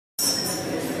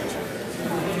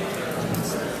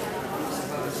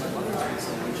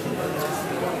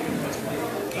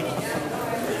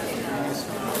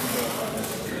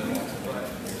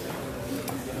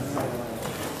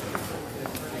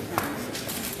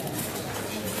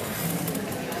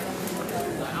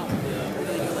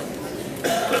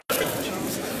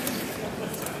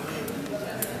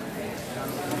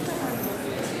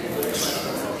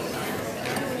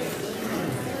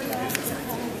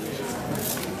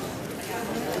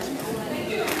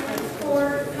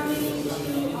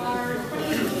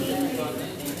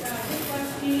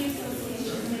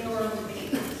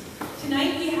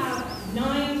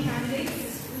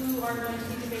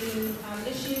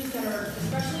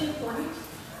important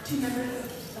to members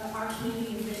of our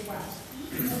community in Vic West.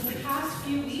 Over the past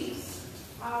few weeks,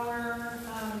 our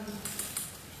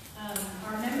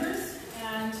members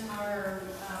and our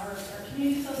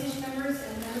community association members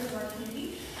and members of our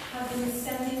community have been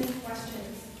sending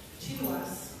questions to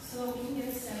us so that we can get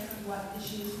a sense of what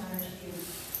issues matter to you.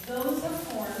 Those have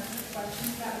formed the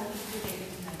questions that will be debated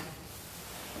tonight.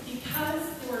 Because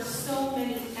there were so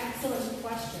many excellent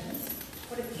questions,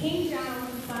 when it came down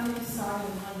to finally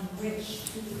deciding on which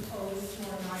to propose to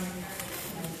our 9 candidates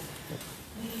tonight,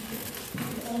 we could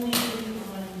only agree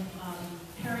on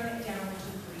paring it down to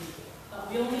 3. But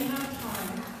we only have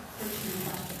time for 2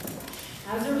 questions.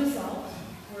 As a result,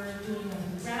 we're doing a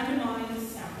randomized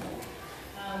sample,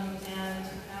 and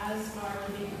as our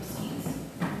debate proceeds,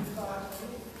 we've got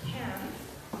CAN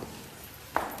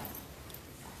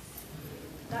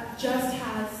that just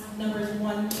has numbers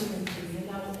 1, 2, and 3, and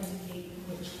that will indicate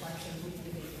which questions we can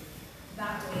debate.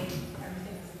 That way,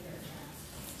 everything has a fair chance.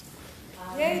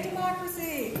 Yay,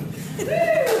 democracy!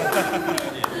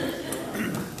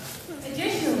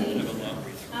 Additionally,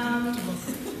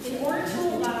 in order to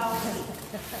allow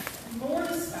more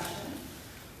discussion,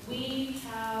 we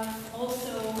have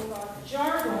also got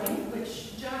jar going,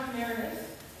 which Jack Meredith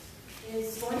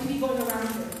is going to be going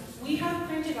around with. We have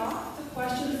printed off the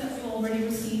questions that we've already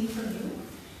received from you.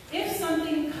 If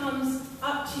something comes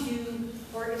up to you,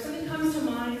 or if something comes to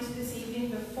mind this evening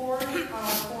before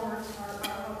our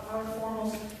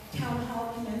formal town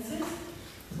hall commences,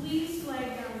 please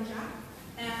flag down Jack,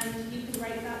 and you can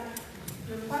write that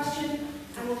your question,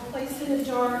 and we'll place it in a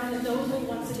jar, and those will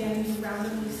once again be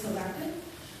randomly selected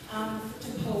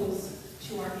to pose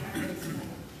to our candidates tonight.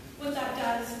 What that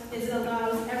does is it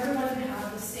allows everyone to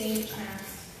have the same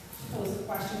chance to pose a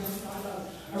question. It's not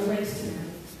a race to them.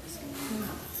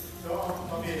 So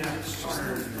I'll be an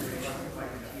starter.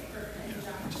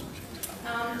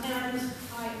 And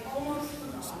I almost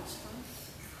forgot.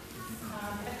 At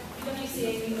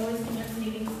WCA, we always commence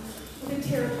meetings with a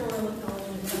territorial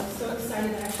acknowledgement. I'm so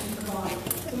excited I actually forgot.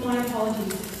 So my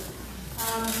apologies.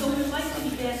 So we would like to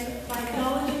begin by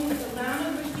acknowledging that the land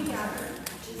on which we gather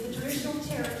is the traditional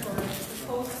territory of the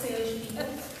Coast Salish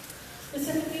peoples,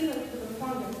 specifically the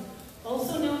Wakwanga,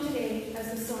 also known today as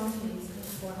the Songhees and the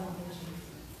Squamish Nations.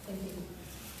 Thank you.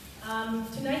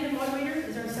 Tonight the moderator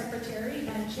is our secretary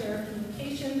and chair of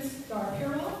communications, Dar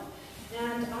Pirro,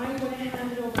 and I'm going to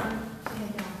hand it over to him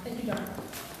now. Thank you, Dar.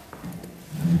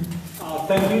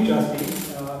 Thank you,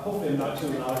 Justine. Hopefully I'm not too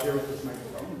loud here with this microphone.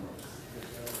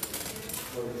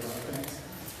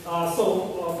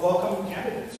 Welcome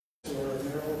candidates to our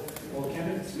mayoral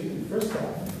candidates meeting. First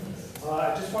off, I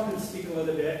just wanted to speak a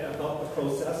little bit about the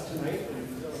process tonight and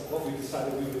what we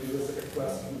decided we would do as a Vic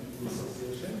West Community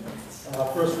Association.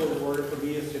 First rule of order for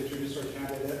me is to introduce our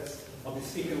candidates. I'll be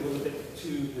speaking a little bit to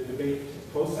the debate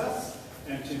process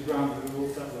and to ground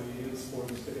rules that we use for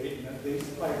this debate, and that they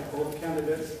apply to both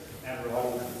candidates and our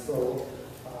audience. So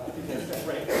I think we'll step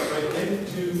right in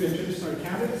to introduce our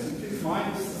candidates. And keep in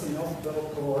mind, this is in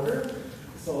alphabetical order.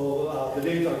 So the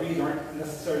names I read aren't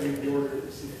necessarily in the order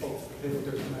to see folks here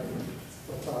tonight.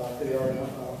 But they are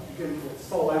beginning with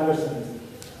Saul Anderson.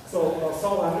 So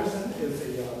Saul Anderson is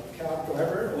a cab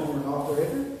driver, owner and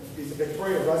operator. He's a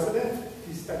Victoria resident.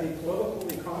 He studied political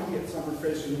economy at Summer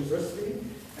Fraser University,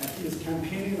 and he is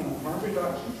campaigning on harm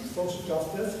reduction, social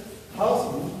justice,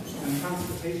 housing, and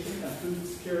transportation and food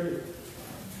security.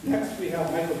 Next, we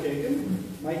have Michael Gagan.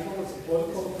 Michael is a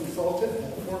political consultant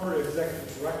and former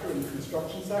executive director in the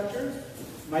construction sector.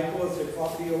 Michael is a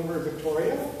property owner in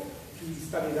Victoria. He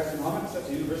studied economics at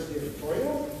the University of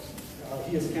Victoria.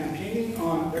 He is campaigning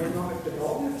on economic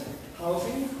development,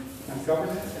 housing, and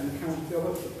governance and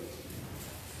accountability.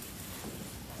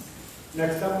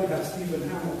 Next up, we have Stephen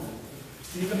Hamill.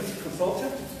 Stephen is a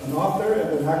consultant, an author,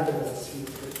 and an activist. He's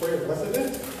a Victoria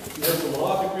resident. He has a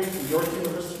law degree from York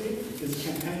University. He is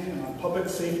campaigning on public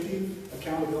safety,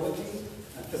 accountability,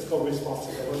 and fiscal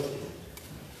responsibility.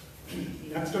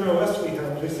 Next on our list, we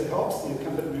have Lisa Helps, the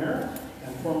incumbent mayor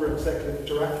and former executive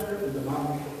director in the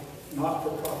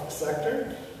not-for-profit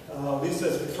sector. Lisa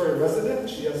is a Victoria resident.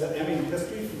 She has an MA in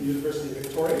history from the University of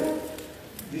Victoria.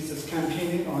 Lisa's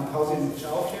campaigning on housing and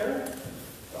childcare,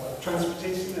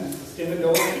 transportation and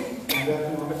sustainability, and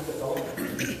economic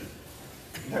development.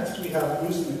 Next, we have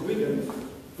Bruce McGuigan.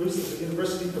 Bruce is a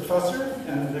university professor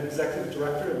and an executive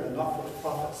director in the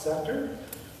not-for-profit sector.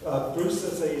 Bruce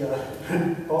is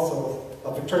also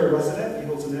a Victoria resident. He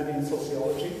holds an MA in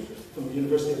sociology from the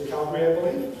University of Calgary, I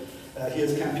believe. He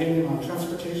is campaigning on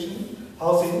transportation,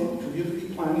 housing, community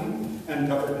planning, and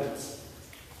governance.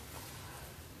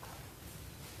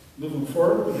 Moving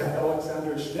forward, we have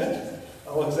Alexander Schmidt.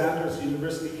 Alexander is a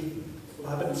University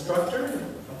lab instructor,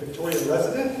 a Victoria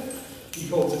resident. He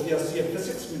holds a BSc in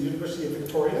Physics from the University of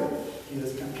Victoria. He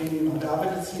is campaigning on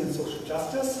advocacy and social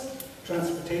justice,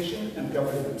 transportation, and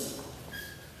governance.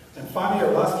 And finally,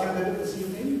 our last candidate this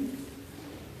evening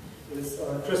is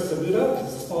Chris Zamuda.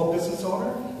 He's a small business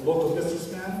owner, a local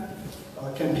businessman,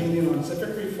 campaigning on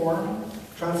civic reform,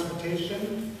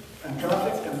 transportation, and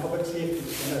traffic and public safety.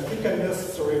 And I think I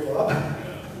missed, sorry,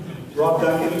 Rob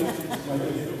Duncan.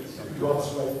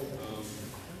 Rob's right.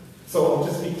 So I'll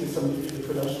just speak to some of the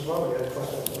credentials. Rob, I got a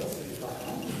question on this.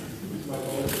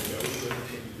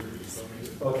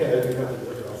 Okay, I think I can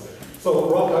work it out. So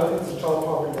Rob Duncan is a child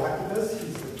poverty activist.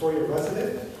 He's a Victoria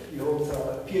resident. He holds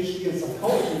a PhD in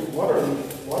psychology from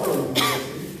Waterloo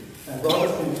University. And Rob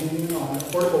is campaigning on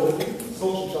affordable living,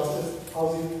 social justice,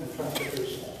 housing, and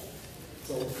transportation.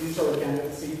 So these are our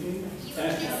candidates this evening.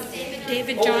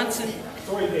 David Johnson.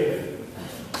 Sorry, David.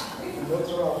 And those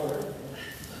are out there.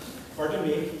 Pardon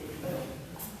me.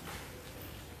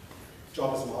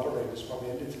 Job as moderator is probably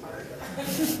ended tonight.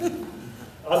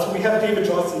 So we have David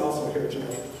Johnson also here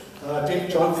tonight. David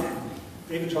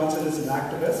Johnson is an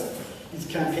activist. He's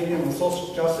campaigning on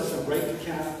social justice and right to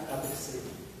camp advocacy.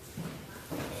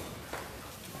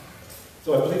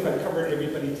 So I believe I covered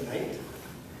everybody tonight.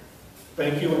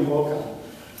 Thank you and welcome.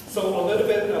 So a little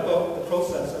bit about the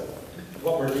process of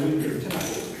what we're doing here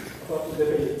tonight, about the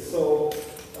debate. So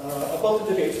about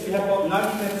the debates, we have about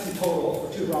 90 minutes in total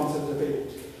for 2 rounds of debate.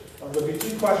 There'll be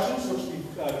 2 questions, which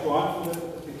we've drawn from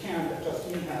the can that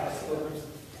Justine has.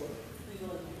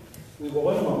 We will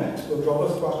in a moment. We'll draw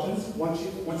those questions. Once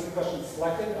the question is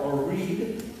selected, I'll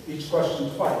read each question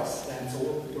twice. And so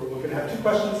we're going to have 2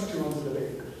 questions, 2 rounds of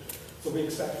debate. So we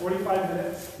expect 45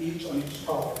 minutes each on each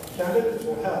topic. Candidates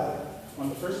will have, on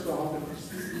the first round,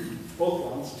 both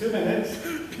rounds, 2 minutes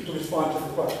to respond to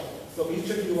the question. So each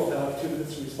of you will have 2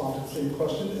 minutes to respond to the same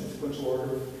question in sequential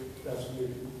order as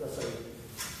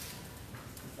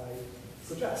I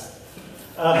suggest.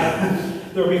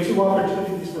 There will be 2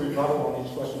 opportunities for rebuttal on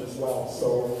each question as well.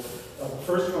 So the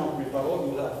first round of rebuttal,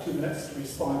 you will have 2 minutes to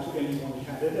respond to any one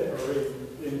candidate or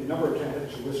any number of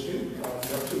candidates you wish to. You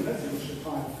have 2 minutes, and use your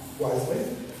time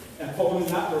wisely. And following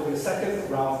that, there will be a second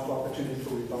round of opportunity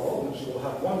for rebuttal, in which you will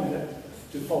have 1 minute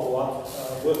to follow up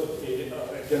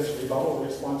against a rebuttal or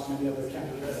response to any other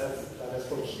candidate that has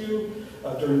approached you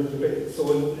during the debate.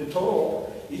 So in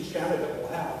total, each candidate will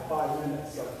have 5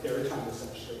 minutes of airtime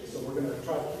essentially. So we're going to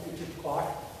try to keep you to the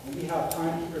clock. And we have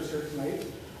timekeepers here tonight.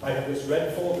 I have this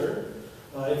red folder.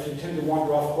 If you tend to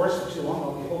wander off course for too long,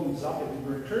 I'll be holding this up and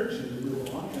we're encouraging you to move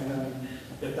along. And then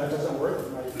if that doesn't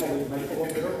work, my colleague might go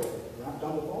up there or ramp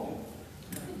down the volume.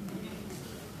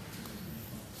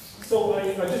 So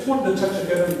I just wanted to touch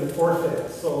again on the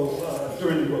forfeit. So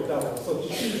during the rebuttal. So if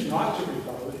you choose not to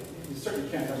rebuttal, you certainly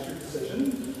can't. That's your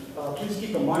decision. Please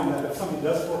keep in mind that if somebody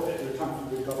does forfeit their time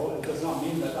for rebuttal, it does not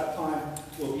mean that that time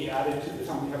will be added to the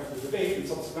time you have for the debate and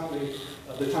subsequently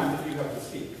the time that you have to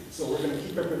speak. So we're going to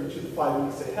keep everybody to the 5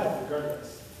 minutes they have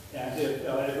regardless. And if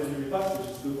everybody rebuts, we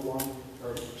just move along,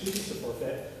 or chooses to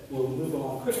forfeit, we'll move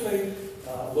along quickly,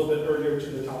 a little bit earlier to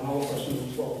the town hall session,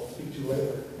 which we'll speak to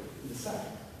later in a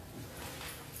second.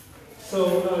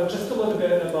 So just a little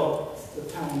bit about the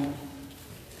town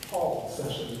hall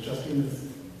session. Justine is.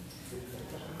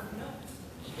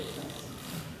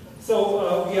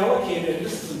 So we allocated,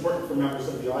 this is important for members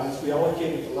of the audience, we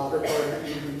allocated the latter part of the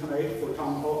evening tonight for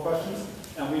town hall questions,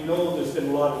 and we know there's been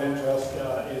a lot of interest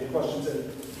in questions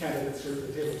and candidates here at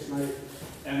the table tonight.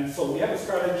 And so we have a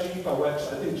strategy by which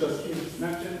I think Justine just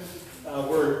mentioned,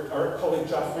 where our colleague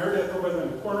Jeff Meredith over there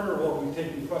in the corner will be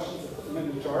taking questions and put them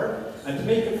in the jar. And to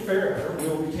make it fair, we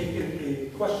will be taking a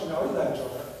question out of that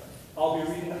jar. I'll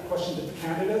be reading that question to the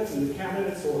candidates, and the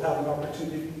candidates will have an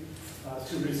opportunity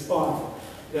to respond.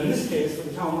 In this case, for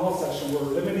the town hall session, we're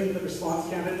limiting the response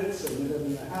candidates to a minute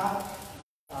and a half.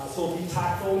 So be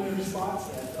tactful in your response.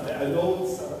 And I know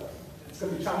it's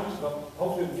going to be challenging, but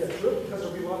hopefully we'll get through it because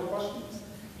there'll be a lot of questions.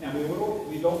 And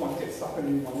we don't want to get stuck on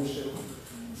any one issue.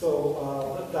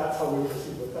 So that's how we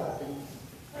proceed with that.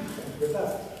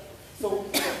 So,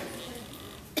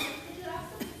 could you ask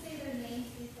them to say their names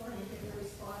before they give their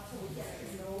response so we get to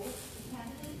know the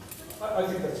candidate? I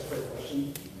think that's a fair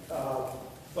question.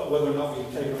 But whether or not we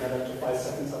take that extra 5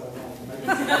 seconds, I don't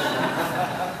know.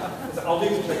 I'll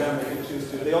leave it to them if they choose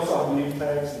to. They also have name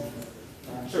tags, and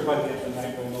I'm sure by the end of the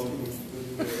night we'll know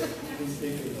who's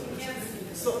speaking.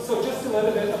 So just a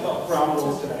little bit about ground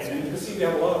rules today. And you can see we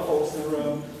have a lot of folks in the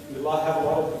room. We have a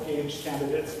lot of engaged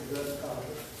candidates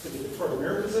for the Victoria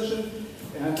Mayor position.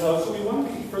 And so we want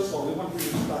to be, first of all, we want to be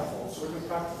respectful. So we're going to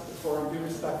practice the forum, be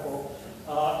respectful.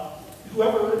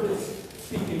 Whoever is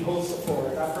speaking holds the floor.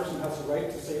 That person has the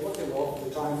right to say what they will for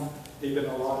the time they've been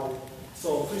allotted.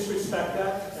 So please respect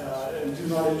that and do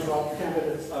not interrupt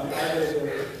candidates on either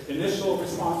their initial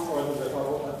response or the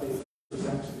rebuttal that they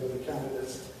present to the other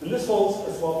candidates. And this holds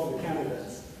as well for the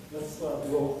candidates.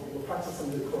 We'll practice some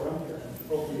decorum here, and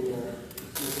hopefully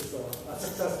this is a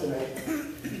success tonight.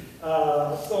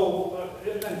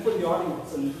 And for the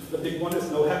audience, and the big one is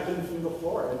no heckling from the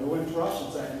floor and no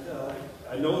interruptions. And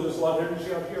I know there's a lot of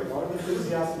energy out here, a lot of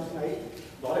enthusiasm tonight,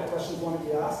 a lot of questions want to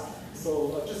be asked.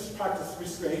 So just practice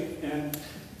restraint and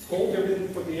hold everything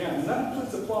for the end. And that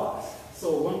includes applause.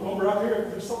 So when we're up here,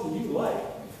 if there's something you like,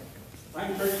 I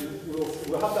encourage you,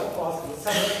 we'll have that applause, but let's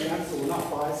have it at the end so we're not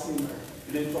biasing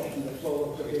and interrupting the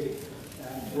flow of debate.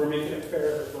 And we're making it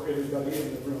fair for everybody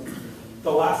in the room.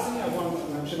 The last thing I wanted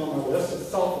to mention on my list is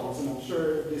cell phones, and I'm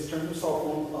sure these turn your cell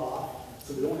phone off,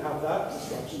 so we don't have that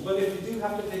disruption. But if you do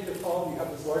have to take your call, you have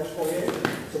this large foyer,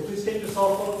 so please take your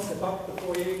cell phone, step up to the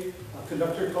foyer,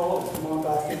 conduct your call, and come on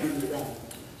back in when you're done.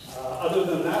 Other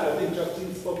than that, I think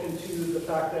Justine's spoken to the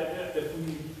fact that if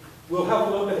we'll have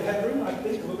a little bit of headroom, I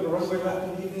think we're going to run away left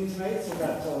in the evening tonight so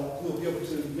that we'll be able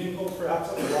to mingle perhaps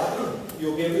at the lobby.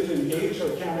 You'll be able to engage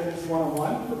our candidates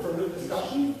one-on-one for further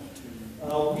discussion.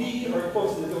 We are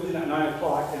closing the building at 9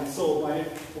 o'clock, and so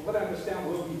from what I understand,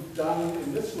 we'll be done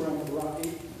in this room at around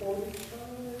 8:45,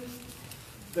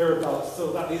 thereabouts.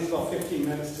 So that leaves about 15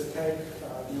 minutes to tag,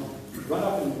 run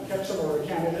up and catch some of our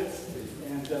candidates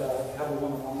and have a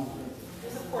one-on-one.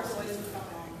 There's of course always a front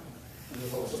line. And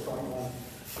there's also front line.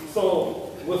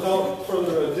 So without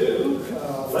further ado,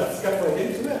 let's get right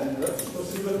into it, and let's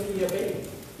proceed with the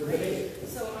debate.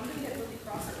 So I'm going to get really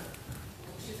crosser.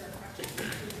 We'll choose our questions.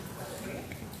 Okay.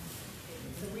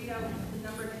 So read out the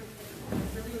number in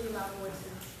really, really loud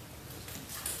voices.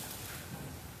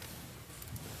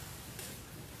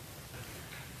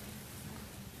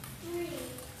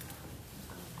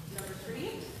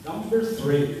 Number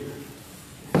three.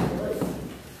 All right.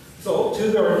 So to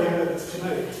our candidates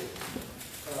tonight.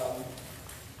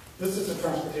 This is a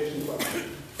transportation question.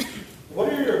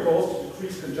 What are your goals to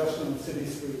decrease congestion on city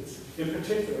streets, in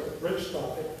particular, bridge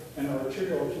traffic and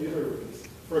arterial commuter routes?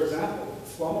 For example,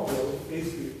 Squamish Road, A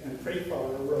Street, and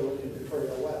Freyflower Road in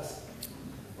Victoria West.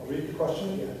 I'll read the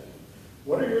question again.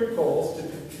 What are your goals to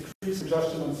decrease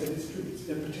congestion on city streets,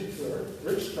 in particular,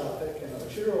 bridge traffic and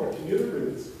arterial commuter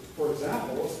routes? For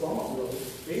example, Squamish Road,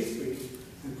 A Street,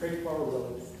 and Freyflower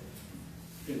Road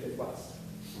in Vic West.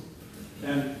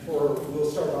 And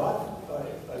we'll start off,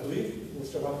 I believe, we'll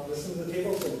start off listening to the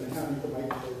table, so I'm going to hand the mic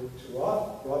to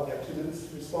Rob. Rob, you have 2 minutes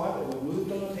to respond, and we'll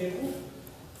move on the table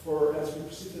as we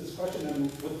proceed to this question. And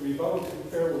with the rebuttal, to be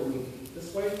fair, we'll move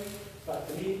this way, back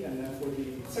to me, and then for the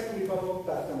second rebuttal,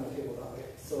 back down the table that way.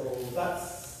 So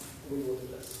that's the way we'll do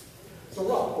this. So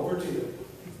Rob, over to you.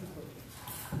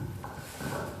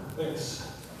 Thanks.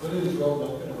 My name is Rob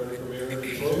Duncan. I'm running for mayor of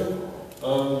Victoria.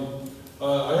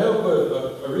 I have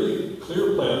a really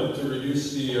clear plan to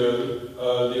reduce the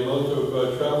amount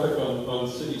of traffic on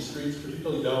city streets,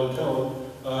 particularly downtown.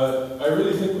 I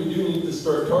really think we do need to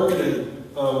start targeting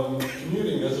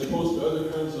commuting as opposed to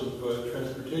other kinds of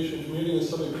transportation. Commuting is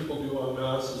something people do en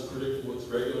masse, it's predictable, it's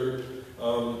regular.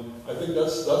 I think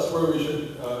that's where we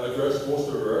should address most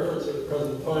of our efforts at the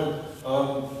present time.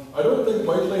 I don't think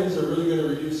bike lanes are really going to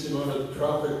reduce the amount of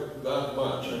traffic that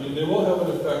much. I mean, they will have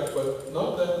an effect, but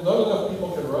not enough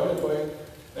people can ride a bike,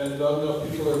 and not enough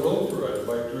people are willing to ride a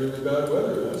bike during the bad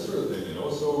weather, that sort of thing,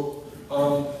 So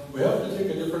we have to take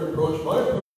a different approach.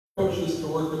 My approach is to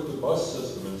work with the bus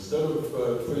system instead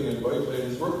of putting in bike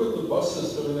lanes. Work with the bus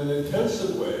system in an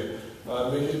intensive way.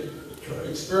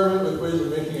 Experiment with ways of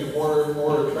making it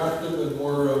more attractive and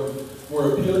more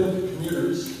appealing to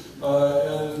commuters.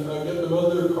 And get them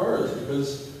out of their cars,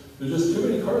 because there's just too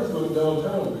many cars going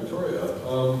downtown in Victoria.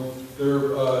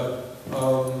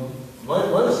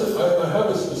 I have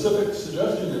a specific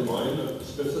suggestion in mind, a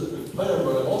specific plan,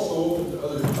 but I'm also open to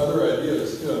other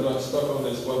ideas too. I'm not stuck on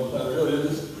this one plan. Really, I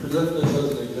just present this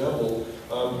as an example.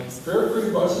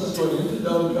 Fare-free buses going into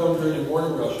downtown during the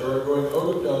morning rush hour, going out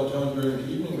of downtown during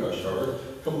the evening rush hour,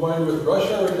 combined with rush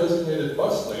hour designated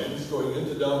bus lanes going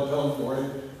into downtown in the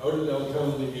morning, out of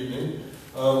downtown in the evening,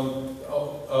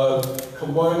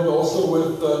 combined also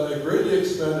with a greatly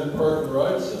expanded park and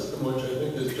ride system, which I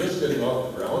think is just getting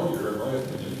off the ground here, in my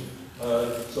opinion.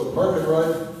 So park and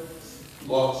ride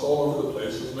lots all over the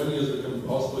place, as many as we can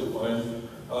possibly find.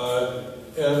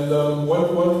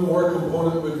 One more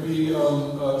component would be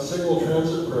signal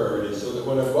transit priority, so that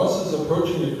when a bus is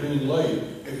approaching a green light,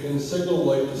 it can signal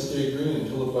light to stay green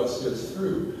until the bus gets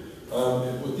through.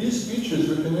 With these features,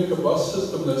 we can make a bus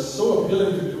system that's so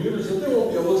appealing to commuters that they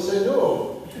won't be able to say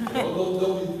no.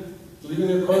 They'll be leaving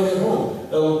their cars at home.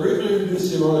 That will greatly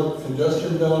reduce the amount of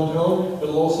congestion downtown.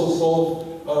 It'll also solve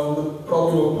the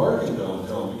problem of parking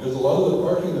downtown, because a lot of the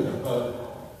parking do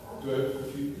I have a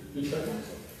few seconds?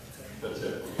 That's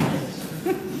it.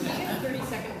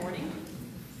 30-second warning?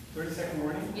 30-second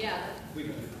warning? Yeah. We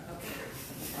can.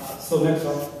 Okay. So next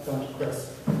up, down to Chris.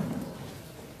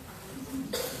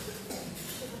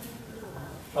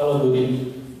 Hello, good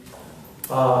evening.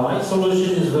 My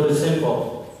solution is very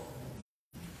simple.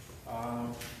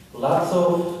 Lots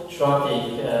of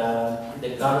traffic, the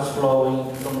cars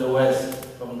flowing from the west,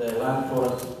 from the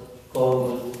Langford,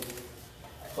 Colwood,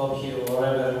 Hope Hill,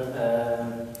 wherever,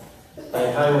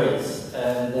 by highways.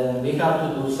 And then we have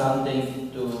to do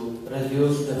something to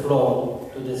reduce the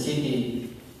flow to the city,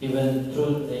 even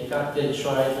through, they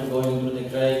try to go into the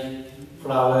Great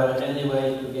Flower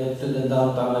anyway to get to the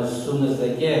downtown as soon as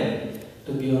they can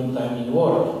to be on time in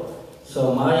work.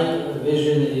 So my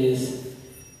vision is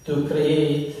to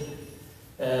create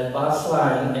a bus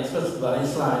line, express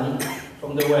bus line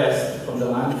from the west, from the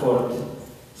Langford,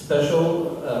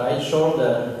 special right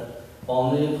shoulder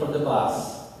only for the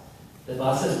bus. The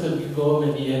buses could go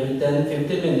maybe every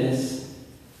 10-15 minutes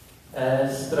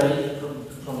straight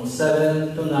from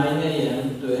 7 to 9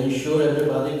 a.m. to ensure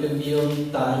everybody can be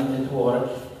on time at work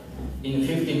in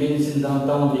 50 minutes in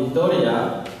downtown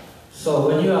Victoria. So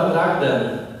when you attract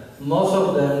them, most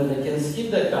of them, they can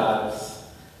skip the cars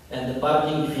and the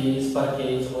parking fees,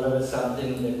 parkades, whatever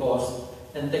something they cost,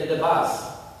 and take the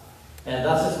bus. And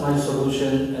that is my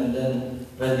solution, and then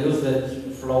reduce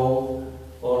the flow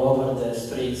all over the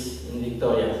streets in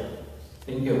Victoria.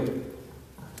 Thank you.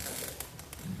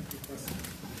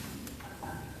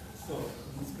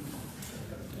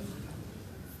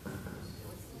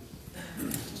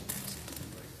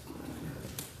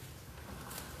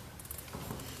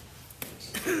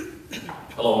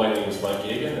 Hello, my name is Mike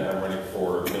Egan, and I'm running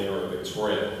for Mayor of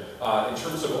Victoria. In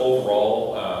terms of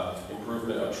overall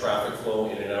improvement of traffic flow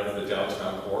in and out of the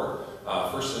downtown core,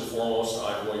 first and foremost,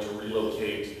 I'm going to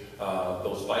relocate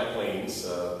those bike lanes,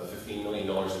 the $15 million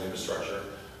in infrastructure.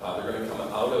 They're going to come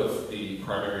out of the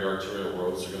primary arterial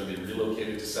roads, they're going to be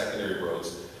relocated to secondary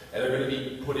roads, and they're going to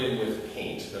be put in with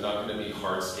paint. They're not going to be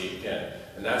hardscaped in.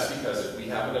 And that's because if we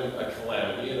have a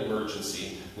calamity, an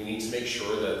emergency, we need to make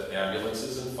sure that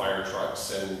ambulances and fire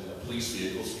trucks and police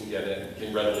vehicles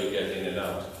can readily get in and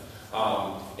out.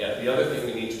 The other thing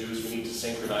we need to do is we need to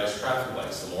synchronize traffic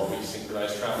lights. The more we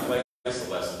synchronize traffic lights,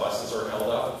 the less buses are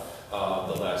held up,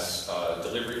 the less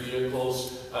delivery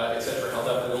vehicles, etc. are held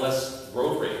up, and the less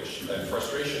road rage and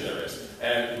frustration there is.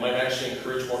 And it might actually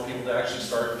encourage more people to actually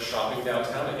start shopping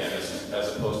downtown again,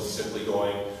 as opposed to simply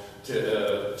going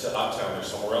to uptown or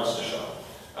somewhere else to shop.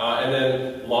 And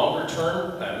then longer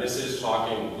term, and this is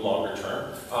talking longer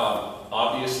term,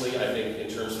 obviously I think in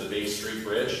terms of the Bay Street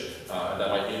Bridge, that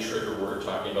might be a trigger word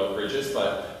talking about bridges,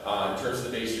 but in terms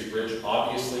of the Bay Street Bridge,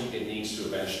 obviously it needs to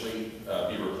eventually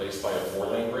be replaced by a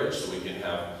 4-lane bridge, so we can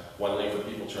have one lane for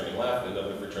people turning left,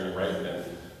 another for turning right, and then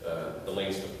the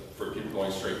lanes for people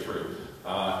going straight through.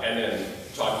 And then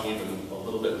talking even a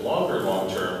little bit long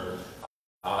term,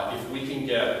 if we can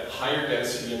get higher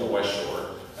density in the West Shore,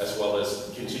 as well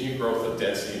as continued growth of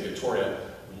density in Victoria,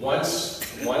 once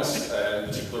in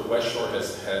particular West Shore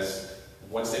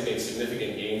once they've made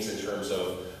significant gains in terms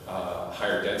of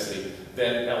higher density,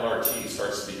 then LRT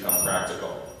starts to become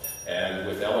practical. And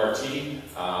with LRT,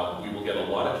 we will get a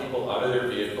lot of people out of their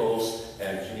vehicles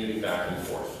and commuting back and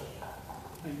forth.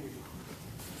 Thank you.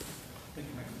 Thank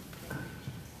you, Mike.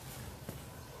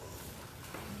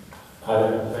 Hi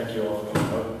there, thank you all for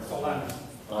coming out. Solana.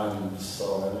 I'm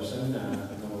Saul Anderson, number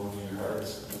 1 in your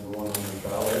hearts, number 1 on the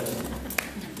ballot.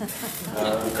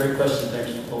 Great question,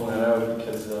 thanks for pulling that out,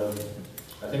 because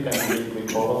I think I'm uniquely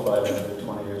qualified after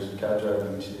 20 years of cab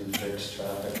driving to fix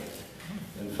traffic.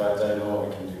 In fact, I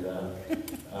know I can do that.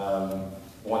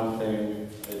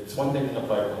 It's one thing to have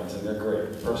bike lanes, and they're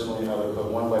great. Personally, I would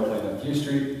put one bike lane on View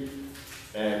Street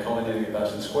and culminating at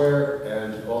Bastion Square,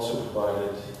 and also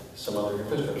provided some other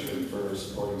infrastructure for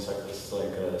supporting cyclists, like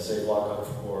a safe lockup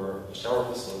or a shower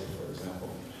facility, for example.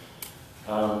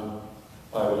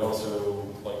 I would also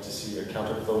like to see a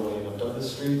counterflow lane up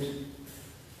Douglas Street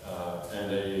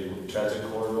and a transit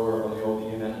corridor on the old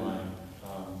ENN line.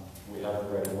 We have it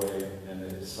right away, and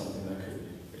it's something that could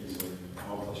be easily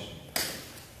accomplished.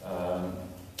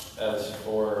 As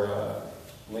for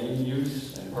lane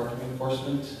use and parking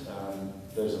enforcement,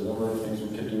 there's a number of things we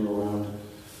could do around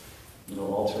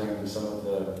altering some of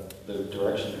the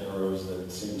direction arrows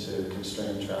that seem to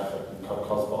constrain traffic and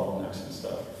cause bottlenecks and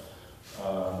stuff.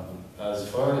 As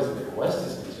far as Vic West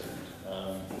is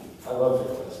concerned, I love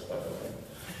Vic West, by the way.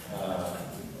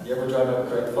 you ever drive up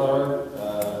Craigflower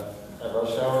at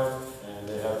rush hour, and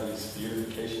they have these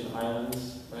beautification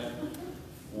islands, right?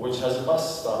 Which has a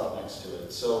bus stop next to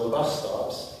it. So the bus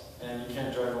stops, and you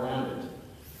can't drive around it.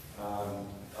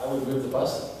 I would move the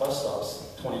bus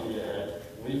stops 20 feet ahead.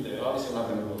 Leave the, obviously we're not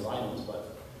going to move those islands,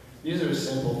 but these are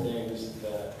simple things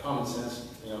that common sense,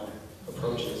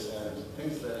 approaches and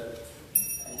things that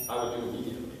I would do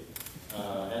immediately.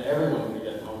 And everyone would be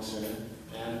getting home sooner,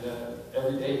 and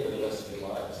every day for the rest of their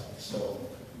lives. So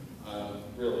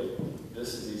really,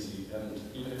 this is easy, and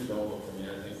even if you don't vote for me,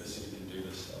 I think the city can do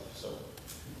this stuff. So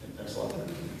thanks a lot.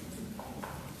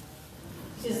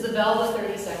 Is the bell the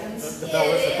 30 seconds? The bell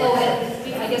is the Oh,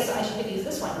 and I guess I should use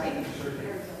this one, right?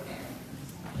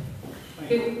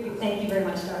 Good, thank you very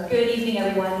much, Dar. Good evening,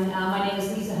 everyone. My name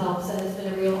is Lisa Helps, and it's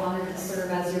been a real honor to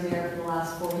serve as your mayor for the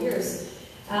last 4 years.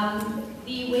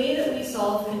 The way that we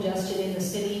solve congestion in the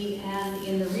city and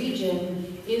in the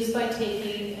region is by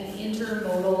taking an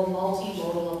intermodal,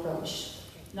 multimodal approach.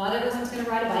 Not everyone's going to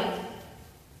ride a bike.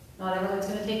 Not everyone's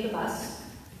going to take the bus.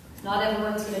 Not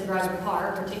everyone's going to drive a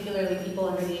car, particularly people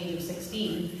under the age of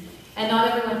 16. And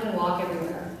not everyone can walk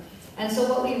everywhere. And so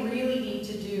what we really need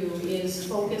to do is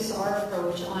focus our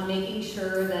approach on making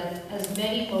sure that as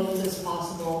many modes as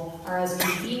possible are as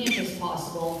convenient as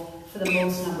possible for the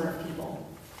most number of people.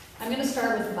 I'm going to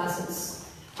start with buses.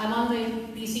 I'm on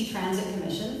the BC Transit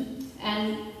Commission,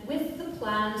 and with the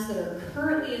plans that are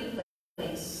currently in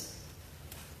place,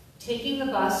 taking the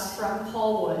bus from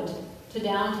Paulwood to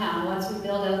downtown, once we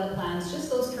build out the plans,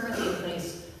 just those currently in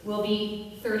place, will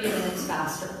be 30 minutes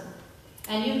faster.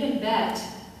 And you can bet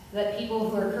that people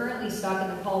who are currently stuck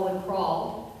in the Paulwood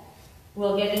crawl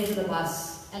will get into the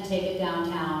bus and take it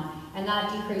downtown. And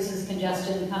that decreases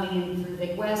congestion coming in through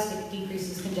Vic West, it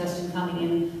decreases congestion coming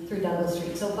in through Douglas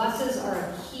Street. So buses are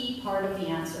a key part of the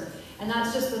answer. And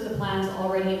that's just with the plans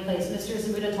already in place. Mr.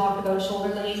 Zamuda talked about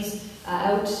shoulder lanes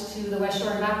out to the West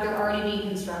Shore and back. They're already being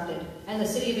constructed. And the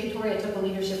City of Victoria took a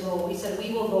leadership role. We said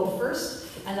we will go first,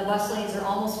 and the bus lanes are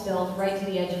almost built right to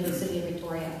the edge of the City of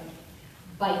Victoria.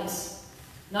 Bikes.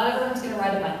 Not everyone's going to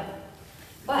ride a bike.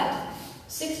 But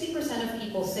 60% of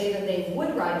people say that they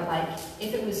would ride a bike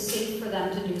if it was safe for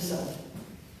them to do so.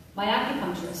 My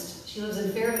acupuncturist, she lives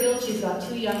in Fairfield, she's got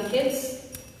 2 young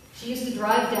kids. She used to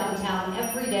drive downtown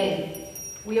every day.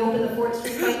 We opened the Fort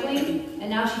Street bike lane, and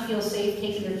now she feels safe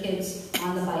taking her kids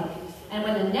on the bike. And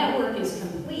when the network is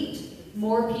complete,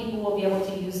 more people will be able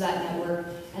to use that network.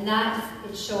 And that,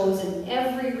 it shows in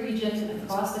every region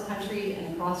across the country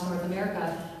and across North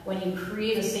America. When you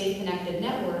create a safe, connected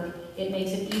network, it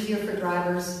makes it easier for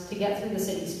drivers to get through the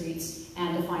city streets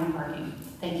and to find parking.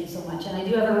 Thank you so much. And I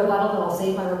do have a rebuttal, but I'll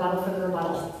save my rebuttal for the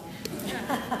rebuttal.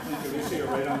 Thank you, Lisa. You're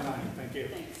right on time. Thank you.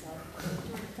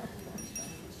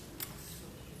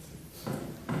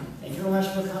 Thank you very much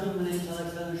for coming. My name is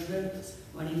Alexander Schmidt,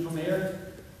 running for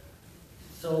mayor.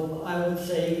 So I would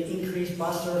say increase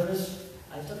bus service.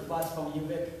 I took a bus from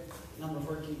UVic, number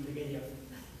 14, to get here.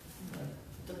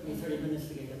 It took me 30 minutes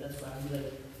to get here, that's why I'm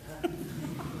late.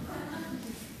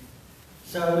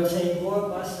 So I would say more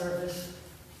bus service,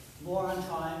 more on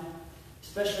time,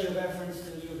 especially in reference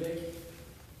to UVic.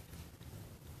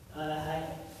 I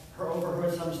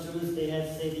overheard some students, they had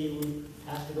said they would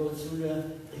have to go sooner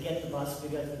to get the bus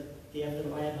because they have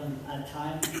to arrive on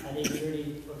time at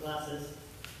 8:30 for classes.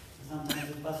 Sometimes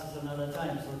the buses are not on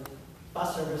time, so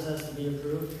bus service has to be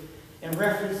improved. In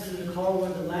reference to the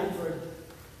Colwood to Langford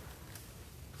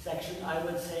section, I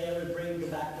would say I would bring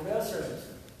back the rail service.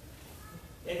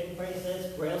 Everybody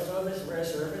says rail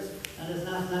service, and there's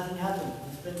nothing happened.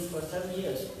 It's been for 7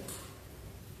 years.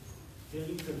 Or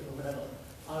whatever,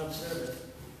 out of service.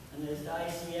 And there's the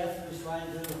ICF who's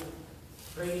trying to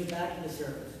bring it back into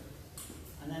service.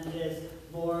 And then there's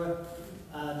more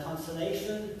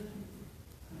constellation,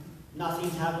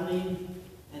 nothing's happening,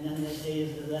 and then they say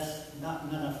there's not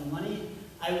enough money.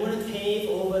 I wouldn't pave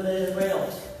over the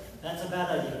rails. That's a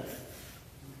bad idea.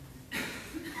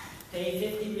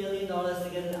 Pay $50 million to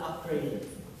get it upgraded.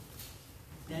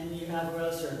 Then you have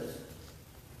rail service.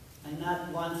 And not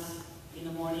once in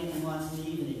the morning and once in the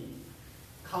evening.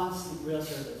 Constant rail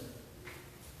service.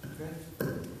 Okay?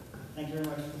 Thank you very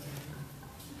much.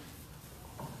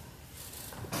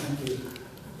 Thank you.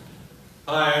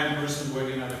 Hi, I'm Bruce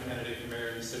Wigan. I'm a candidate for mayor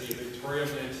in the city of Victoria.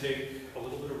 I'm going to take a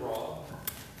little bit of Rob,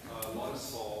 a lot of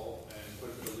Saul, and put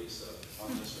it for Lisa on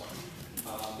this one.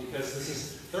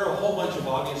 Because there are a whole bunch of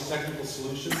obvious technical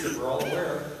solutions that we're all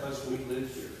aware of because we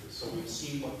live here. So we've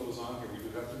seen what goes on here. We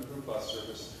do have to improve bus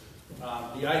service.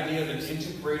 The idea of an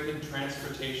integrated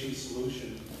transportation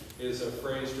solution is a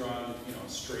phrase drawn,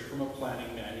 straight from a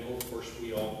planning manual. Of course,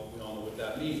 we all know what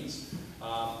that means.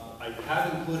 I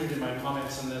have included in my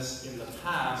comments on this in the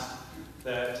past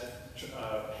that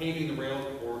paving the rail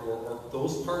corridor, or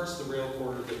those parts of the rail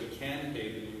corridor that we can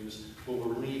pave and use, will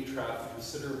relieve traffic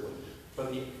considerably.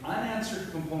 But the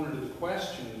unanswered component of the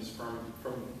questions from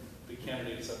the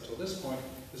candidates up till this point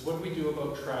is what do we do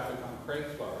about traffic on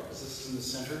Craigflower? Because this is in the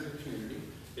center of the community.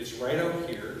 It's right out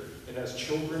here. It has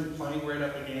children playing right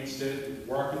up against it,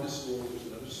 walking to school. There's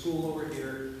another school over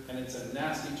here, and it's a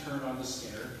nasty turn onto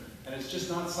Skinner. And it's just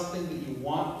not something that you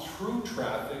want through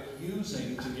traffic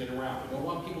using to get around. You don't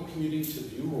want people commuting to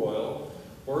View Royal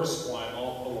or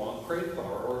Esquimalt along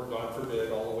Craigflower, or God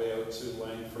forbid, all the way out to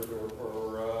Langford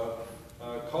or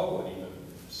Colwood, even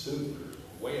Sioux,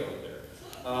 way out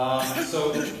there.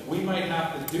 So we might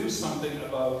have to do something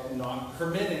about not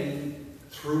permitting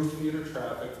through commuter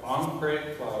traffic on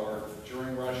Craigflower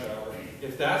during rush hour,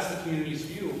 if that's the community's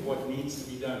view of what needs to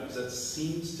be done. Because that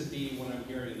seems to be, when I'm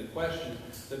hearing the question,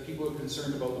 that people are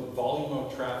concerned about the volume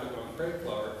of traffic on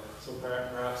Craigflower. So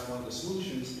perhaps one of the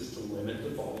solutions is to limit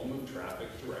the volume of traffic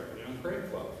directly on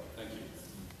Craigflower. Thank you.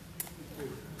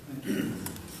 Thank you.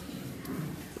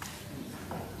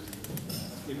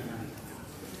 Stephen.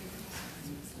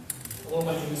 Hello,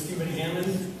 my name is Stephen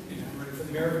Hammond. I'm running for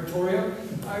the Mayor of Victoria.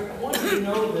 I want you to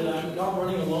know that I'm not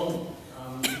running alone.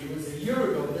 It was a year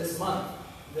ago this month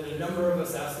that a number of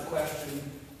us asked the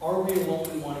question, are we alone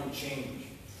in wanting change?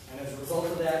 And as a result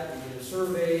of that, we did a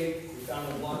survey, we found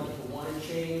a lot of people wanted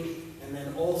change, and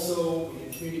then also we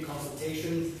did community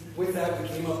consultation. With that, we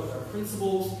came up with our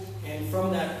principles, and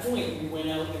from that point, we went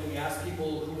out and we asked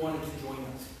people who wanted to join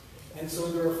us. And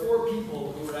so there are 4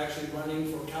 people who are actually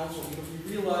running for council because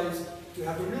we realized to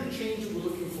have the real change that we're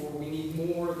looking for, we need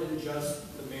more than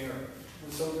just the mayor.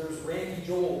 And so there's Randy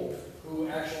Joel, who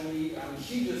actually,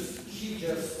 she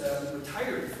just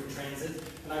retired from transit,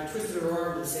 and I twisted her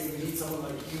arm to say we need someone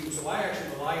like you. So I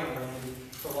actually rely on Randy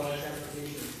for a lot of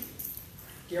transportation.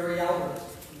 Gary Albert,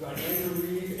 we've got Andrew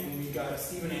Reed, and we've got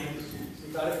Stephen Andrews.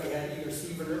 We thought if we had either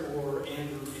Stephen or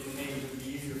Andrew in the name, it would be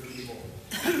easier for people.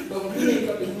 But we make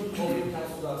up the group called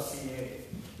council.ca.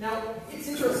 Now, it's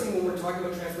interesting when we're talking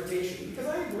about transportation, because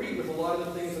I agree with a lot of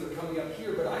the things that are coming up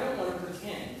here, but I don't want to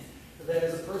pretend that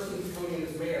as a person who's coming in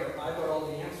as mayor, I've got all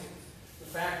the answers. The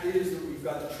fact is that we've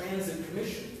got the Transit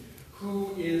Commission,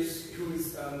 who is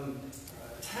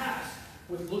tasked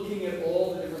with looking at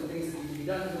all the different things that need to be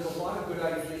done, and there's a lot of good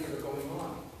ideas that are going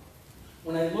on.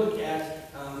 When I look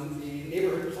at the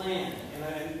neighborhood plan,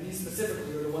 and these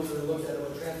specifically are the ones that I looked at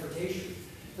about transportation,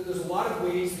 that there's a lot of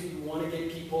ways that you want to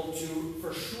get people to,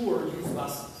 for sure, use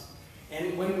buses.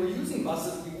 And when we're using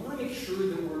buses, we want to make sure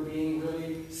that we're being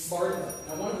really smart about it.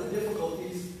 Now, one of the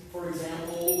difficulties, for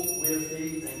example,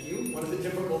 one of the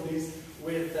difficulties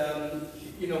with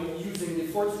using the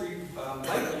 4th Street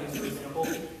bike lanes, for example,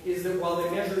 is that while they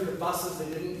measured the buses, they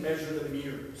didn't measure the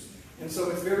meters. And so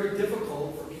it's very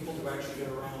difficult for people to actually get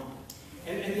around.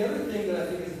 And the other thing that I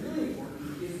think is really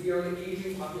important is we are an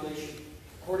aging population.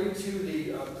 According to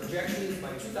the projections,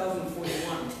 by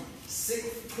 2041,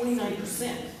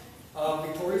 29% of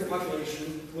Victoria's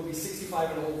population will be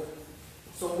 65 and older.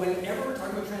 So whenever we're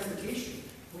talking about transportation,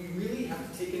 we really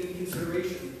have to take into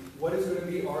consideration what is going to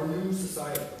be our new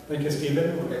society. Thank you,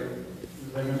 Stephen. We're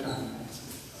running out of time.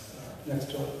 Next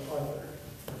to Arthur.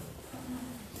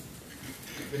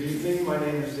 Good evening. My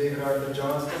name is David Arthur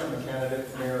Johnston. I'm a candidate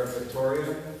for Mayor of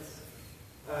Victoria.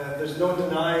 There's no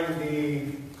denying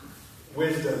the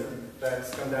wisdom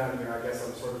that's come down here. I guess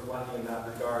I'm sort of lucky in that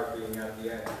regard, being at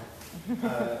the end.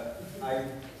 I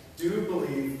do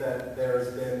believe that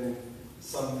there's been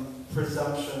some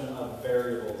presumption of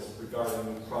variables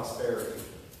regarding prosperity.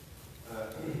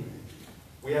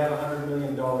 We have a $100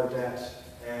 million debt,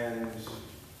 and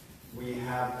we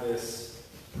have this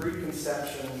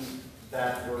preconception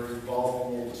that we're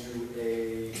evolving into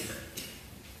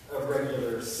a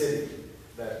regular city,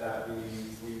 that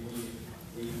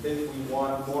we think we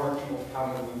want more people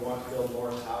coming, we want to build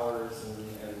more towers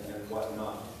and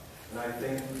whatnot. And I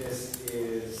think this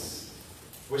is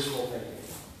wishful thinking,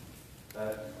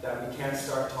 that we can't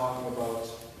start talking about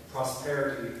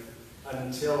prosperity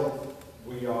until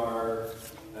we are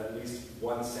at least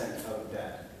 1 cent of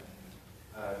debt.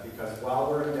 Because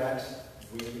while we're in debt,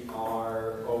 we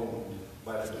are owned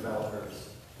by the developers.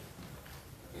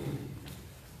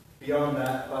 Beyond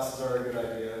that, buses are a good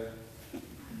idea.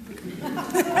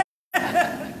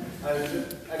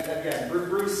 Again,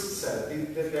 Bruce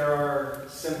said that there are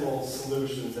simple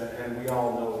solutions, and we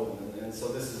all know them. And so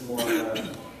this is more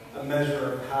of a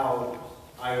measure of how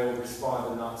I will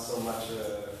respond, and not so much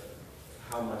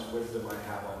how much wisdom I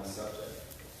have on the subject.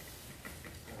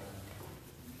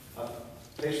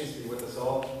 Patience be with us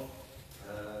all.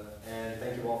 And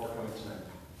thank you all for coming tonight.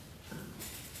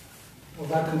 Well,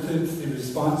 that concludes the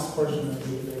response portion of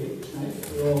the debate tonight.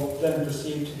 We'll then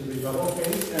proceed to the rebuttal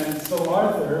phase. And so,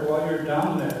 Arthur, while you're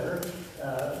down there,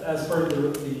 as per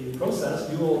the process,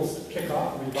 you will kick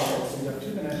off the rebuttal. So you have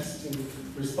 2 minutes to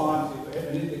respond to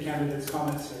any of the candidates'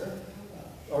 comments here.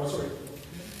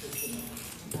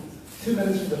 2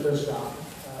 minutes for the first round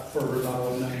for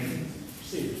rebuttal, and then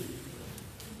proceed.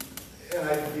 And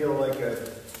I feel like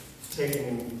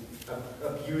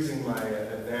abusing my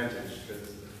advantage because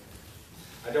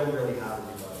I don't really have a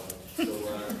rebuttal. So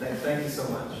thank you so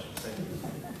much. Thank you.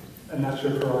 And that's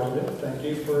your prerogative. Thank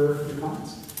you for your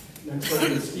comments. Next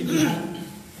one is Stephen Hammond.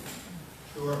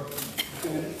 Sure.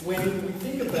 When we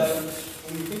think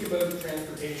about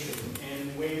transportation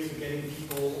and ways of getting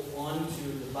people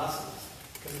onto the buses,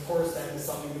 because of course that is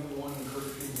something that we want to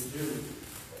encourage people to do,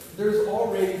 there's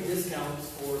already discounts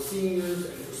for seniors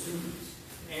and for students.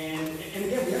 And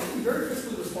again, we have to be very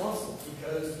fiscally responsible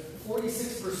because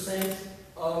 46%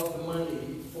 of the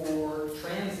money for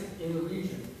transit in the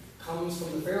region comes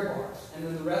from the fare bars, and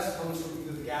then the rest comes from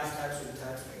either the gas tax or the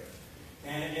taxpayer.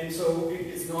 And so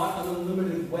it's not an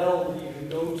unlimited well that you can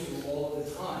go to all of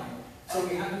the time. So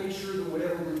we have to make sure that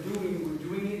whatever we're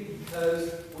doing it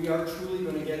because we are truly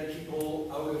going to get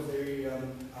people out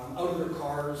of their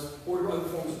cars or to other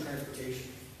forms of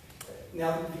transportation.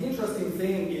 Now, the interesting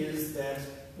thing is that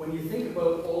when you think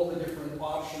about all the different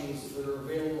options that are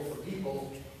available for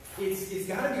people, it's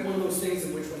got to be one of those things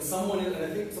in which when someone, and I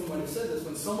think someone has said this,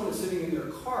 when someone is sitting in their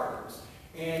cars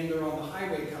and they're on the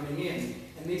highway coming in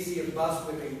and they see a bus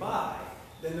whipping by,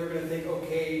 then they're going to think,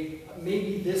 okay,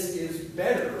 maybe this is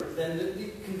better than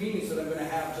the convenience that I'm going to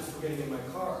have just for getting in my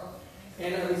car.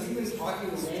 And I was even talking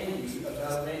to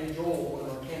Randy Joel, one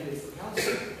of our candidates for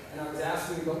council, and I was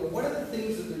asking about, well, what are the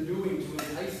things that they're doing to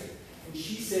entice it? And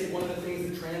she said one of the things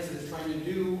that transit is trying to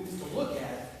do is to look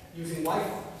at using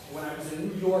Wi-Fi. When I was in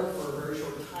New York for a very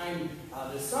short time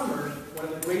this summer, one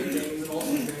of the great things, and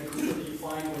also in Vancouver, that you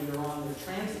find when you're on the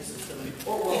transit system,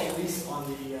 or well, at least on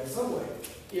the subway,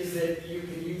 is that you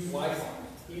can use Wi-Fi,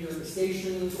 either at the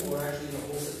stations or actually in the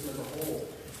whole system as a whole.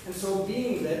 And so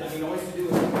being that, I mean, all I have to do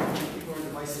is look at people on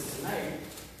devices tonight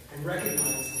and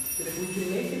recognize that if we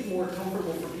can make it more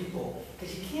comfortable for people,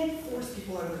 because you can't force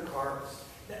people out of their cars.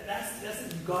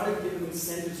 You've got to give them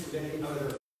incentives for getting out of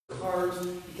their cars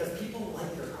because people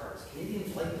like their cars.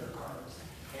 Canadians like their cars.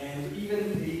 And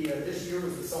even this year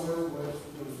was the summer where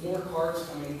there was more cars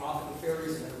coming off of the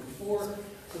ferries than ever before.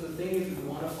 So the thing is, we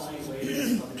want to find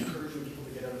ways of encouraging people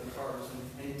to get out of their cars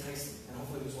and entice them. And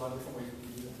hopefully there's a lot of different ways we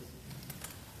can do that.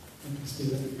 Thank you,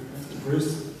 Stephen. Bruce?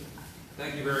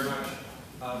 Thank you very much.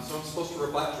 So I'm supposed to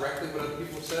rebut directly what other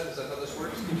people have said? Is that how this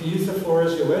works? You can use the floor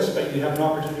as you wish, but you have an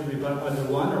opportunity to rebut either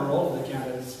one or all of the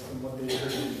candidates from what they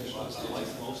heard in the initial I like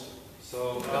most.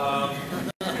 So,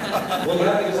 one of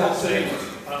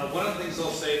the things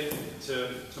I'll say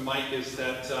to Mike is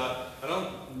that I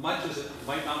don't, much as it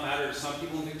might not matter to some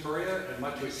people in Victoria, and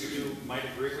much as you might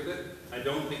agree with it, I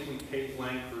don't think we paved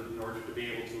Langford in order to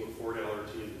be able to afford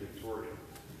LRT in Victoria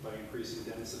by increasing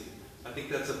density. I think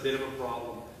that's a bit of a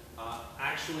problem.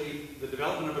 Actually, the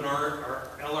development of our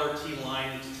LRT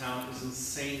line into town is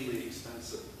insanely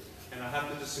expensive. And I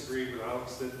have to disagree with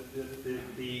Alex that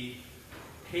the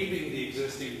paving the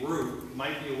existing route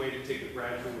might be a way to take a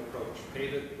gradual approach.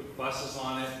 Pave it, put buses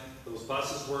on it, those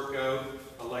buses work out,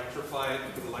 electrify it,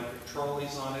 put electric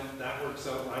trolleys on it, that works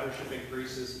out, ridership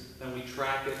increases, then we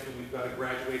track it, and we've got a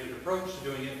graduated approach to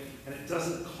doing it, and it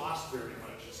doesn't cost very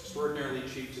much. It's extraordinarily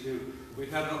cheap to do.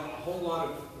 We've had a whole lot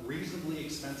of reasonably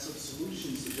expensive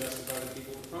solutions suggested by the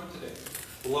people in front today.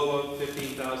 Blow out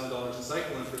 $15,000 in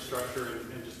cycle infrastructure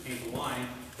and just paint the line.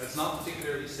 That's not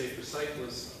particularly safe for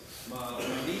cyclists. My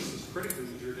niece was critically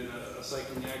injured in a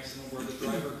cycling accident where the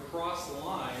driver crossed the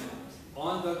line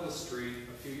on Douglas Street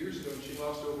a few years ago, and she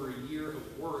lost over a year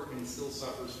of work and still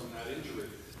suffers from that injury.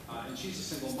 And she's a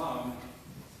single mom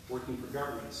working for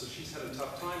government, so she's had a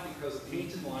tough time because a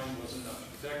painted line wasn't enough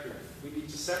to protect her. We need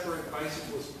to separate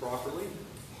bicyclists properly.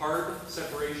 Hard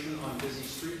separation on busy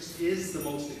streets is the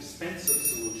most expensive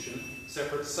solution.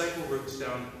 Separate cycle routes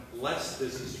down less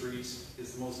busy streets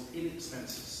is the most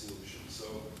inexpensive solution.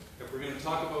 So if we're going to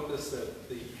talk about this,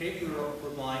 the paving the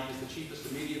road line is the cheapest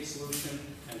immediate solution,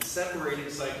 and separating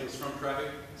cyclists from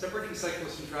traffic. Separating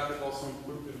cyclists from traffic also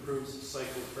improves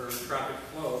traffic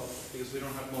flow because we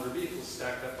don't have motor vehicles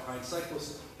stacked up behind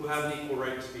cyclists who have an equal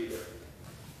right to be there.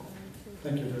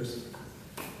 Thank you, Bruce.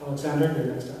 Alexander,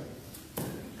 you're next up.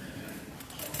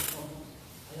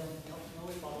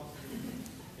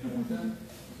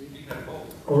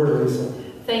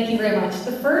 Thank Thank you very much.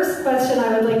 The first question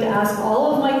I would like to ask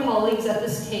all of my colleagues at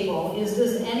this table is,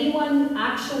 does anyone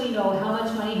actually know how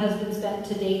much money has been spent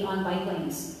to date on bike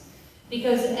lanes?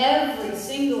 Because every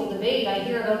single debate I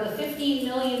hear about the $15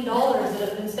 million that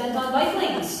have been spent on bike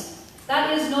lanes.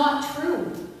 That is not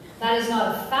true. That is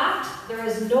not a fact. There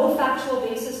is no factual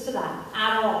basis to that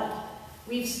at all.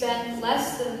 We've spent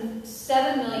less than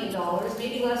 $7 million,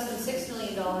 maybe less than $6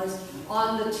 million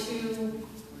on the 2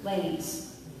 lanes.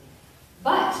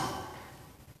 But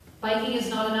biking is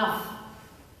not enough.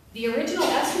 The original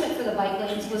estimate for the bike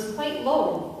lanes was quite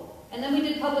low, and then we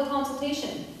did public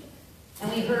consultation,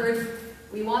 and we heard,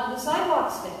 we want the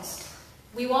sidewalks fixed,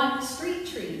 we want street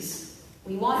trees,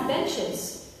 we want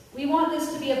benches, we want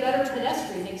this to be a better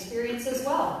pedestrian experience as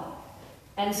well.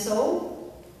 And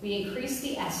so we increased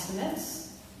the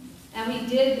estimates, and we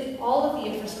did all of the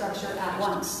infrastructure at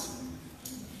once.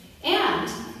 And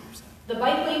the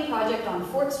bike lane project on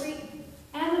Fort Street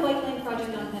and the bike lane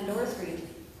project on Pandora Street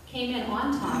came in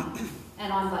on time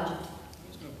and on budget.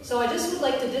 So I just would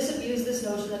like to disabuse this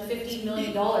notion that $15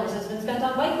 million has been spent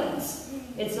on bike lanes.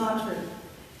 It's not true.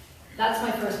 That's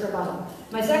my first rebuttal.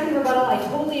 My second rebuttal, I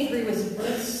totally agree with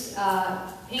Bruce.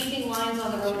 Painting lines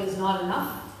on the road is not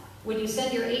enough. Would you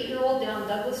send your 8-year-old down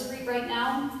Douglas Street right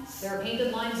now? There are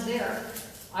painted lines there.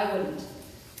 I wouldn't.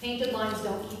 Painted lines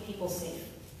don't keep people safe.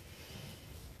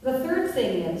 The third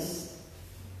thing is,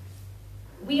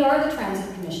 we are the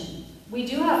Transit Commission. We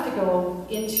do have to go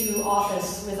into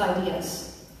office with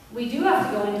ideas. We do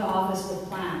have to go into office with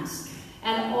plans.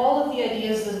 And all of the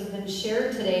ideas that have been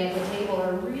shared today at the table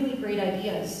are really great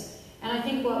ideas. And I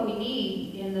think what we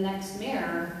need in the next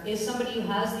mayor is somebody who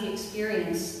has the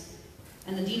experience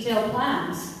and the detailed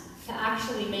plans to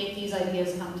actually make these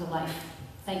ideas come to life.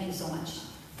 Thank you so much.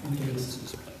 Thank you.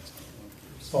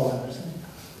 Paul Anderson.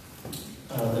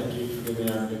 Thank you for giving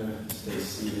me. I'm going to stay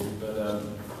seated, but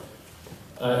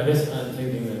I guess I'm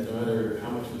thinking that no matter how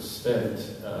much was spent,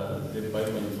 the bike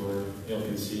lanes were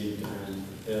ill-conceived and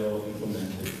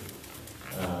ill-implemented.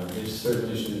 There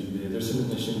certainly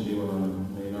shouldn't be one on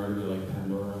the main artery like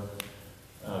Pandora.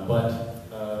 But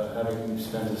having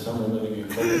spent a summer living in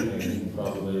Copenhagen,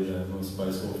 probably the most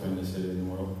bicycle-friendly city in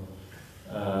the world,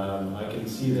 I can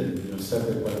see that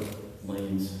separate bike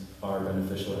lanes are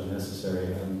beneficial and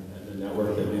necessary, and the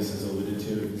network that Lisa's alluded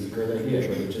to is a great idea,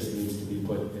 but it just needs to be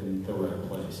put in the right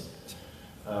place.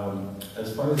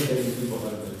 As far as getting people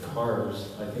out of their cars,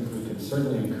 I think we can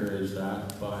certainly encourage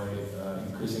that by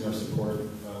increasing our support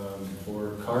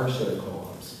for car share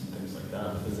co-ops and things like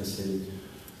that within the city.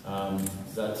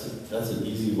 That's an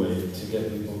easy way to get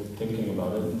people thinking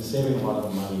about it and saving a lot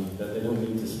of money that they don't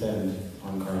need to spend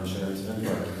on car insurance and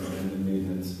parking and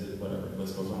maintenance, whatever, the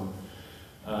list goes on.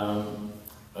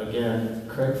 Again,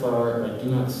 Craig Flower, I do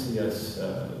not see us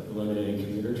eliminating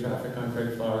commuter traffic on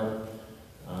Craig Flower.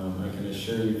 I can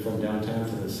assure you from downtown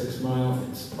to the 6 Mile,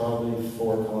 it's probably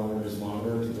 4 kilometers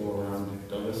longer to go around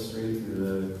Douglas Street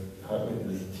through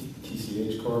the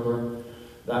TCH corridor.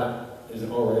 That is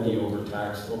already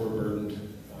overtaxed, overburdened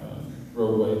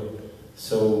roadway.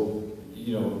 So,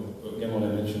 again, what I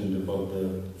mentioned about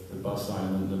the bus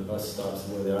island, the bus stops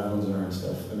where the islands are and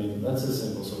stuff, I mean, that's a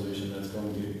simple solution that's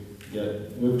going to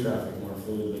move traffic more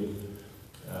fluidly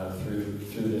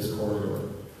through this corridor.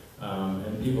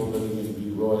 And people living in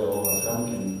View Royal or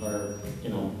Falcon are,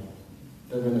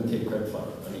 they're going to take Craig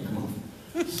Flower. I mean, come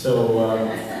on. So,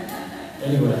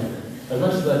 anyway, as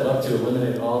much as I'd love to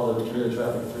eliminate all the commuter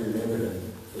traffic through your neighborhood,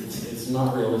 it's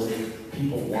not realistic.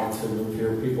 People want to move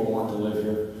here. People want to live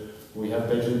here. We have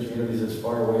bedroom communities as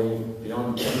far away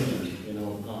beyond Kensington,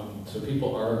 so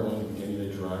people are going to continue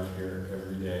to drive here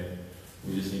every day.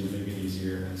 We just need to make it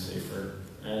easier and safer.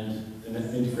 And an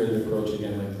integrated approach,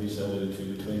 again, like Lisa alluded to,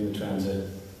 between the transit,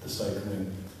 the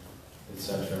cycling,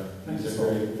 etc. These are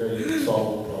very, very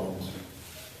solvable problems.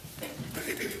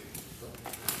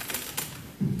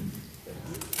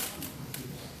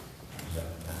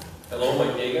 Hello,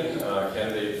 Mike Gagan,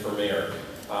 candidate for mayor.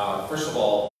 First of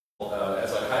all,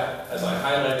 as I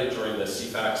highlighted during the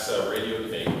CFAX radio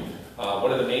debate,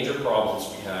 one of the major problems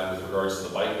we had with regards to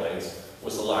the bike lanes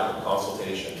was the lack of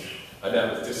consultation. I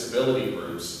met with disability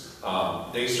groups.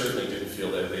 They certainly didn't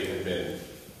feel that they had been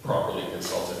properly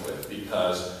consulted with,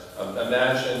 because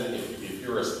imagine if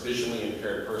you're a visually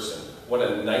impaired person, what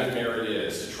a nightmare it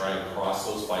is to try and cross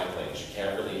those bike lanes. You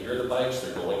can't really hear the bikes,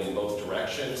 they're going in both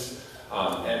directions.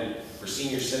 And for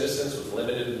senior citizens with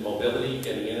limited mobility,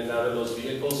 getting in and out of those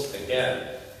vehicles, again,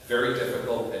 very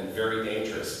difficult and very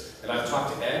dangerous. And I've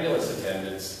talked to ambulance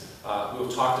attendants who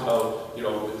have talked about,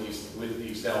 with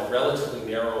these now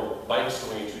relatively narrow bikes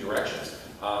going in 2 directions.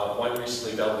 One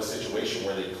recently dealt with a situation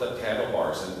where they clipped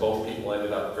handlebars and both people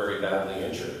ended up very badly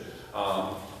injured.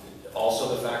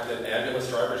 Also the fact that ambulance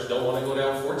drivers don't want to go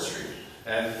down 4th Street.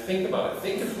 And think about it.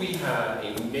 Think if we had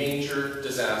a major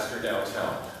disaster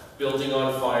downtown, building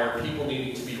on fire, people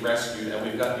needing to be rescued, and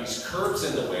we've got these curbs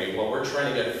in the way while we're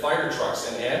trying to get fire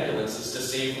trucks and ambulances to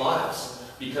save lives.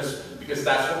 Because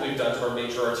that's what we've done to our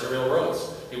major arterial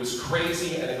roads. It was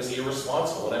crazy and it was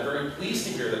irresponsible. And I'm very pleased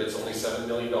to hear that it's only $7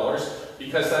 million,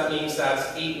 because that means that's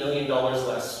 $8 million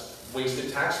less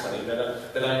wasted tax money than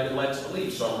I've been led to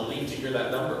believe. So I'm relieved to hear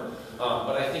that number.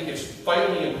 But I think it's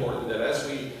vitally important that as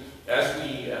we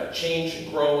change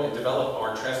and grow and develop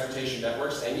our transportation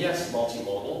networks, and yes,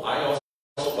 multimodal, I also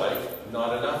like,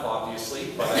 not enough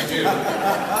obviously, but I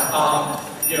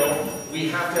do. You know, we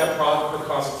have to have proper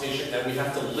consultation and we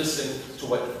have to listen to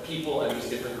what people and these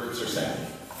different groups are saying.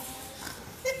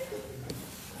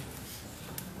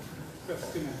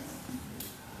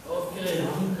 Okay,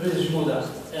 I'm Chris Muda,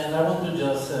 and I want to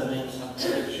just make some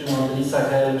correction on Lisa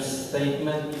Helm's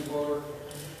statement before.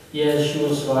 Yes, she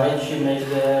was right, she made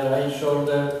the right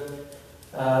shoulder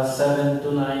 7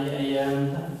 to 9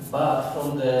 a.m., but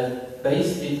from the Bay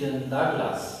Street in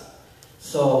Douglas.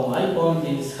 So my point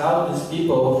is how these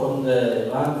people from the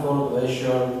Langford, West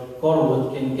Shore,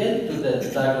 Corwood can get to the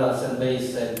Douglas and Bay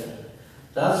Center.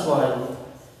 That's why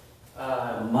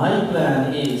my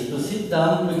plan is to sit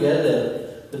down together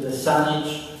with the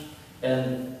Saanich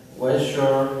and West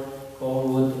Shore,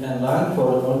 Corwood and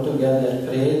Langford all together,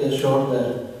 create a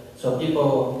shoulder so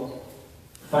people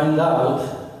find out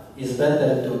it's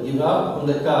better to give up on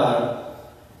the car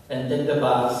and take the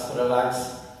bus,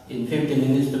 relax in 50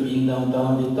 minutes to be in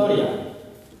downtown Victoria.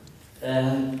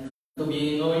 And to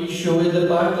be no issue with the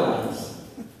park lines.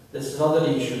 This is another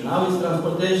issue. Now it's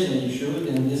transportation issue,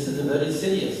 and this is very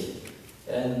serious.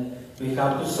 And we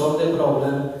have to solve the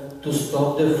problem to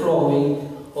stop the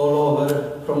flowing all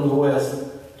over from the west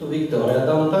to Victoria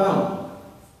downtown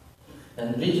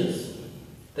and bridges.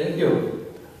 Thank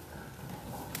you.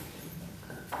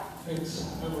 Thanks.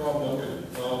 I'm Rob Duncan.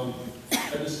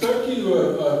 I described to you a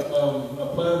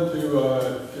plan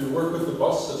to work with the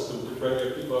bus system to try to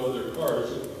get people out of their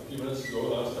cars a few minutes ago,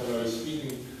 last time I was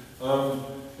speaking.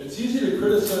 It's easy to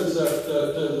criticize that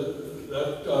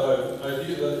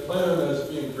idea, that plan as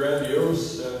being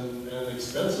grandiose and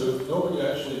expensive. Nobody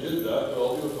actually did that, but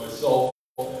I'll do it myself.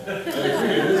 I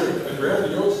agree, it is a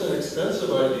grandiose and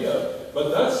expensive idea, but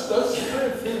that's the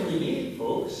kind of thing we need,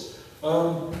 folks.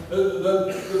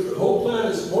 The whole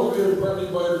plan is motivated partly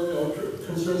by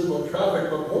concerns about traffic,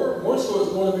 but more so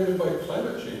it's motivated by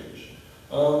climate change.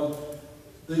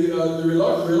 The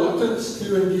reluctance to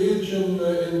engage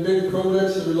in big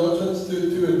projects, the reluctance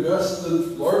to invest the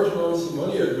large amounts of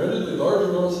money, admittedly large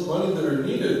amounts of money that are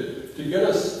needed to get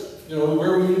us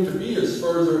where we need to be as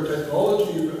far as our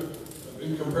technology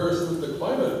in comparison with the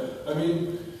climate. I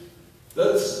mean,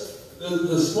 that's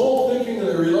the small thinking and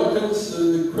the reluctance,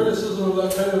 the criticism of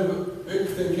that kind of big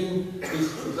thinking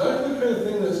is exactly the kind of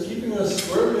thing that's keeping us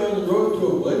squarely on the road to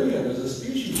oblivion as a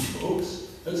species, folks.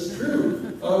 That's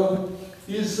true.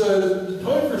 The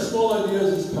time for small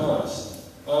ideas is past.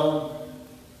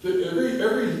 Every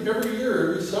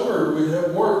year, every summer, we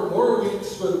have more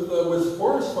weeks with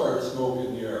forest fire smoke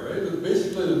in the air, right?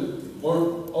 Basically,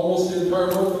 almost the entire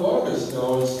month of August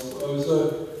now is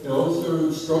sort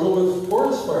of struggle with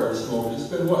forest fire smoke. It's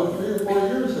been, what, 3 or 4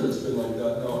 years that it's been like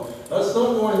that now. That's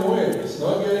not going away. It's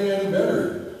not getting any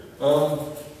better.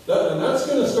 And that's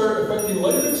going to start affecting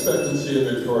life expectancy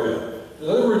in Victoria. In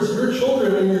other words, your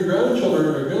children and your grandchildren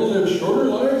are going to live shorter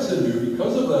lives than you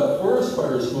because of that forest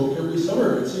fire smoke every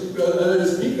summer. At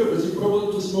its peak, it was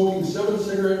equivalent to smoking 7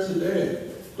 cigarettes a day.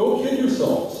 Don't kid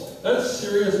yourselves. That's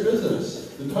serious business.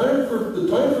 The time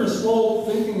for small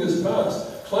thinking is past.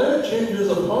 Climate change is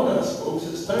upon us, folks.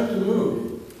 It's time to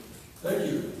move. Thank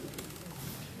you.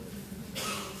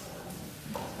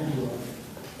 Thank you, Rob.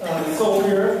 So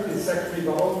we're at the secretary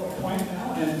bubble point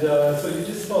now, and so you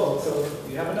just spoke. So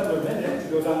you have another minute to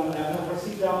go down, and we'll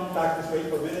proceed down back this way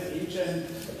for a minute each, and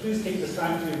please take this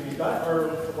time to rebut or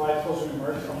provide closing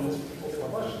remarks on this particular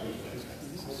question.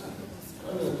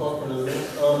 I'm going to talk for another minute.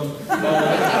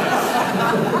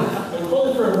 I'm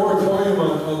calling for a moratorium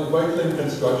on the bike lane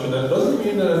construction. That doesn't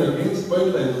mean that I'm against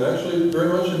bike lanes. I'm actually very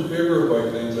much in favor of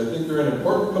bike lanes. I think they're an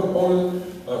important component,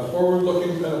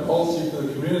 forward-looking kind of policy for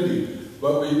the community.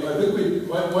 But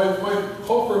my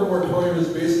call for a moratorium is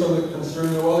based on the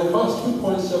concern that, well, they cost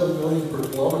 $2.7 million per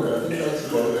kilometer. I think that's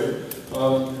about right.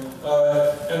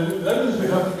 And that means we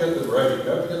have to get them right. We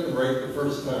have to get them right the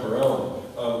first time around.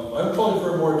 I'm calling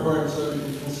for a moratorium so that we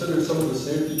can consider some of the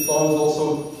safety clauses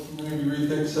also, maybe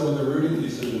rethink some of the routing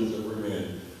decisions that were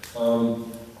made.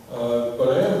 But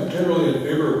I am generally in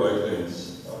favor of bike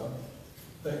lanes.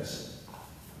 Thanks.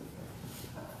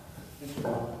 Thank you,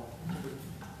 Bob.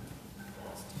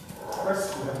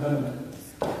 Chris, you have none.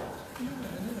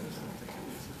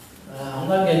 I'm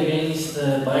not against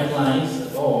bike lines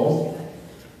at all,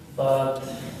 but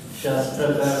just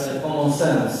prefer the common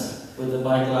sense with the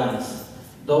bike lines.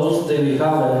 Those that we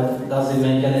have doesn't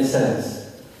make any sense.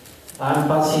 I'm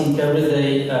passing every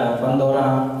day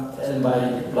Pandora and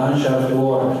by Blanchard to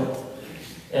work,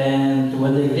 and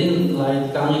when the green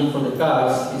light coming for the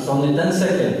cars, it's only 10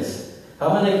 seconds.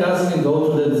 How many cars can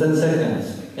go to the 10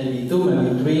 seconds? Maybe 2,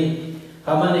 maybe 3.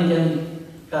 How many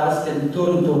cars can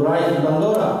turn to right in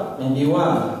Pandora? Maybe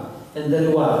 1. And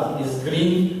then what? It's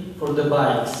green for the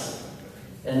bikes.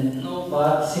 And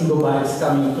no single bikes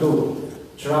coming through.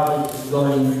 Traffic is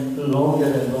going longer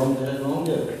and longer and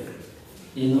longer.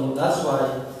 You know, that's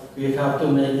why we have to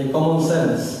make the common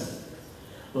sense.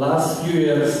 Last few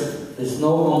years, there's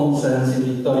no common sense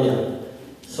in Victoria.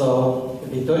 So,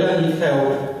 Victoria needs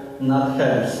help, not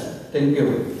helps. Thank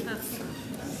you.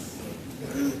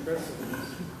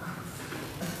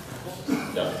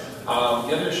 Yeah.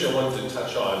 The other issue I wanted to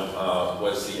touch on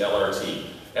was the LRT.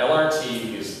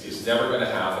 LRT is never going to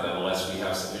happen unless we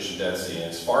have sufficient density, and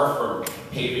it's far from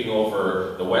paving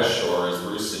over the West Shore, as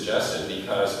Bruce suggested,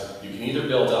 because you can either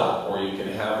build up or you can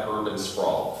have urban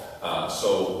sprawl.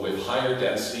 So with higher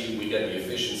density, we get the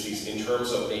efficiencies in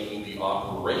terms of making the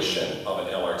operation of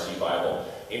an LRT viable.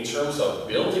 In terms of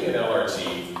building an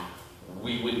LRT,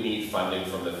 we would need funding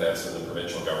from the feds and the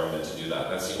provincial government to do that.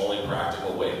 That's the only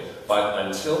practical way. But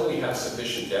until we have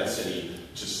sufficient density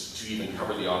to even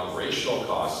cover the operational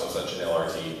costs of such an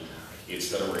LRT,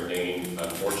 it's going to remain,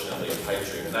 unfortunately, a pipe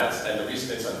dream. And the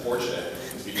reason it's unfortunate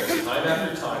is because time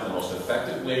after time, the most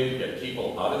effective way to get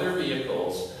people out of their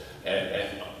vehicles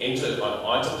and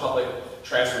onto public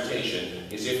transportation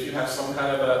is if you have some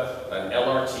kind of an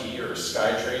LRT or a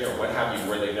SkyTrain or what have you,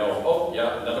 where they know, oh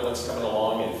yeah, another one's coming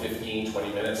along in 15,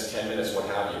 20 minutes, 10 minutes, what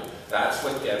have you. That's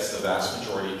what gets the vast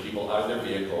majority of people out of their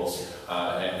vehicles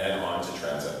and onto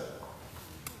transit.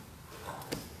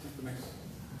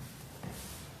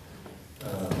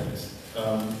 Thanks.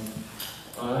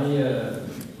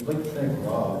 I'd like to thank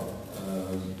Rob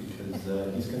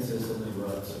because he's consistently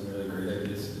brought some really great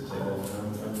ideas to the table.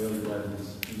 And I'm really glad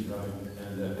he's running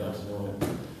and I've got to know him.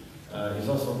 He's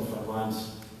also on the front lines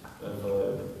of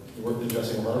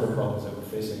addressing a lot of the problems that we're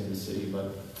facing in the city.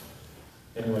 But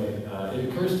anyway, it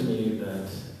occurs to me that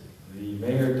the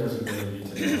mayor doesn't really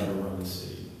need to know how to run the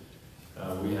city.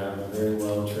 We have a very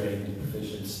well-trained,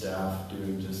 proficient staff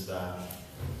doing just that.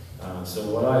 So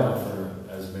what I offer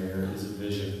as mayor is a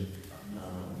vision,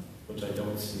 which I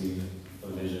don't see a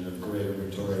vision of Greater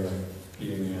Victoria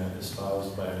being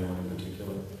espoused by anyone in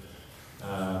particular.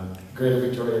 Greater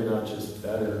Victoria not just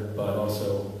better, but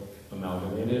also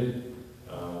amalgamated,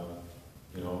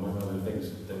 among other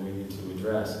things that we need to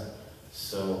address.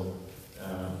 So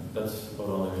that's about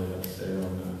all I really have to say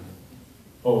on that.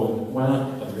 Oh, and why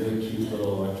not a really cute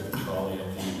little electric trolley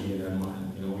at the E&M line?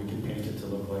 We could paint it to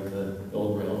look like the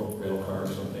old rail car or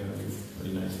something. That'd be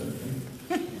pretty nice, I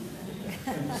think.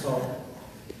 So.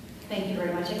 Thank you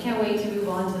very much. I can't wait to move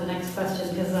on to the next question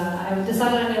because I've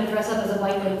decided I'm going to dress up as a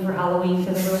bike lane for Halloween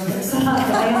because everyone thinks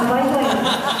I am a bike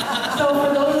lane. So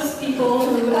for those people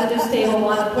who at this table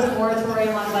want to put a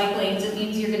moratorium on bike lanes, it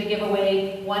means you're going to give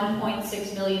away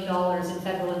 $1.6 million in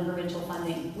federal and provincial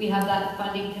funding. We have that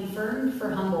funding confirmed for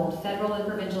Humboldt, federal and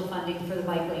provincial funding for the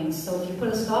bike lanes. So if you put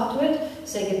a stop to it,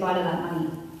 say goodbye to that money.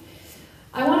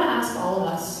 I want to ask all of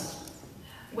us,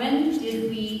 when did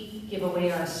we give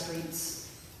away our streets?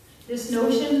 This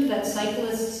notion that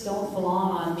cyclists don't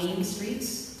belong on main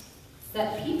streets,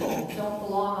 that people don't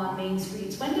belong on main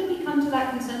streets. When did we come to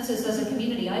that consensus as a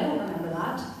community? I don't remember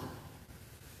that.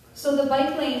 So the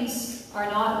bike lanes are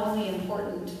not only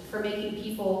important for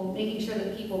making sure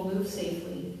that people move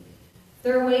safely.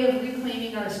 They're a way of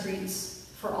reclaiming our streets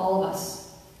for all of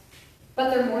us.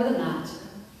 But they're more than that.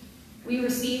 We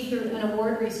received an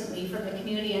award recently from the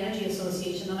Community Energy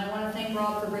Association, and I want to thank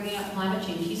Rob for bringing up climate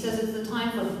change. He says it's the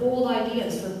time for bold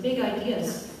ideas, for big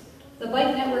ideas. The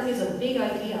bike network is a big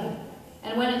idea,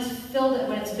 and when it's built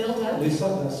out. Lisa,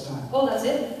 that's time. Oh, that's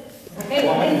it. Okay,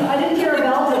 well, I didn't hear a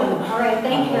bell ring. All right,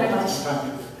 thank you very much.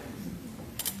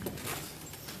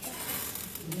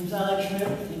 My name's Alex Schmidt.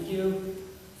 Thank you.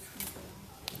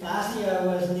 Last year I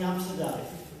was in Amsterdam.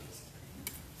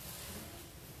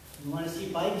 You want to see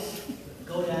bikes?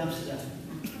 Go to Amsterdam.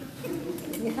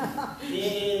 It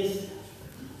is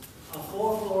a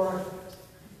 4-floor,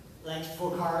 like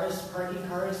for cars, parking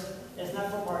cars. It's not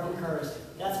for parking cars.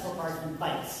 That's for parking.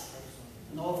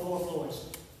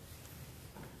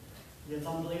 It's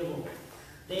unbelievable.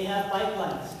 They have bike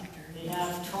lanes. They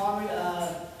have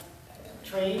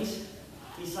trains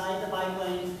beside the bike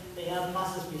lanes. They have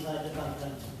buses beside the bike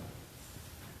lanes.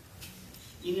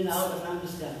 In and out of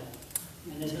Amsterdam.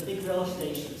 And there's a big rail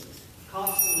station.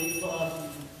 Constantly full of...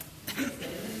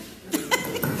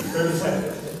 30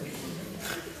 seconds.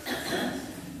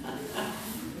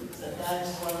 So that's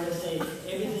what we're going to say.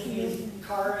 Everything is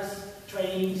cars,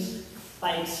 trains,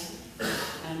 bikes,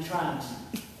 and trams,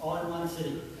 all in one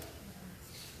city.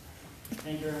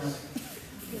 Thank you very much.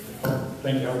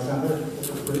 Thank you, Alexander.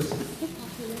 Bruce?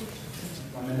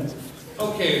 1 minute.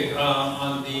 Okay,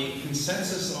 on the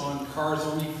consensus on cars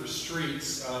only for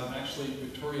streets, actually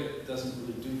Victoria doesn't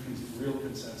really do real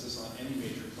consensus on any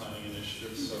major planning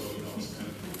initiative, so it's kind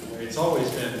of the way it's always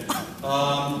been.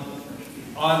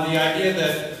 On the idea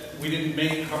that we didn't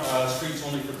make streets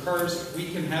only for cars, we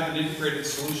can have an integrated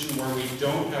solution where we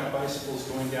don't have bicycles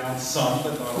going down some,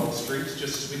 but not all streets,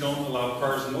 just as we don't allow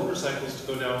cars and motorcycles to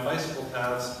go down bicycle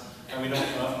paths, and we don't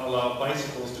allow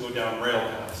bicycles to go down rail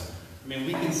paths. I mean,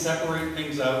 we can separate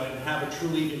things out and have a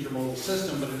truly intermodal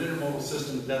system, but an intermodal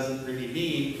system doesn't really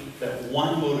mean that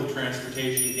one mode of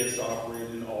transportation gets to operate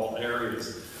in all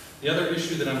areas. The other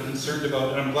issue that I'm concerned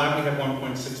about, and I'm glad we have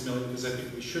 1.6 million because I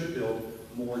think we should build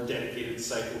more dedicated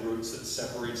cycle routes that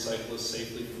separate cyclists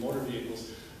safely from motor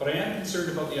vehicles. But I am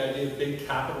concerned about the idea of big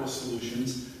capital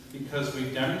solutions because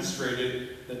we've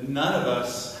demonstrated that none of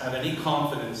us have any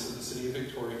confidence that the City of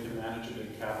Victoria can manage a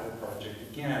big capital project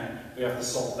again. We have to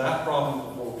solve that problem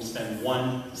before we spend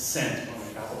 1 cent on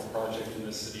a capital project in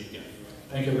this city again.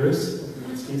 Thank you, Bruce.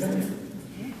 Stephen?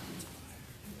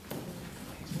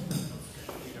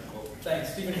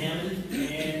 Thanks, Stephen Hammond.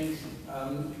 And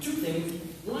 2 things.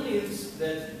 One is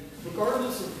that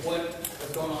regardless of what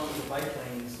has gone on with the bike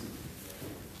lanes,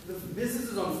 the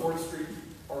businesses on 4th Street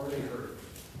are really hurt.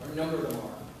 A number of them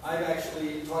are. I've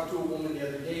actually talked to a woman the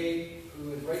other day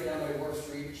who is right down by Wharf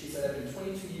Street. She said, I've been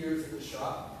 22 years at the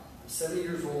shop. I'm 70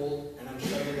 years old, and I'm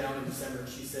shutting down in December.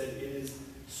 She said it is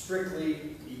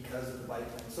strictly because of the bike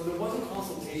lane. So there wasn't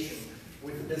consultation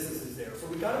with the businesses there. So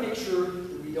we've got to make sure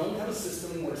that we don't have a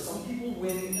system where some people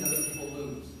win and other people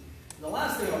lose. And the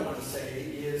last thing I want to say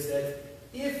is that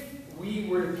if we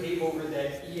were to pave over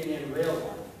that E&N rail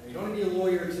line, and you don't need to be a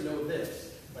lawyer to know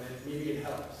this, but maybe it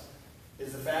helps,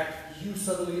 is the fact you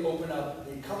suddenly open up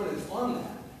the covenants on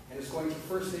that, and it's going to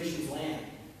First Nations land,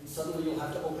 and suddenly you'll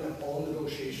have to open up all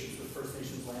negotiations with First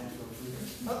Nations land to go through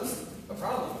this. Not this a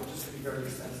problem, but just going to be very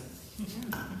expensive.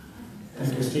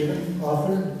 Thank you, Stephen.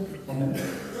 Author? 1 minute.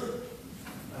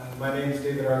 My name is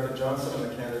David Arthur Johnson. I'm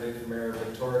a candidate for Mayor of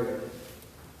Victoria.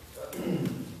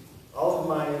 All of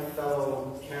my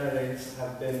fellow candidates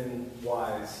have been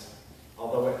wise,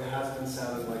 although it has been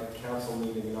sounding like a council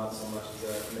meeting, not so much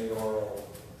as a mayoral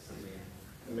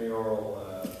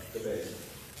debate.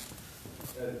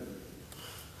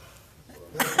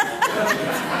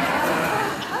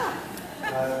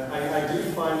 I do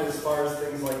find as far as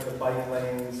things like the bike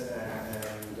lanes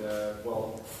and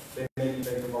well, they make me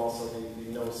think of also the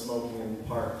no smoking in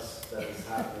parks that has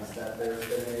happened, is that there's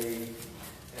been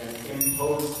an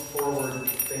imposed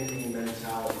forward-thinking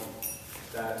mentality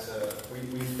that we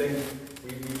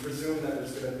presume that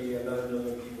there's going to be another 1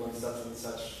 million people in such and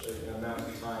such an amount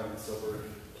of time, and so we're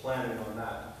planning on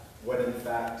that, when in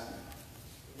fact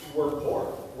we're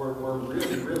poor. We're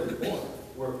really, really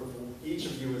poor. Each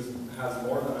of you has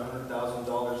more than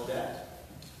 $100,000 debt.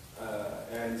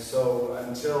 And so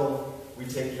until we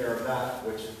take care of that,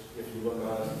 which if you look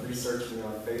on researching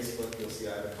on Facebook, you'll see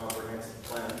I have a comprehensive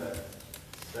plan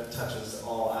that touches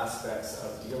all aspects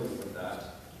of dealing with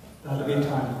that. That'll be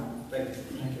time. Thank you.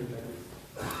 Thank you.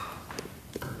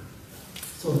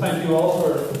 So thank you all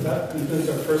for that. Concludes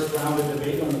our first round of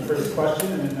debate on the first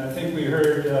question, and I think we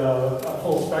heard a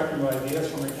full spectrum of ideas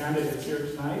from the candidates here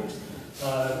tonight.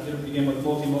 Begin with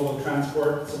multimodal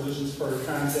transport solutions for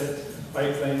transit,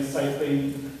 bike lanes,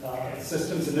 cycling,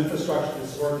 systems and infrastructure to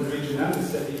support the region and the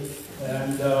city,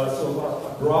 and so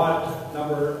a broad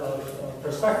number of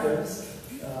perspectives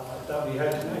that we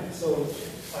had tonight. So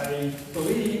I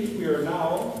believe we are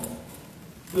now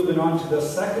moving on to the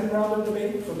second round of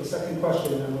debate for the second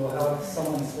question, and we'll have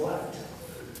someone select.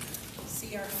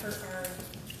 See, our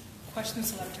question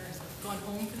selector is gone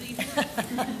home for the evening.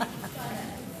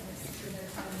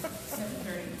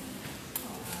 7:30.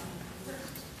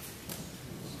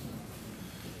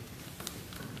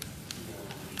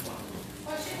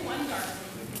 Question 1, Garth.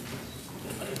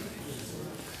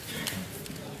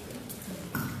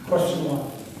 Question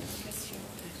 1.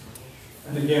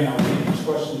 And again, I'll read each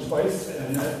question twice,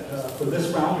 and for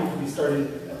this round, it will be starting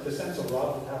at this end, so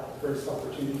Rob will have the first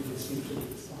opportunity to speak to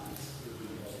these lines.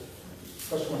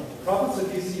 Question 1. The province of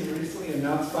BC recently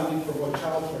announced funding for more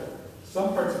childcare.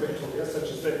 Some parts of Victoria, such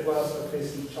as Vic West, are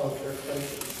facing childcare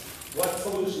crises. What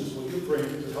solutions will you bring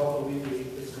to help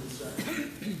alleviate this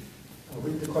concern? I'll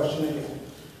read the question again.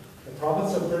 The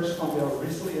province of British Columbia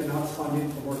recently announced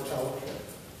funding for more childcare.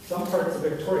 Some parts of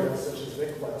Victoria, such as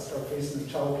Vic West, are facing a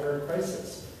childcare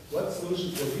crisis. What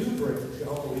solutions will you bring to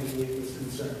help alleviate this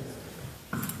concern?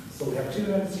 So we have 2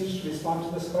 minutes each to respond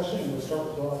to this question, and we'll start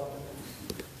with Bob.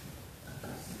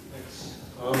 Thanks.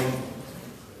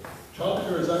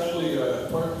 Childcare is actually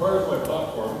part of my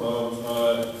platform.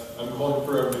 I'm calling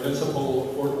for a municipal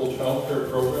affordable childcare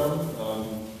program,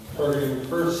 targeting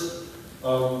first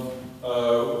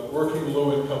working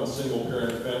low-income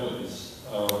single-parent families,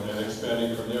 and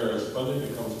expanding from there as funding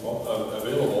becomes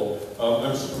available.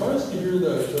 I'm surprised to hear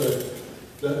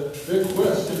that Vic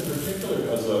West in particular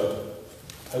has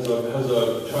a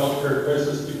childcare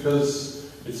crisis, because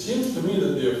it seems to me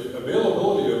that the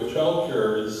availability of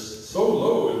childcare is so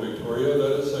low in Victoria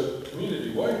that it's a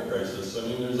community-wide crisis. I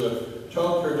mean, there's a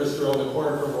childcare just around the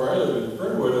corner from where I live in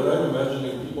Fernwood, and I'm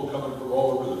imagining people coming from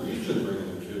all over the region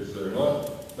bringing their kids there,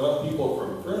 not people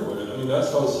from Fernwood. And I mean,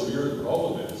 that's how severe the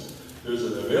problem is. There's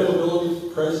an availability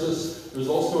crisis. There's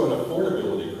also an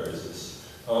affordability crisis.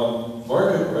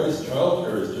 Market price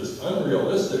childcare is just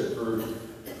unrealistic for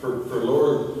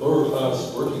lower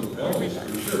class working families,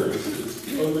 for sure. It's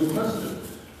a good question.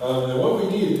 And what we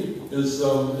need is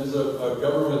a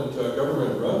government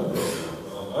run program.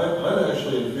 I'm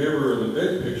actually in favor, in the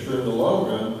big picture, in the long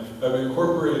run, of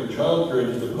incorporating childcare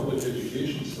into the public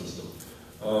education system,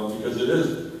 because it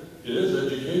is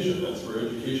education. That's where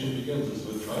education begins, is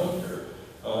with childcare.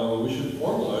 We should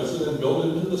formalize it and build it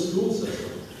into the school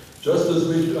system, just as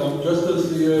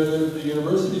the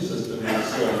university system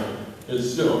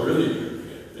is really,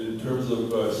 in terms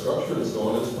of structure and so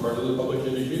on, is part of the public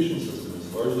education system.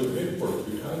 It's largely paid for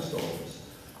through tax dollars.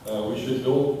 We should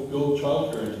build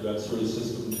childcare into that sort of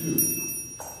system too.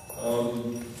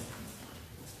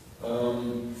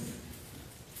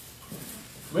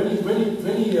 Many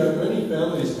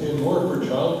families pay more for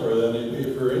childcare than they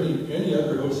pay for any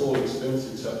other household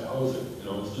expense except housing. You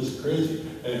know, it's just crazy.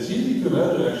 And it's easy to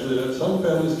imagine actually that some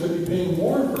families could be paying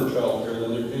more for childcare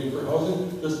than they're paying for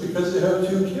housing just because they have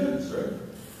 2 kids, right?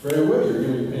 Right away, you're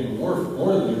going to be paying more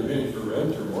than you're paying for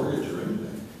rent or mortgage or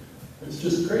anything. It's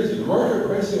just crazy. The market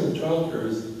pricing of childcare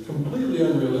is completely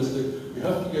unrealistic. We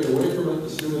have to get away from it. The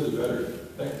sooner the better.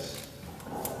 Thanks.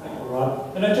 Thank you,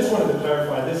 Rob. And I just wanted to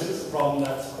clarify, this is a problem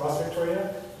that's across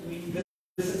Victoria.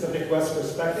 This is a Vic West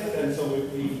perspective, and so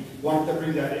we wanted to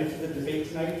bring that into the debate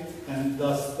tonight, and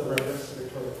thus the reference to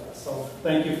Victoria West. So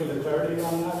thank you for the clarity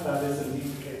on that. That is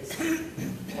indeed the case.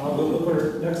 We'll look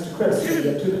over next to Chris. So you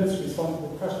have 2 minutes to respond to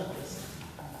the question, Chris.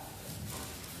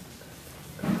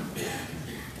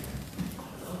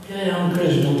 Okay, I'm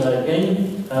Chris Muda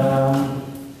again.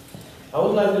 I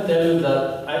would like to tell you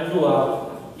that I grew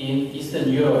up in Eastern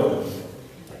Europe,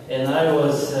 and I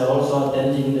was also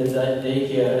attending the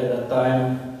daycare at that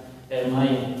time, and my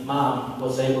mom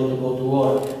was able to go to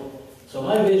work. So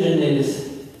my vision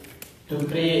is to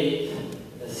create,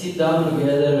 sit down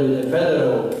together with the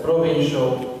federal,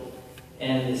 provincial,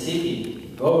 and the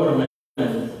city government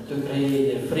to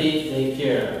create a free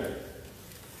daycare.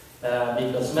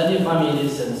 Because many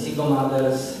families and single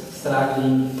mothers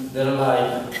struggling their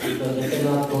life because they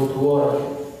cannot go to work,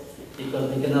 because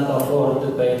they cannot afford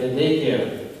to pay the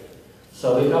daycare.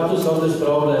 So we have to solve this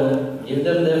problem, give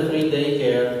them the free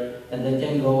daycare, and they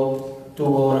can go to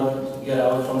work, get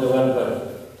out from the welfare.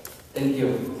 Thank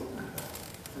you.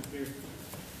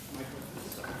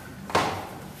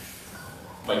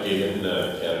 Mike Gagan,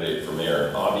 candidate for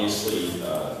mayor. Obviously,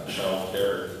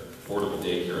 childcare, affordable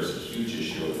daycare is a huge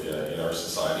issue in our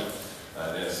society.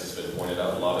 And as has been pointed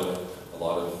out, a lot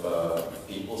of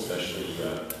people, especially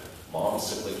moms,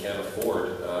 simply can't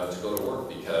afford to go to work,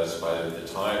 because by the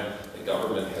time the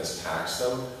government has taxed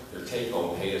them, their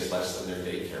take-home pay is less than their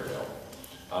daycare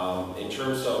bill. In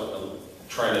terms of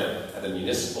trying to, at a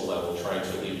municipal level, trying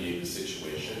to alleviate the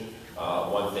situation,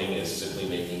 one thing is simply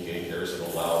making daycares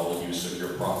an allowable use of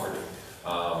your property,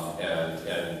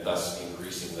 and thus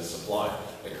increasing the supply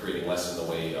and creating less in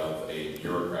the way of a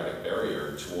bureaucratic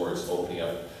barrier towards opening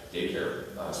up daycare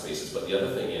spaces. But the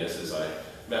other thing is I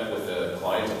met with a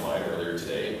client of mine earlier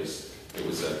today. It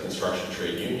was a construction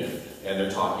trade union, and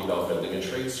they're talking about building a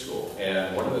trade school.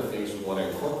 And one of the things we want to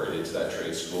incorporate into that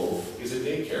trade school is a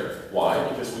daycare. Why?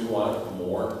 Because we want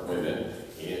more women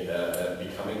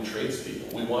becoming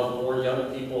tradespeople. We want more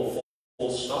young people,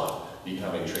 full stop,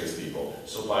 becoming tradespeople.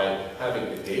 So by having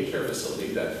a daycare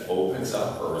facility that opens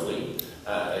up early,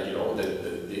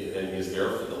 and is there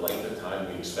for the length of time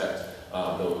we expect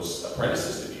those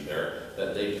apprentices to be there,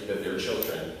 that their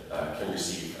children can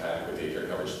receive adequate daycare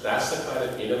coverage. That's the kind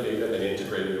of innovative and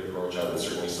integrated approach I would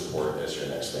certainly support as your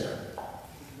next mayor.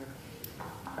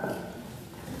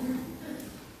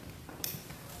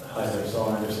 Hi there,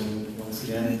 Saul Anderson once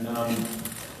again.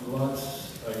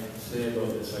 Lots I can say about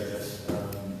this, I guess.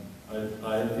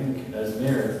 I think as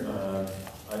mayor,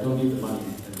 I don't need the money,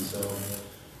 and so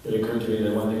it occurred to me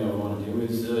that one thing I would want to do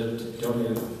is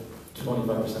donate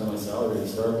 25% of my salary to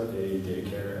start a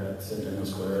daycare at Centennial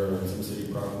Square or some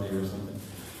city property or something.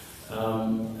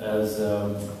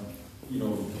 You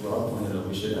know, Rob pointed out,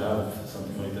 we should have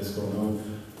something like this going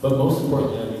on. But most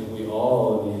importantly, I think we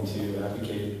all need to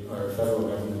advocate our federal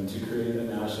government to create a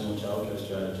national childcare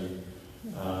strategy.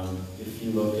 If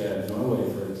you look at Norway,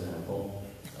 for example,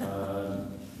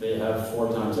 they have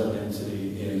 4 times that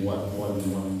density in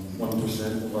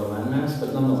 1% of our landmass,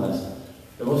 but nonetheless,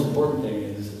 the most important thing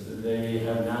is they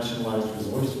have nationalized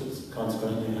resources,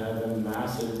 consequently have a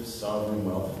massive sovereign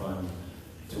wealth fund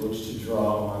to which to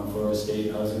draw on for a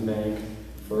state housing bank,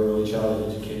 for early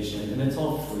childhood education, and it's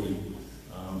all free.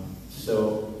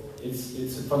 So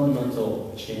it's a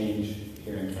fundamental change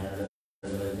here in Canada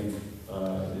that I think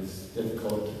is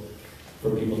difficult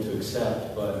for people to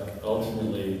accept, but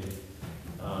ultimately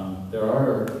there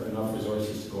are enough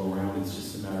resources to go around. It's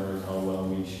just a matter of how well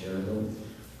we share them.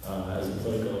 As a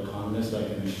political economist, I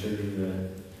can assure you that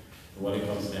what it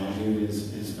comes down to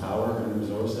is power and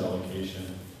resource allocation.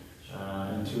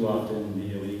 And too often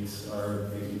the elites are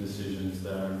making decisions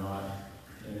that are not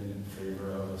in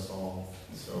favor of us all.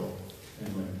 So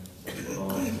anyway, that's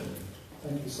what I'll say.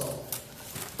 Thank you, Saul.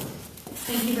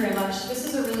 Thank you very much. This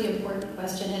is a really important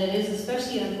question, and it is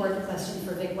especially an important question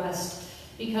for Vic West,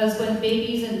 because when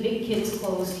babies and big kids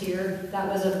closed here, that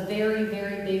was a very,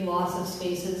 very big loss of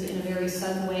spaces in a very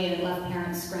sudden way, and it left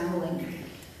parents scrambling.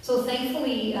 So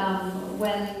thankfully,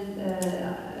 when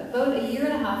about a year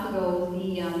and a half ago,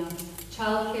 the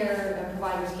child care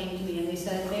providers came to me and they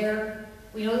said, Mayor,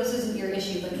 we know this isn't your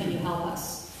issue, but can you help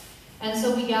us? And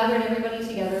so we gathered everybody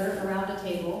together around a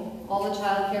table, all the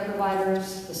child care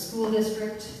providers, the school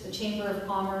district, the Chamber of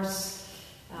Commerce,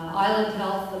 Island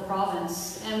Health, the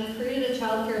province, and we created a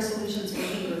child care solutions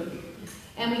working group.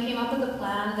 And we came up with a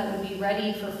plan that would be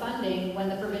ready for funding when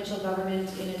the provincial government,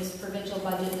 in its provincial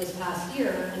budget this past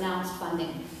year, announced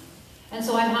funding. And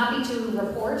so I'm happy to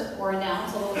report or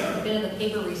announce, although it's been in the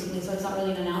paper recently, so it's not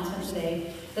really an announcement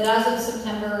today, that as of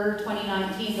September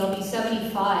 2019, there'll be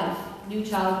 75 new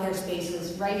child care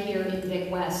spaces right here in Vic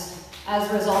West as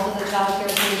a result of the child care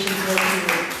solutions working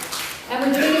group. And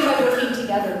we're doing it by working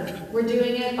together. We're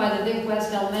doing it by the Vic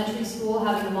West Elementary School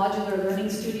having a modular learning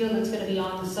studio that's going to be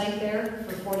on the site there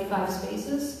for 45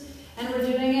 spaces. And we're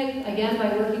doing it, again,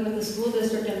 by working with the school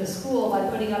district and the school by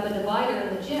putting up a divider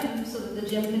in the gym so that the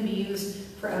gym can be used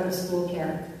for out-of-school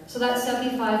care. So that's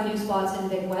 75 new spots in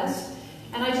Vic West.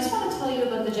 And I just want to tell you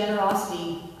about the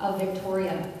generosity of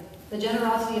Victoria, the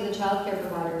generosity of the child care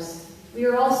providers. We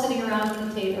were all sitting around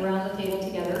the table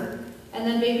together, and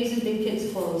then babies and big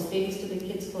kids closed, babies to big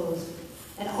kids closed.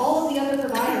 And all of the other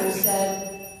providers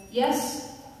said,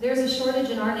 yes, there's a shortage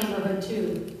in our neighborhood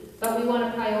too, but we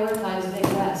want to prioritize Vic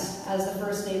West as the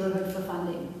first neighborhood for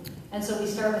funding. And so we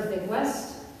start with Vic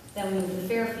West, then we move to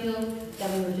Fairfield,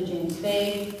 then we move to James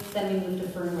Bay, then we move to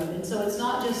Fernwood. And so it's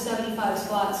not just 75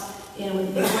 spots in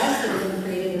Vic West that have been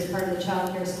created as part of the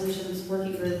Child Care Solutions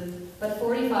Working Group, but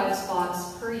 45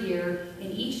 spots per year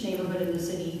in each neighborhood in the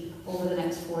city over the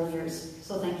next 4 years.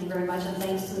 So thank you very much, and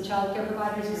thanks to the child care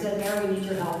providers who said, Mayor, we need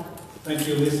your help. Thank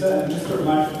you, Lisa. And just a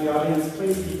reminder to the audience,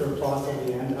 please keep your applause till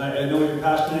the end. I know you're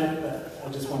passionate, but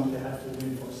I just wanted to have to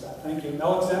reinforce that. Thank you.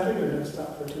 Alexander, you're next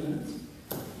up for 2 minutes.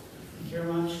 Thank you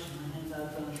very much. My name's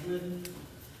Alexander Schmidt.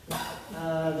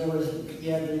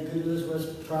 The good news was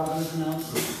province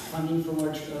announced funding for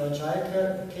more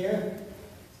child care,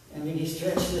 and we can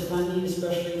stretch the funding,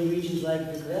 especially in regions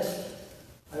like Vic West.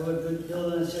 I would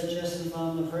build on a suggestion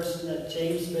from a person at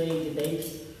James Bay debate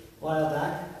a while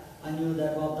back. I knew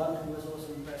that Rob Duncan was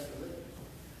also impressed with it.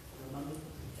 Remember?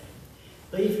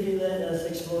 Briefly, let us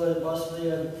explore the possibility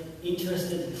of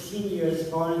interested seniors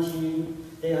volunteering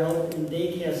their help in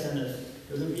daycare centers.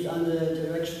 It will be under the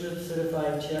direction of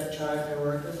certified child care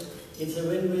workers. It's a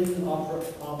win-win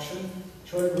option.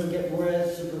 Children will get more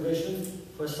supervision.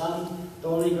 For some, the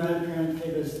only grandparent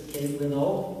figures will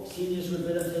know. Seniors will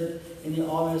benefit in the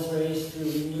obvious ways to a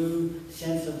renewed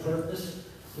sense of purpose.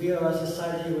 We as a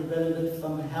society would benefit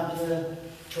from happier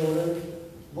children,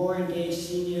 more engaged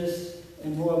seniors,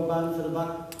 and more bang for the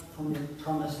buck from the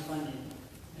promised funding.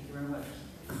 Thank you very much.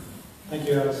 Thank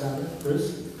you, Alexander.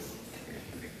 Bruce?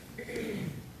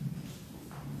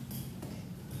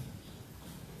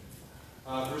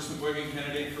 Bruce McGuigan,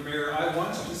 candidate for mayor. I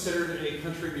once considered a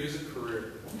country music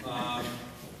career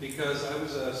because I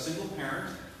was a single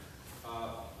parent,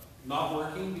 not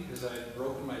working because I had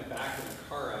broken my back in a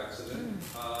car accident,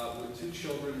 with 2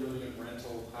 children living in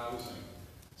rental housing.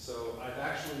 So I've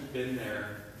actually been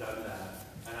there, done that,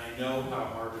 and I know how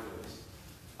hard it is.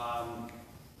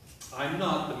 I'm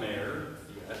not the mayor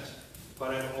yet,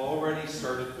 but I've already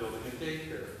started building a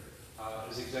daycare.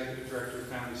 As Executive Director of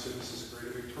Family Services at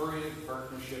Greater Victoria, in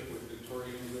partnership with Victoria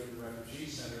Immigrant and Refugee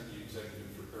Centre, the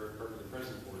executive or the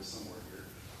president board is somewhere here.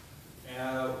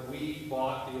 We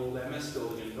bought the old MS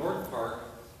building in North Park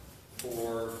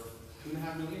for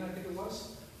 $2.5 million, I think it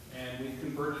was, and we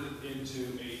converted it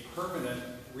into a permanent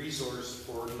resource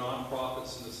for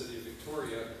nonprofits in the city of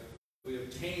Victoria. We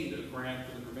obtained a grant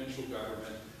from the provincial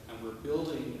government, and we're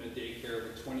building a daycare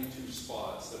with 22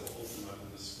 spots that will open up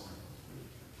in the spring.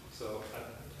 So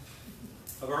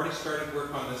I've already started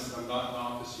work on this, and I'm not in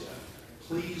office yet.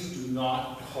 Please do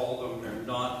not call them. They're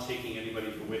not taking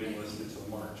anybody for waiting list until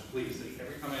March. Please.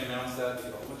 Every time I announce that, they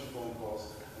get a bunch of phone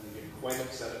calls, and they get quite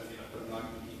upset at me, but I'm not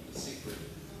going to keep it a secret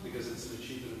because it's an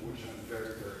achievement of which I'm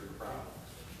very, very proud.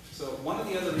 So one of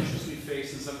the other issues we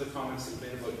face in some of the comments that have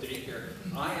been about daycare,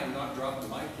 I am not dropping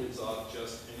my kids off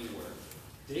just anywhere.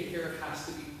 Daycare has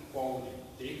to be quality.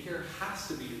 Daycare has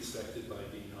to be inspected by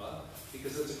DEHA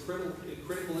because it's a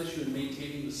critical issue in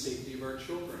maintaining the safety of our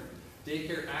children.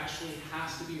 Daycare actually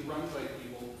has to be run by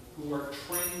people who are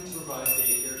trained to provide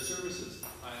daycare services.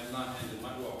 I am not handing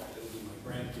well, it'll be my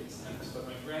grandkids next, but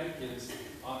my grandkids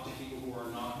opt to people who are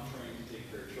not trained to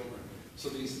take care of children. So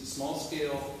these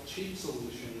small-scale, cheap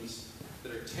solutions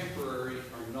that are temporary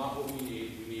are not what we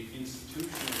need. We need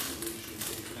institutional solutions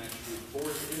that we can actually afford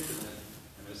to implement,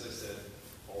 and as I said,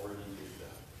 already do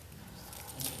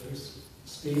that.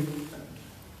 Steve?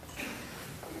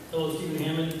 Hello, Stephen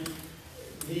Hammond.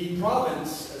 The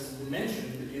province, as has been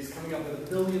mentioned, is coming up with $1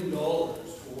 billion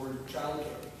toward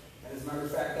childcare. And as a matter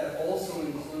of fact, that also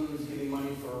includes giving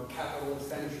money for capital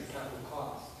expenditures, capital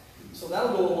costs. So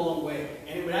that'll go a long way.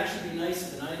 And it would actually be nice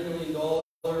if the $9 million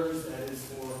that is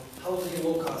for housing and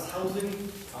low-cost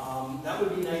housing, that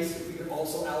would be nice if we could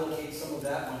also allocate some of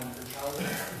that money for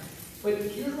childcare. But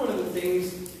here's one of the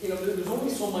things, there's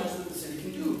only so much that the city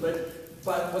can do, but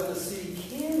what the city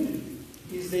can do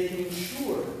is they can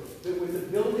ensure that with the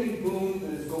building boom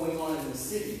that is going on in the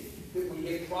city, that we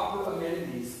get proper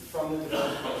amenities from the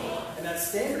developer. And that's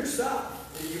standard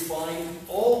stuff that you find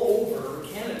all over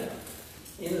Canada,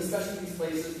 especially these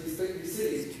places, these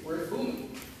cities where it's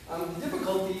booming. The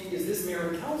difficulty is this mayor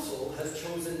and council has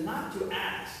chosen not to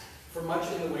ask for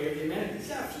much in the way of the amenities.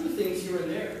 Yeah, a few things here and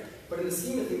there, but in the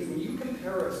scheme of things, when you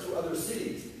compare us to other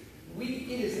cities,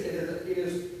 it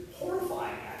is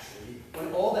horrifying, actually,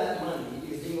 when all that money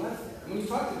is being left there. And when you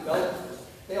talk to developers,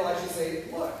 they'll actually say,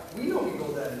 look, we know we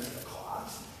build that into the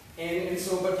cost,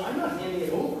 but I'm not handing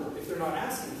it over if they're not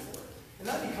asking for it. And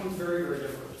that becomes very, very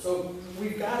difficult. So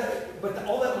we've got to, but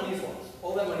all that money is lost.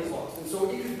 All that money is lost. And so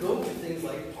it could go to things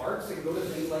like parks, it could go to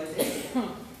things like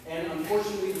daycare. And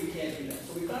unfortunately, we can't do that.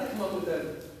 So we've got to come up with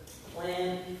a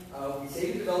plan. We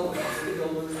say to developers, we say to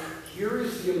builders, here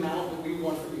is the amount that we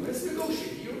want from you. And it's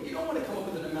negotiated. You don't want to come up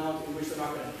with an amount in which they're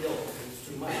not going to build because it's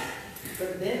too much.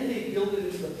 But then they build it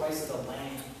into the price of the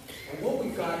land. And what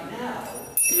we've got now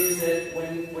is that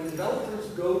when developers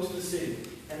go to the city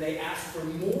and they ask for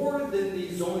more than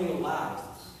the zoning allows,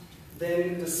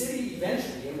 then the city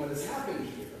eventually, and what has happened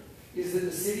here, is that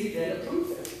the city then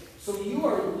approves it. So you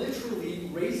are literally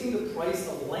raising the price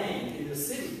of land in the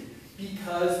city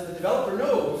because the developer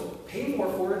knows, pay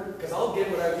more for it because I'll get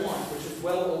what I want, which is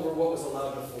well over what was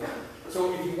allowed before.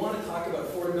 So if you want to talk about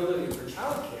affordability for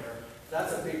childcare,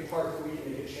 that's a big part that we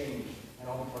can make a change, and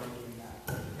I'll be part of doing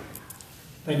that.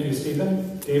 Thank you,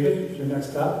 Stephen. David, you're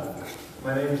next up.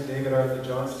 My name is David Arthur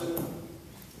Johnston.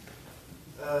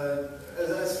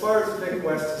 As far as Vic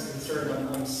West is concerned,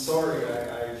 I'm sorry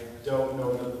I don't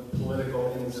know the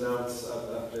political ins and outs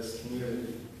of this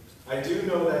community. I do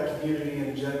know that community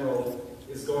in general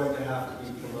is going to have to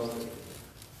be promoted.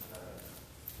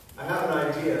 I have an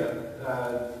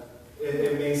idea.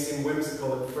 It may seem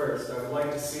whimsical at first. I would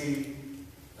like to see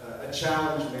a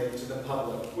challenge made to the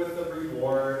public with a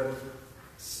reward of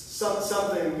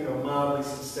something mildly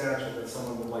substantial that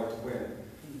someone would like to win,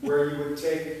 where you would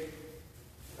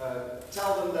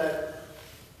tell them that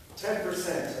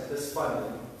 10% of this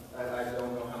funding, I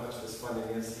don't know how much this funding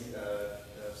is.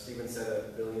 Stephen said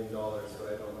 $1 billion, but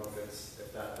I don't know if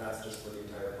that's just for the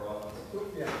entire province.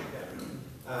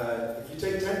 If you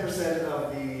take 10%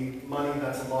 of the money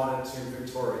that's allotted to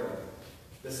Victoria,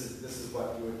 this is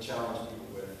what you would challenge people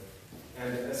with.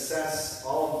 and assess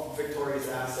all of Victoria's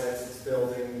assets, its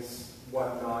buildings,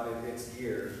 whatnot, and its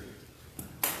gear,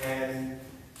 and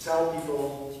tell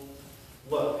people,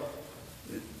 look,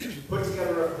 put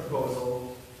together a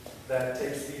proposal that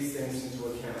takes these things into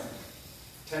account.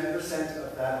 10%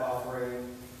 of that offering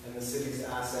and the city's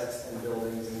assets and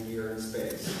buildings and gear and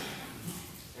space.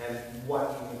 And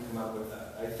what can we come up with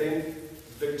that? I think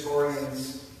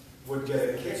Victorians would get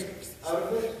a kick out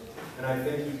of it, and I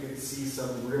think you could see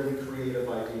some really creative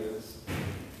ideas.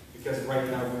 Because right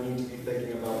now we need to be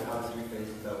thinking about how to do things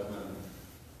without money.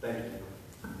 Thank you.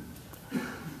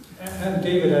 And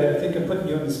David, I think I'm putting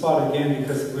you on the spot again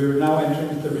because we're now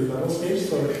entering the rebuttal stage,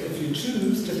 so if you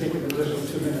choose to take an additional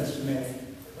 2 minutes, you may.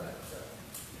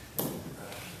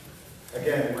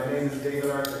 Again, my name is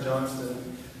David Arthur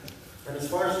Johnston, and as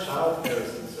far as childcare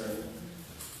is concerned,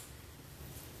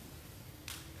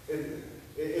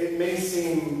 it may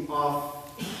seem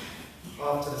off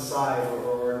to the side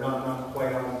or not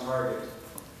quite on target,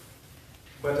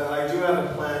 but I do have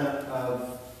a plan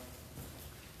of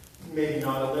maybe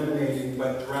not eliminating,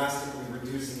 but drastically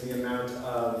reducing the amount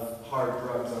of hard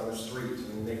drugs on the street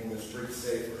and making the streets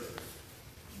safer.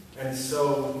 And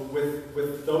so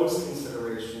with those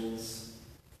considerations,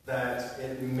 that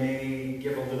it may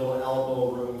give a little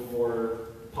elbow room for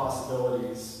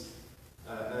possibilities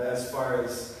as far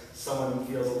as someone who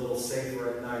feels a little safer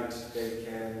at night, they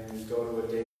can go to a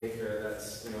daycare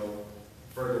that's,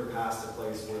 further past a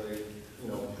place where they,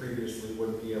 previously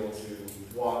wouldn't be able to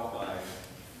walk by.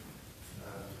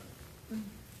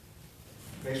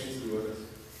 Patience be with us.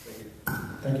 Thank you.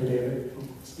 Thank you, David.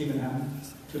 Stephen Hammond,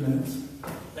 2 minutes.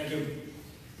 Thank you.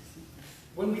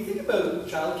 When we think about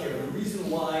childcare, the reason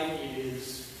why it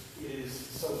is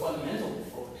so fundamental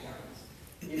for parents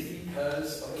is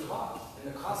because of the cost.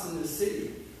 And the costs in this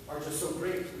city are just so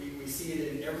great. We see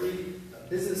it in every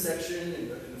business section, in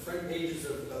the front pages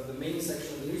of the main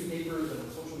section of the newspapers and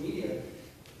on social media.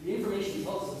 The information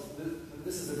tells us that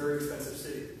this is a very expensive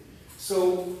city.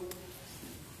 So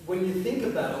when you think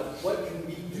about what can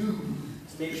we do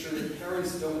to make sure that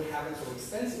parents don't have it so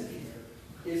expensive here,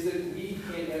 is that we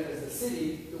can, as a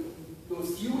city,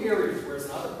 those few areas where it's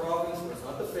not the province, where it's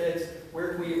not the feds, where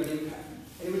can we have an impact?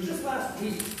 And it was just last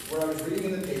week where I was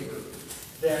reading in the paper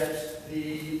that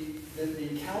the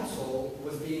council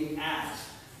was being asked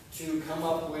to come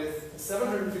up with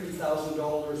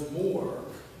 $750,000 more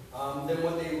than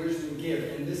what they originally give.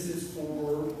 And this is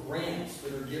for grants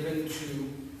that are given to,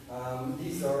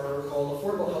 these are called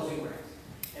affordable housing grants.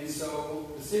 And so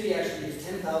the city actually gives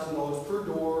 $10,000 per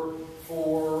door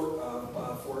for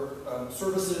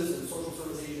services and social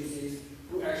service agencies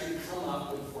who actually come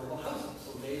up with affordable housing.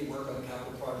 So they work on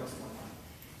capital projects and whatnot.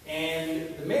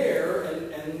 And the mayor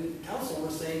and council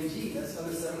were saying, gee, that's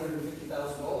another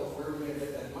 $750,000. Where are we going to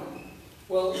get that money?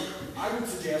 Well, I would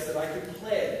suggest that I could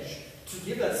pledge to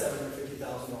give that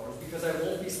 $750,000 because I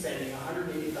won't be spending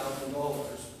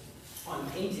 $180,000 on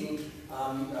painting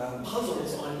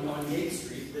puzzles on Gate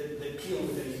Street that peel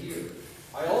within a year.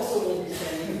 I also won't be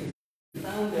spending,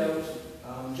 found out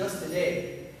just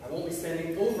today, I won't be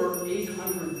spending over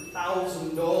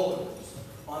 $800,000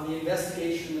 on the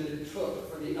investigation that it took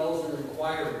for the Ellsworth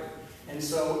inquiry. And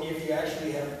so if you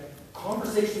actually have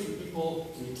conversations with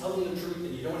people and you tell them the truth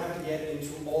and you don't have to get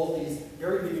into all these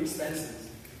very big expenses,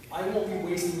 I won't be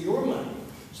wasting your money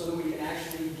so that we can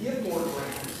actually give more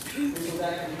grants and so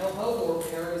that can help out more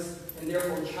parents and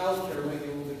therefore childcare might be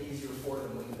a little bit easier for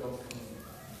them when the bills come in.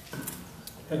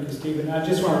 Thank you, Stephen. I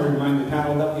just want to remind the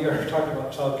panel that we are talking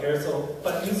about childcare, so,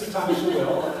 but use the time as you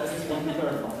will. I just want to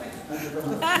clarify. Thank you very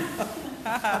much.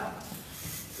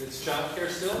 It's childcare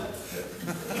still?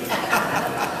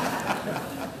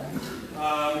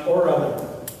 Or other.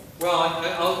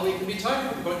 Well, we can be talking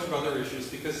about a bunch of other issues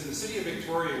because in the city of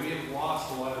Victoria, we have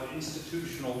lost a lot of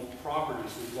institutional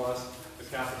properties. We've lost the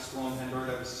Catholic school in Hendra,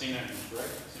 that was St. Andrews, right?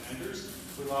 St. Andrews.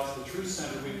 We lost the Truth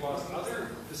Center. We've lost other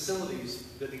facilities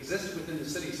that existed within the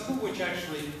city, some of which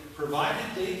actually provided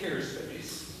daycare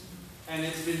space, and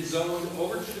it's been zoned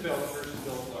over to developers who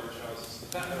built large houses,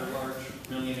 large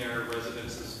millionaire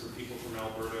residences for people from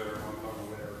Alberta or Hong Kong or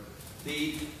whatever.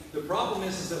 The problem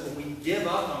is that when we give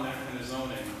up on that kind of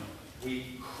zoning,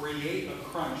 we create a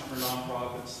crunch for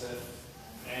nonprofits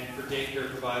and for daycare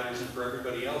providers and for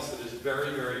everybody else that is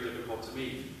very, very difficult to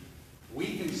meet.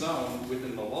 We can zone,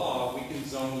 within the law, we can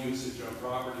zone usage on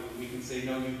property. We can say,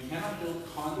 no, you cannot build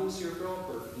condos here for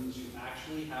Albertans. You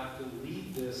actually have to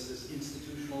leave this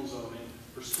institutional zoning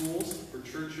for schools, for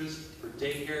churches, for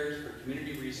daycares, for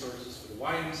community resources, for the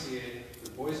YMCA, for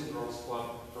the Boys and Girls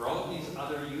Club, for all of these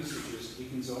other usages. We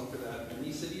can zone for that.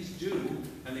 Many cities do,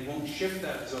 and they won't shift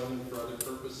that zoning for other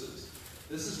purposes.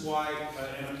 This is why,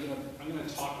 and I'm going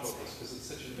to talk about this because it's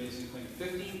such an amazing thing.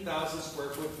 15,000 square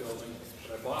foot building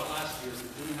that I bought last year for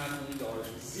 $2.5 million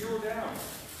with 0 down.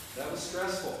 That was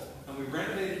stressful. And we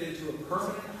renovated it into a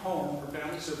permanent home for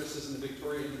family services in the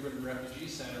Victoria Immigrant and Refugee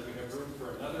Center. We have room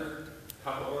for another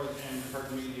couple, and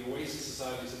pardon me, the Oasis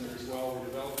Societies in there as well. We're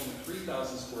developing a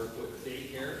 3,000 square foot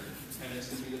daycare, and it's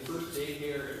going to be the first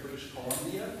daycare in British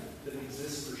Columbia that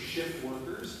exists for shift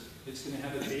workers. It's going to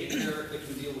have a daycare that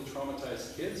can deal with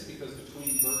traumatized kids because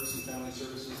between Burke's and Family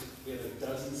Services, we have a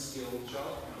dozen skilled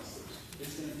child counselors.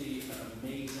 It's going to be an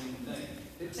amazing thing.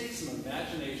 It takes some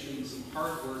imagination, some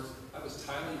hard work. I was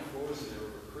tiling floors in there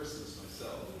over Christmas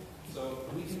myself. So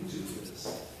we can do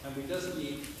this. And it doesn't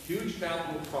need huge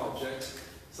capital projects.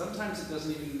 Sometimes it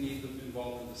doesn't even need to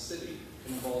involve the city.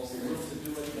 It involves the will to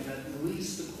do it and at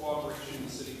least the cooperation of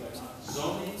the city by not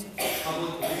zoning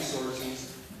public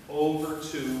resources over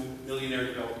to millionaire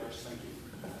developers. Thank you.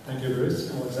 Thank you,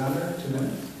 Bruce. Alexander, 2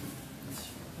 minutes.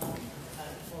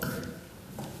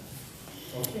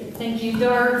 Okay. Thank you,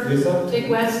 Dar. Lisa? Vic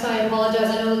West, I apologize.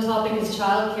 I know the topic is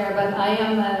childcare, but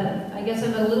I guess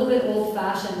I'm a little bit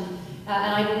old-fashioned,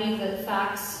 and I believe that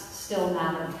facts still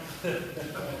matter.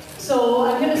 So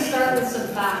I'm going to start with some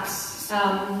facts.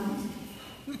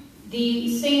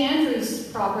 The St. Andrews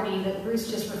property that Bruce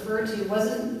just referred to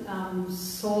wasn't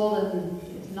sold and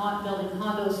not building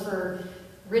condos for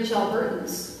rich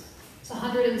Albertans. It's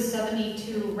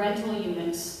 172 rental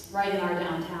units right in our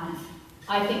downtown.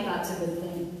 I think that's a good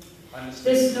thing.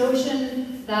 This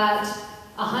notion that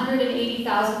 $180,000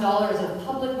 of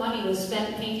public money was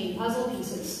spent painting puzzle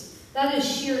pieces, that is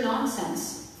sheer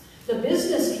nonsense. The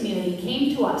business community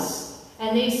came to us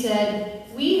and they said,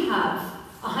 we have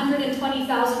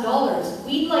 $120,000.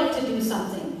 We'd like to do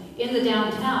something in the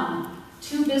downtown.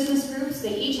 2 business groups,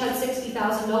 they each had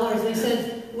 $60,000. They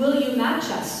said, will you match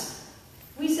us?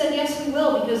 We said, yes, we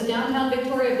will, because Downtown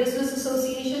Victoria Business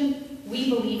Association,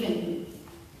 we believe in you.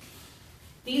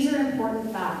 These are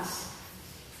important facts.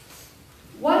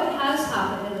 What has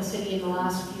happened in the city in the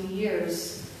last few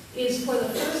years is for the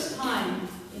first time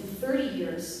in 30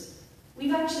 years,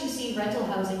 we've actually seen rental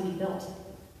housing be built.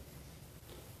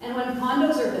 And when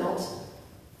condos are built,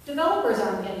 developers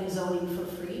aren't getting zoning for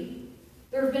free.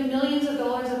 There have been millions of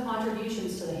dollars of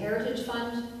contributions to the Heritage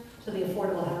Fund, to the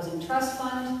Affordable Housing Trust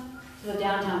Fund, to the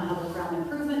Downtown Public Realm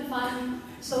Improvement Fund.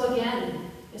 So again,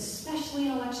 especially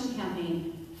in election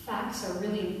campaign, facts are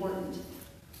really important.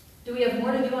 Do we have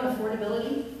more to do on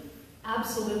affordability?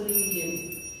 Absolutely we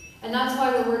do. And that's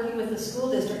why we're working with the school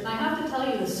district. And I have to tell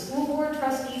you, the school board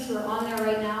trustees who are on there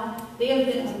right now, they have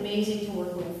been amazing to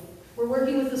work with. We're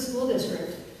working with the school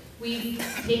district. We've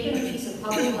taken a piece of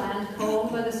public land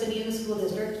co-owned by the city and the school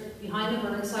district behind the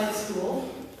Burnside School,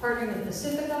 partnering with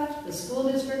Pacifica, the school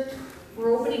district.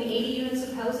 We're opening 80 units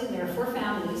of housing there for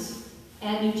families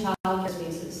and new child care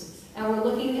spaces. And we're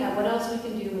looking at what else we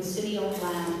can do with city-owned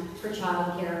land for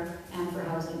childcare and for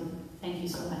housing. Thank you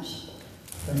so much.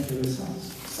 Thank you, Lisa.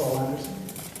 Saul Anderson.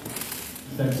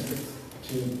 Thanks.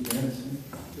 2 minutes?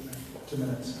 2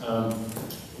 minutes.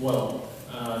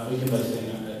 We can by saying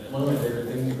one of my favorite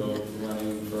things about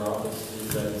running for office is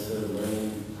that it's a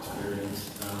learning experience.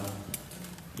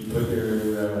 You put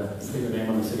your name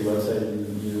on the city website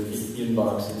and your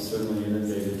inbox is certainly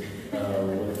inundated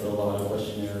with a lot of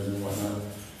questionnaires and whatnot.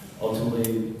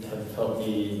 Ultimately have helped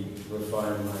me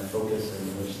refine my focus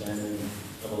and understanding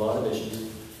of a lot of issues.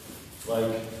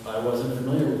 Like, I wasn't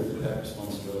familiar with the pet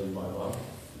responsibility bylaw,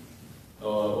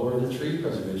 or the tree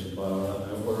preservation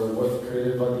bylaw, or what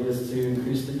creative ideas to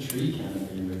increase the tree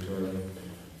canopy in Victoria.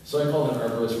 So I called an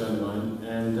arborist friend of mine,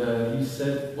 and he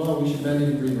said, well, we should mandate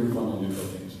a green roof on all new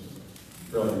buildings.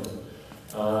 Brilliant.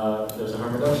 There's a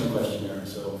harm reduction questionnaire,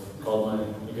 so I called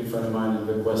a good friend of mine, a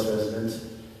Vic West resident.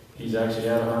 He's actually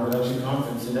at a harm reduction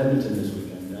conference in Edmonton this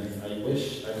weekend. I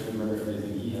wish I could remember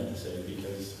everything he had to say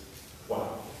because,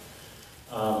 wow.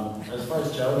 As far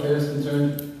as childcare is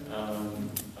concerned,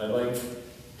 I like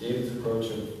David's approach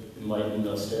of enlightened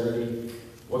austerity.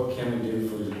 What can we do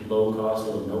for low cost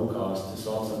or no cost to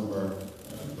solve some of our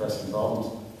pressing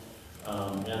problems?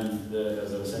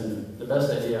 As I was saying, the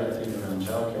best idea I think around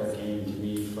childcare came to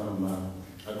me from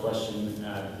a question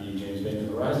at the James Bay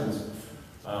New Horizons,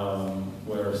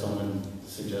 where someone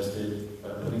suggested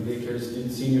putting daycares in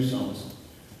seniors' homes.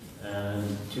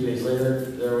 And 2 days later,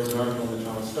 there was an article in the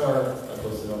Toronto Star I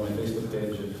posted on my Facebook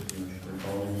page, if you're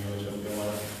following me, which I'm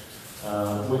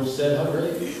going which said how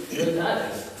great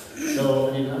that is. So,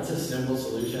 I mean, that's a simple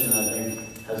solution that I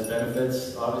think has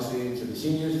benefits, obviously, to the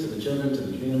seniors, to the children, to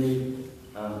the community,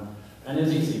 and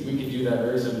it's easy. We could do that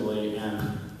very simply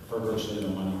and for virtually no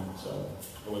money. So,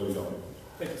 away we go.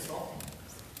 Thank you, Saul.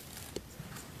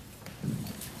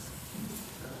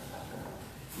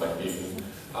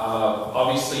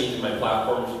 Obviously, in my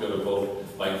platform, if you go to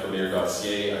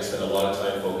votemikeformayor.ca, I spend a lot of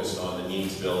time focused on the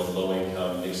needs build, low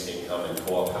income, mixed income, and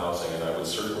co-op housing, and I would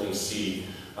certainly see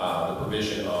the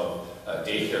provision of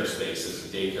daycare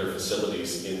spaces, daycare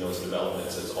facilities in those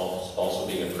developments as also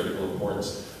being of critical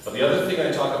importance. But the other thing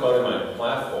I talk about in my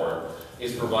platform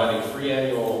is providing free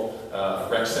annual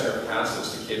rec center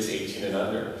passes to kids 18 and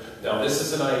under. Now, this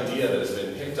is an idea that has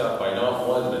been picked up by not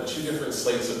one, but 2 different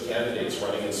slates of candidates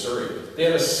running in Surrey. They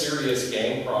have a serious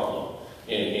gang problem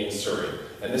in Surrey.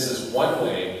 And this is one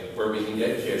way where we can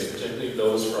get kids, particularly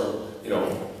those from,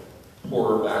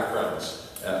 poorer backgrounds,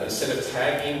 instead of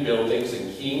tagging buildings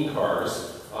and keying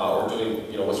cars, or doing,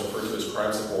 what's referred to as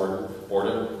crimes of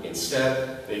boredom,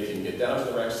 instead, they can get down to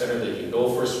the rec center, they can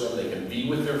go for a swim, they can be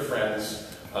with their friends,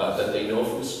 that they know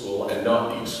from school and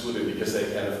not be excluded because they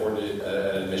can't afford an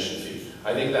admission fee.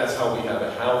 I think that's how we have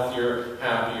a healthier,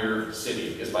 happier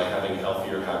city, is by having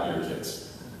healthier, happier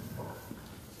kids.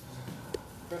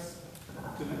 Chris,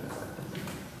 2 minutes.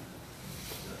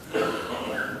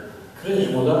 Chris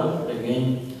Muda,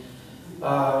 again.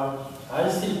 I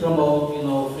still promote,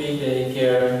 free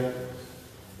daycare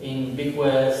in Vic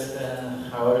West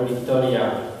and our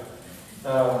Victoria.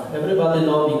 Everybody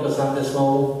know, because I'm the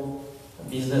small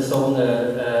business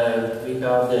owner, we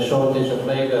have the shortage of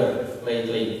labor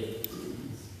lately.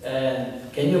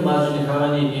 And can you imagine how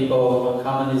many people,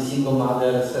 how many single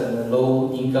mothers and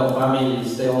low-income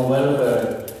families stay on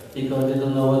welfare because they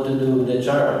don't know what to do with the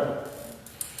child?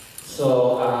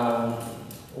 So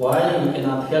why we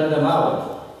cannot help them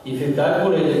out? If you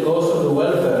calculate the cost of the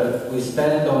welfare we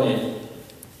spend on it,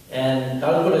 and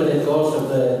calculate the cost of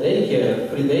the daycare,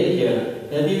 free daycare,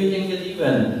 maybe we can get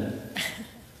even.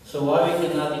 So why we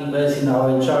cannot invest in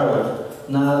our child,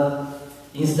 not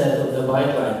instead of the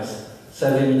bike lines,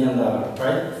 $7 million,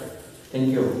 right? Thank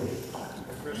you.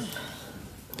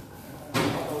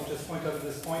 I'll just point out at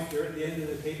this point, you're at the end of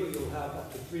the table, you'll have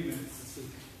up to 3 minutes to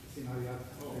speak. See now you have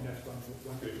your next one.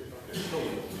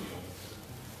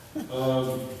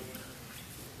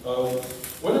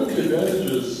 One of the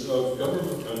advantages of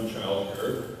government run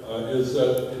childcare is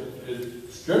that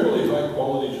it's generally high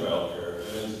quality childcare.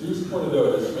 And as Bruce pointed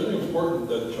out, it's really important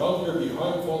that childcare be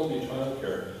high quality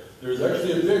childcare. There's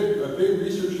actually a big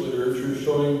research literature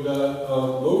showing that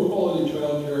low quality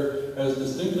childcare has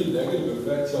distinctly negative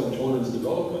effects on children's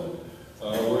development,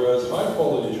 whereas high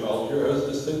quality childcare has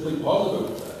distinctly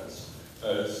positive effects.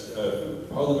 It's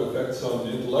positive effects on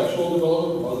intellectual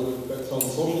development, positive effects on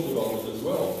social development as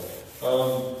well.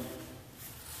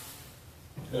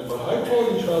 But high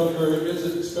quality childcare is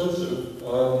expensive.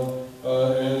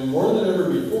 And more than ever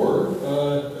before,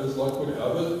 as luck would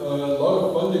have it, a lot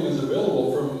of funding is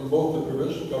available from both the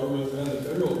provincial government and the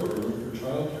federal government for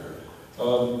childcare.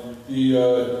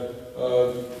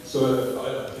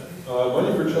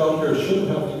 Money for childcare shouldn't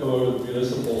have to come out of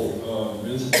municipal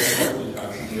property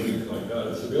taxes or anything like that.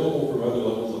 It's available from other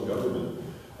levels of government.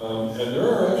 And there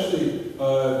are actually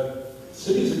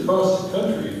cities across the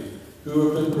country who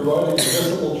have been providing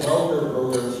municipal childcare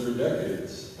programs for decades.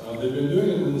 They've been doing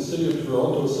it in the city of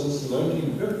Toronto since the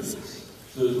 1950s.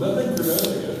 So there's nothing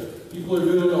preventing it. People are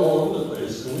doing it all over the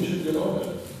place, and we should get on it.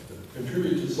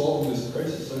 Contribute to solving this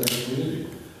crisis in our community.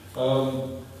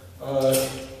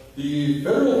 The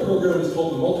federal program is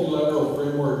called the Multilateral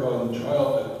Framework on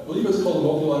I believe it's called the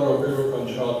Multilateral Framework on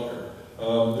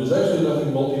Childcare. There's actually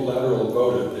nothing multilateral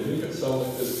about it. They make it sound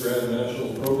like this grand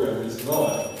national program. It's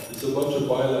not. It's a bunch of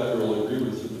bilateral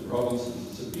agreements with the provinces.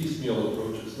 It's a piecemeal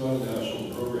approach. It's not a national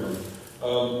program.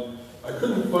 I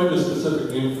couldn't find a specific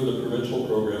name for the provincial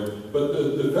program, but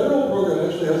the federal program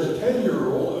actually has a 10-year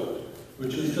rollout,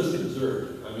 which is just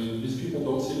absurd. I mean, these people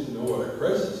don't seem to know what a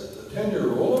crisis is. A 10-year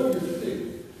rollout? You're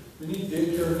kidding. We need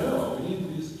daycare now. We need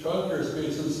these childcare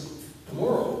spaces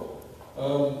tomorrow.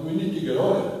 We need to get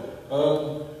on it.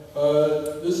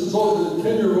 This is all the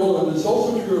 10-year rollout. It's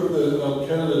also true of the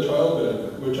Canada Child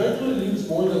Benefit, which actually leaves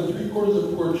more than 3/4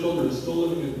 of poor children still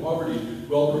living in poverty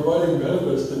while providing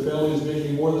benefits to families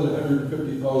making more than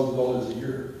 $150,000 a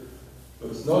year.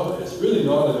 So it's really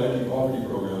not an anti-poverty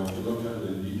program if you look at it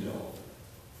in detail.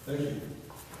 Thank you.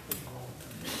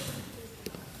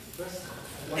 Chris,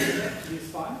 1 minute, please,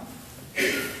 fine.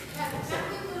 Can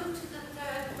we move to the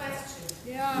third question?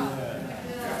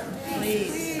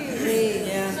 Please.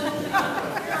 Yeah. So there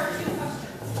are 2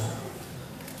 questions.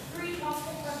 3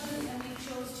 possible questions, and we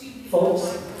chose 2 people. Folks,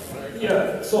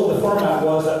 yeah, so the format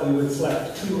was that we would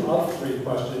select 2 of 3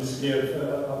 questions to give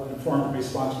an informed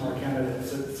response from our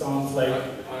candidates. It sounds like...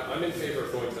 I'm in favor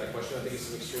of going to that question. I think it's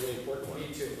an extremely important one. Me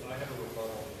too. I have a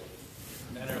rebuttal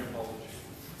and an apology.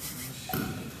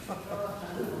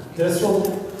 This will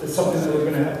it's something that we're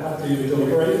going to have to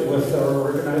deliberate with our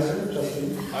organizer,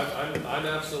 Justine. I'm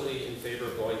absolutely in favor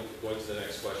of going to the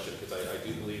next question because I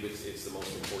do believe it's the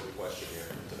most important question here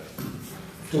tonight.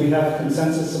 Do we have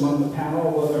consensus among the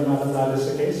panel whether or not that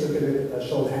is the case? So could a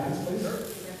show of hands, please? Sure.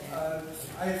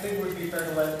 I think it would be fair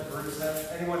to let groups have,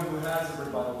 anyone who has a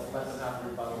rebuttal, let them have a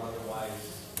rebuttal,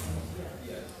 otherwise,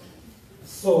 yeah.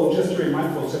 So just to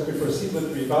remind folks, if we proceed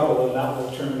with rebuttal, then that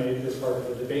will terminate this part of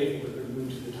the debate. We're going to move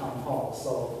to the town hall.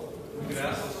 So We could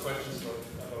ask those questions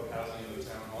about housing in the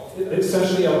town hall.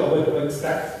 essentially, I would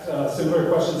expect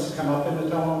similar questions to come up in the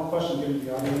town hall question, given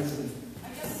the audience. And I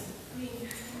guess,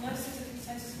 unless there's a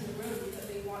consensus in the room that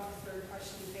they want the third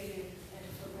question debated and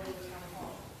forego the town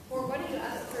hall. Or why don't you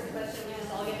ask the third question, we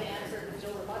just all get to answer it with no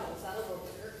rebuttals, that'll go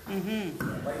quicker.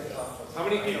 How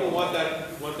many people want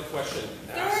the question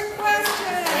asked? Third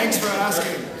question! Thanks for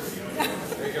asking.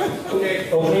 There you go.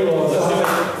 Okay. Okay, well,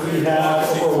 so we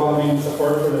have overwhelming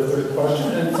support for the third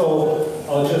question, and so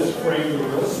I'll just frame the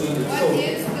rules. What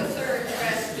is the third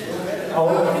question?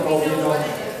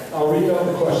 I'll read out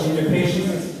the question. Your patience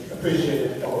is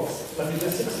appreciated, folks. Let me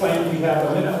just explain. We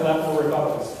have a minute left for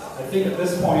rebuttals. I think at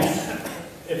this point,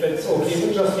 if it's okay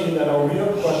with Justine, that I'll read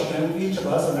out the question, and each of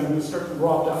us, and I'm going to start from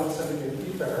Rob down to Senator to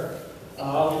be fair,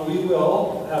 we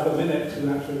will have a minute to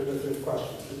answer the third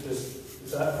question.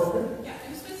 Is that appropriate? Yeah,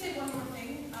 I'm just going to say one more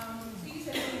thing. Please,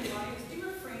 everyone in the audience, do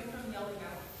refrain from yelling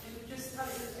out. It would just, out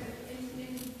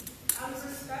of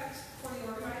respect for the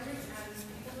organizers and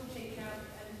people who take out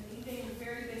and anything in a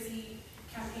very busy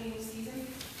campaigning season,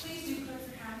 please do put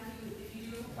your hand if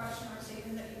you do have a question or a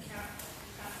statement that you can't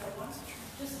go once.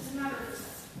 Just as a matter of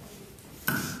respect.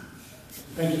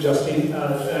 Thank you, Justine.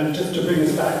 And just to bring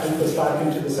us back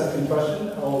into the second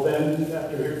question, I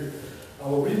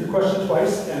will read the question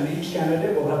twice, and each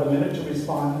candidate will have a minute to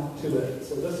respond to it.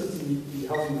 So this is the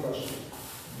housing question.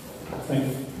 Thank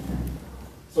you.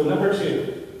 So number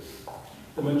 2,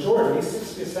 the majority,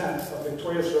 60% of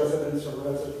Victoria's residents are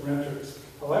renters.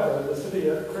 However, the city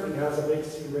currently has a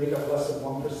vacancy rate of less than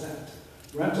 1%.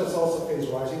 Rentals also face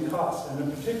rising costs, and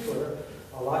in particular,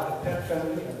 a lack of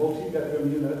pet-friendly and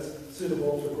multi-bedroom units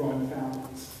suitable for growing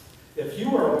families. If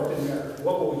you are elected mayor,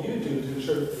 what will you do to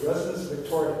ensure that the residents of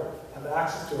Victoria have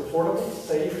access to affordable,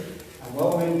 safe, and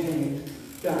well-maintained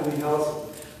family housing?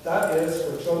 That is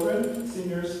for children,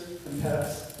 seniors, and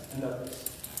pets, and others.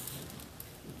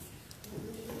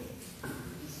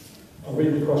 I'll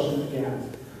read the question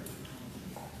again.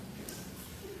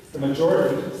 The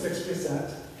majority,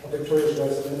 60% of Victoria's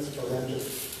residents are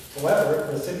renters.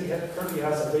 However, the city currently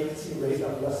has a vacancy rate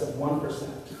of less than 1%.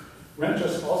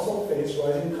 Renters also face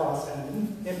rising costs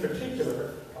and, in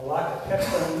particular, a lack of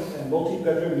pet-friendly and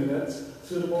multi-bedroom units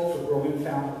suitable for growing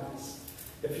families.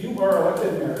 If you are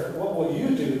elected mayor, what will you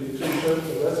do to ensure that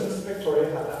the residents of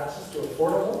Victoria have access to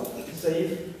affordable,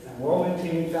 safe, and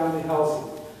well-maintained family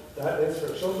housing? That is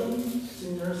for children,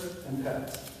 seniors, and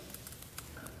pets.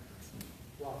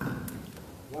 Wow.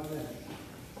 1 minute.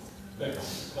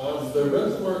 Thanks. The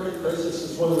rental market crisis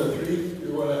is one of the three,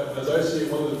 as I see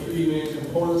it, one of the three main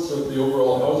components of the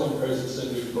overall housing crisis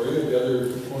in Victoria. The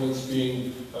other components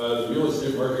being the real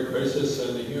estate market crisis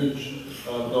and the huge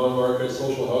non-market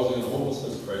social housing and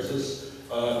homelessness crisis.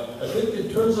 I think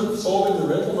in terms of solving the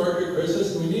rental market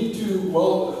crisis, we need to,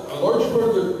 well, a large part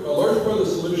of the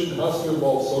solution has to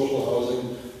involve social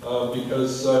housing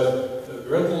because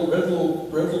rental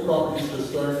properties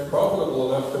just aren't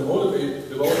profitable enough to motivate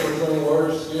developers on a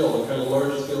large scale, the kind of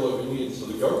large scale that we need. So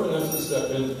the government has to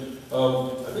step in.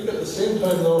 I think at the same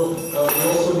time, though, we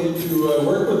also need to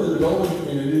work with the development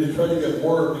community to try to get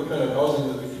more of the kind of housing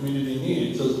that the community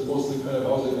needs, as opposed to the kind of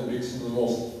housing that makes them the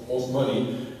most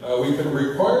money. We can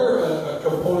require a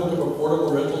component of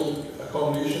affordable rental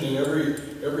accommodation in every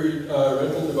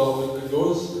rental development that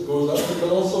goes up, but then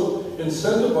also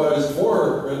incentivize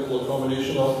more rental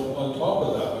accommodation on top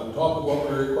of that. On top of what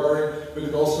we're requiring, we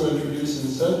can also introduce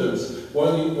incentives.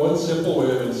 One simple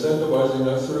way of incentivizing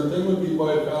that sort of thing would be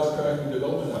by fast-tracking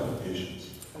development applications.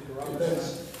 Thank you, Robert. Thanks.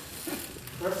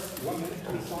 First, 1 minute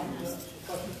to respond to the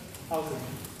question. Housing.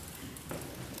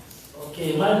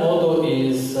 Okay, my motto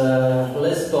is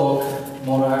less talk,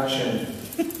 more action.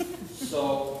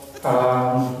 So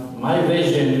my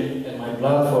vision and my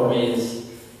platform is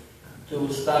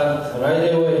to start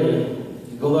right away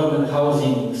government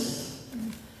housings,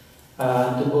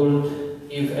 to build,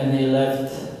 if any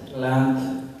left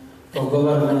land for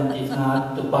government, if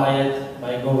not, to buy it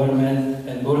by government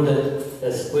and build it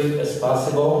as quick as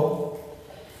possible.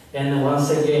 And once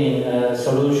again,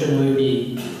 solution will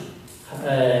be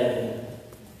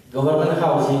government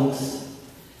housings,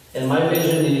 and my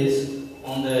vision is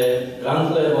on the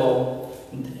ground level,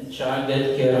 child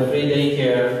daycare, free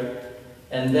daycare,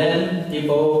 and then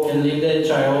people can leave their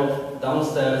child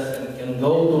downstairs and can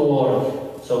go to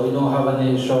work, so we don't have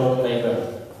any short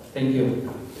labor. Thank you.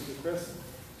 Thank you, Chris.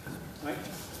 Mike?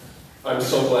 I'm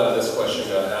so glad this question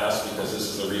got asked because this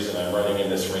is the reason I'm running in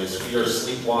this race. We are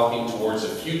sleepwalking towards a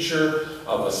future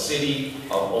of a city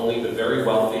of only the very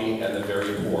wealthy and the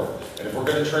very poor. And if we're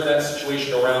going to turn that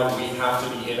situation around, we have to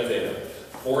be innovative.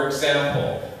 For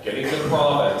example, getting the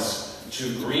province to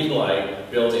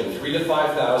greenlight building 3,000 to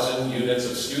 5,000 units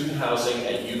of student housing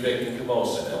at UVic and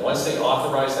Camosun. And once they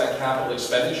authorize that capital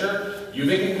expenditure,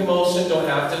 UVic and Camosun don't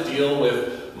have to deal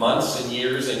with months and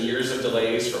years of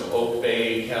delays from Oak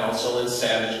Bay Council and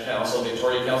Saanich Council,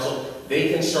 Victoria Council.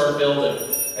 They can start building.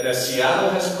 And as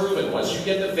Seattle has proven, once you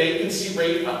get the vacancy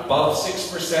rate above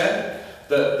 6%,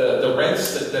 the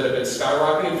rents that have been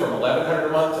skyrocketing from $1,100 a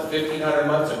month to $1,500 a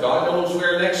month to God knows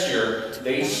where next year,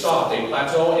 they stop, they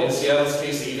plateau, and in Seattle's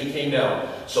case, they even came down.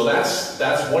 So that's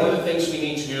one of the things we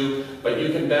need to do, but you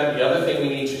can bet the other thing we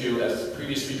need to do, as the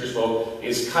previous speaker spoke,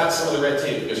 is cut some of the red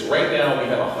tape, because right now we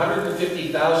have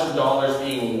 $150,000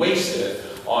 being wasted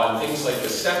on things like the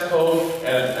step code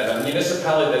and a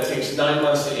municipality that takes 9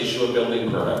 months to issue a building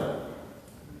permit.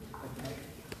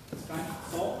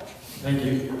 Thank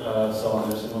you, Saul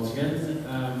Anderson once again.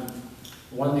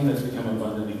 One thing that's become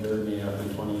abundantly clear to me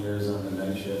after 20 years on the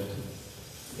night shift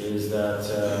is that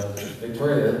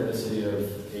Victoria, a city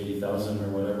of 80,000 or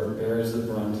whatever, bears the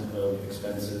brunt of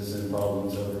expenses and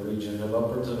problems of a region of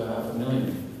upwards of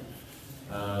 500,000.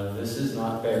 This is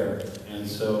not fair, and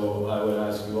so I would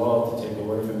ask you all to take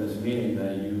away from this meeting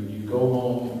that you go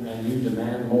home and you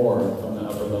demand more from the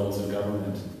upper levels of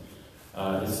government.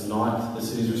 It's not the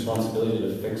city's responsibility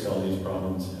to fix all these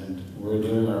problems, and we're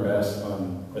doing our best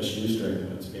on a shoestring,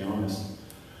 let's be honest.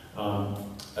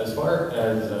 As far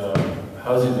as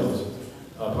housing goes,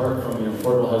 apart from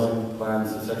affordable housing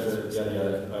plans, etc., yada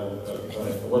yada,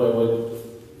 what I would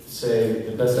say,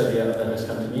 the best idea that has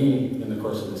come to me in the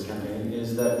course of this campaign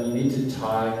is that we need to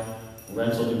tie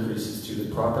rental increases to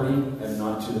the property and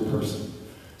not to the person.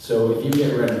 So if you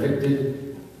get rent evicted,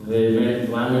 the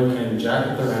landlord can jack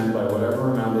up the rent by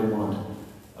whatever amount they want.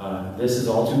 This is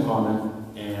all too common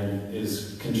and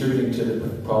is contributing to the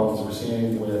problems we're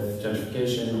seeing with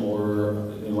gentrification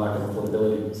or in lack of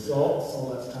affordability.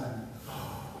 So that's time.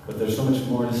 But there's so much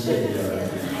more to say.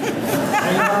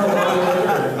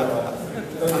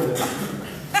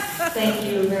 Thank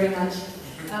you very much.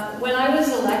 When I was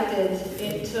elected,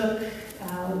 it took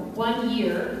 1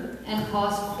 year and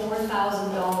cost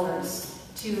 $4,000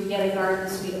 to get a garden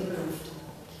suite approved.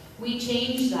 We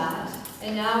changed that,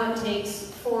 and now it takes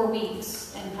 4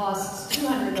 weeks and costs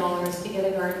 $200 to get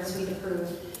a garden suite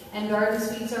approved. And garden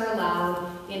suites are allowed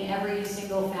in every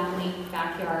single family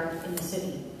backyard in the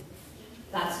city.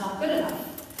 That's not good enough.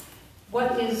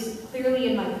 What is clearly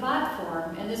in my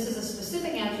platform, and this is a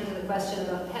specific answer to the question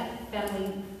about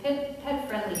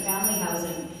pet-friendly family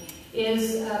housing,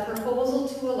 is a proposal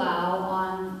to allow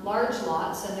on large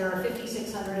lots, and there are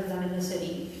 5,600 of them in the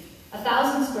city,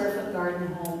 1,000 square foot garden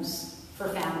homes for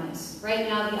families. Right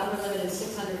now the upper limit is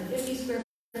 650 square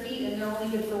feet, and they're only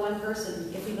good for one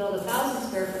person. If we build 1,000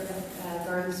 square foot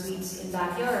garden suites in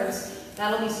backyards,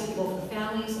 that'll be suitable for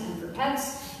families and for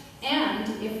pets. And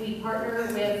if we partner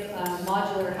with a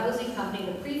modular housing company,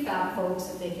 the prefab folks,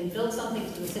 if they can build something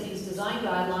to the city's design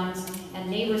guidelines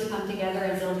and neighbors come together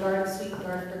and build garden suite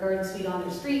after garden suite on their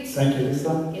streets, thank you,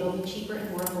 Lisa. It'll be cheaper and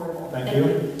more affordable. Thank you.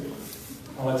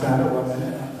 Alexander, 1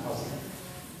 minute on housing.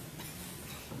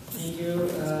 Thank you.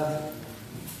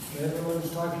 Everyone's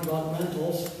talking about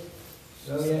rentals.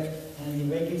 So yeah, and the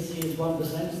vacancy is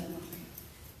 1%.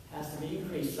 Has to be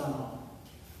increased somehow.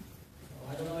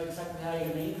 I don't know exactly how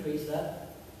you're going to increase that.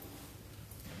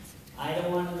 I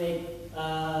don't want to make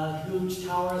huge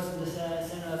towers in the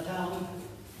center of town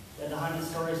that are 100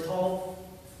 stories tall.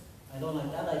 I don't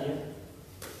like that idea.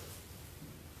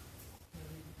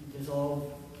 It is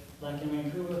all like in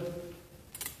Vancouver.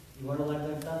 You want to like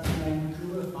that in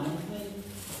Vancouver? Fine with me.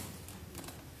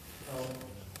 So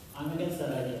I'm against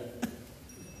that idea.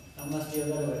 That must be a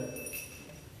better way.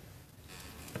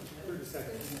 30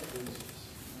 seconds, please.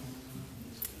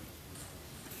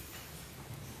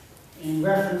 In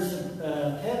reference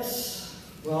to pets,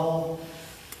 well,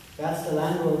 that's the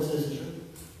landlord's decision,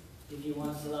 if he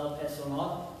wants to allow pets or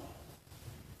not.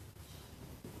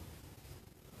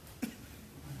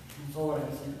 That's all I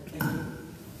can say. Thank you.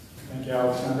 Thank you,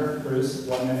 Alexander. Bruce,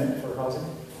 1 minute for housing.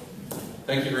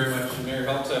 Thank you very much, Mayor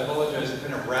Helps. I apologize, I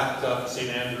kind of wrapped up St.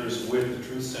 Andrews with the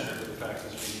Truth Center for the fact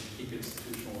that we keep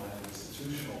institutional and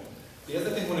institutional. The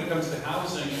other thing when it comes to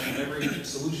housing, and every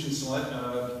solution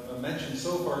mentioned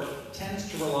so far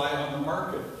tends to rely on the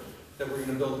market. That we're going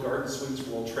to build garden suites,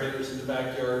 roll trailers into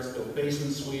backyards, build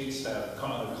basement suites, have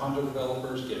condo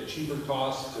developers get cheaper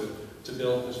costs to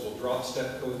build, because we'll drop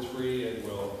step code 3 and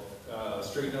we'll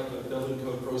straighten out the building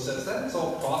code process. That's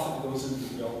all profit that goes into the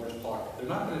developer's pocket. They're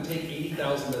not going to take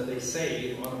 $80,000 that they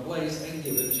save on a place and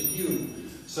give it to you.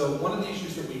 So one of the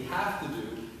issues that we have to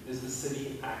do is the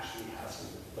city actually has to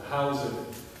build the housing.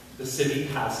 The city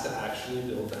has to actually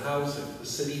build the housing. The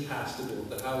city has to build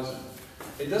the housing.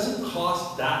 It doesn't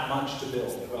cost that much to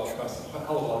build. Well, it costs a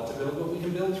hell of a lot to build, but we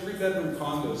can build 3-bedroom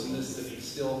condos in this city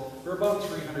still for about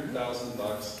 $300,000,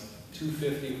 $250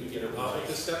 if we get it right. Make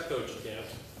a step coach, you can't.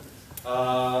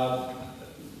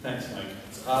 Thanks, Mike.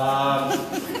 I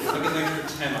get an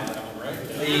extra 10 on that one, right?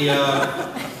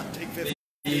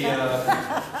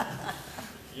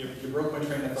 You broke my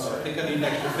train of thought. I think I need an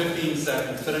extra 15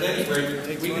 seconds. But at any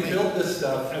rate, we can build this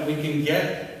stuff and we can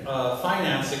get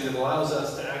financing that allows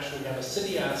us to actually have a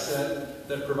city asset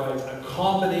that provides a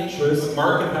combination of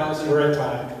market housing. We're at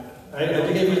time. I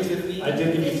did give you 15? I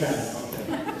did give you 10.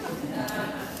 Okay.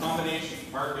 Combination,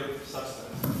 market,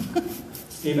 substance.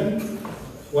 Stephen,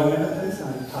 1 minute, please.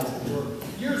 I'm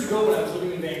positive. Years ago, when I was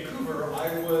living in Vancouver,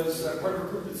 I was part of a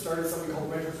group that started something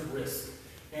called Renters at Risk.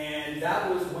 And that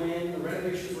was when the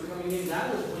renovations were coming in.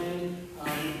 That was when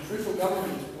the provincial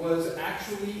government was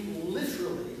actually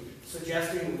literally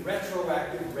suggesting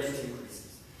retroactive rent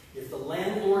increases. If the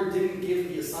landlord didn't give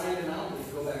the assigned amount, we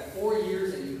could go back 4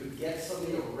 years and you could get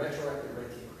somebody a retroactive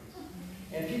rent increase.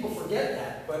 And people forget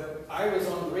that, but I was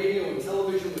on radio and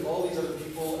television with all these other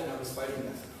people and I was fighting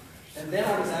that. And then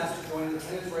I was asked to join the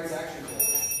Tenants' Rights Action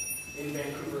Coalition in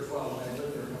Vancouver as well, when I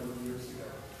lived there a number of years ago.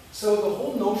 So the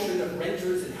whole notion of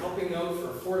renters and helping out for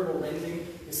affordable renting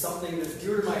is something that's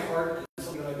dear to my heart and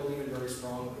something that I believe in very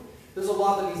strongly. There's a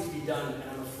lot that needs to be done, and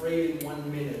I'm afraid in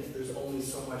 1 minute there's only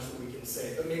so much that we can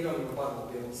say. But maybe on the rebuttal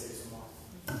we'll be able to say some more.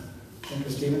 Thank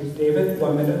you, Stephen. David,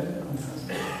 1 minute.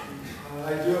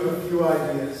 I do have a few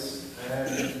ideas,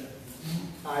 and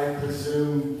I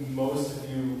presume most of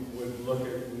you would look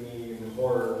at me in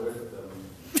horror with them.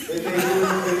 They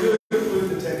do include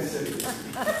the 10 cities,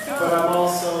 but I'm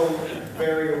also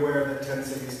very aware that 10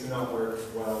 cities do not work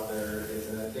while there is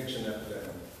an addiction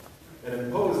epidemic, an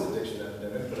imposed addiction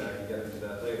epidemic, but I can get into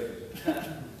that later.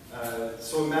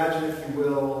 So imagine, if you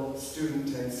will,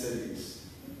 student 10 cities,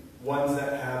 ones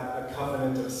that have a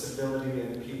covenant of civility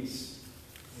and peace,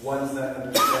 ones that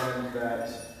understand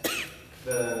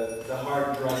that the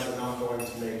hard drugs are not going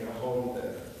to make a home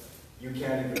there. You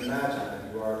can't even imagine that.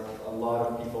 A lot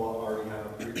of people already have a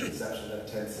preconception that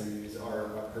 10 cities are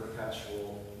a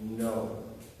perpetual no.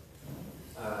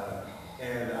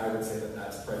 And I would say that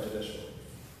that's prejudicial.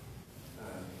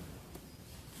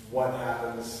 What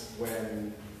happens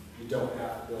when you don't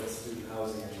have to build student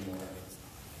housing anymore?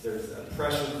 There's a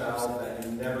pressure valve that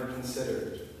you never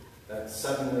considered, that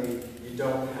suddenly you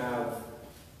don't have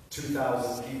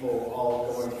 2,000 people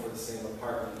all going for the same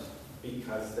apartment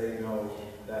because they know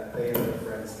that they and their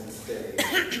friends can stay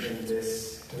in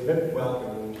this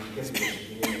welcoming,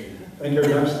 hippie community. Thank you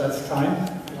very much. That's time.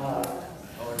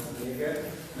 Me again?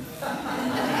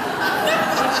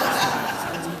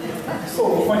 So,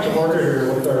 point of order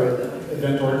here with our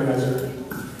event organizer.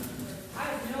 I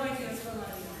have no idea what's going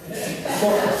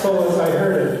on. So as I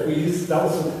heard it, that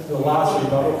was the last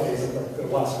rebuttal phase of the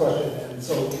last question. And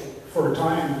so, for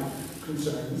time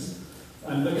concerns,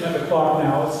 I'm looking at the clock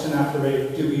now. It's 10 after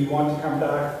 8. Do we want to come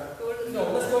back? No,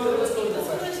 let's go to the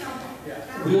question.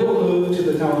 Yeah. We will move to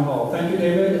the town hall. Thank you,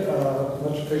 David.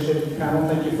 Much appreciated, panel.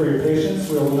 Thank you for your patience.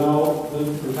 We will now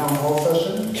move to the town hall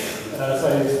session. As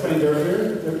I explained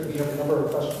earlier, we have a number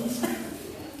of questions.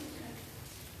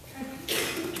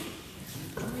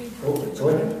 Oh, go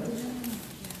ahead.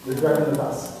 You're driving the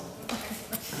bus.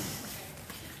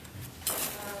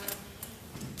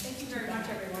 Thank you very much,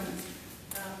 everyone.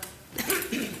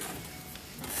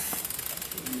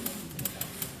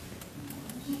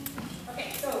 Okay,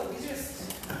 so these are just...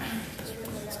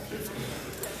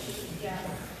 Yeah.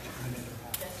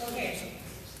 Okay.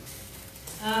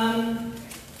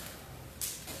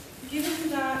 Given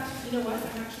that, you know what,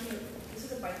 I'm actually, this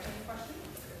is a bite type question,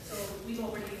 so we've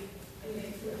already,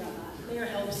 Claire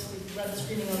helps, we run the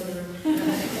screening over the room.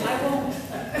 I won't.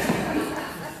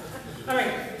 All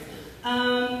right.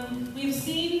 We've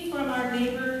seen from our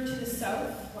neighbor to the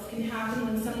south what can happen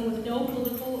when someone with no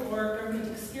political or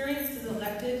government experience is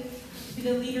elected to be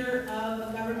the leader of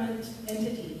a government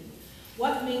entity.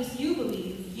 What makes you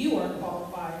believe you are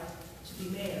qualified to be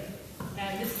mayor?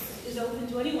 And this is open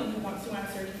to anyone who wants to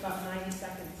answer in about 90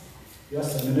 seconds.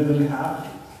 Yes, a minute and a half.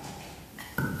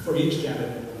 for each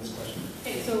candidate on this question.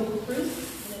 Okay, so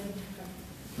Bruce, and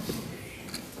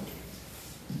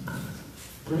then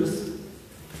Bruce?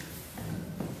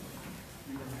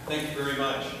 Thank you very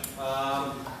much.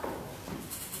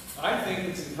 I think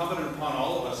it's incumbent upon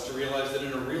all of us to realize that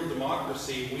in a real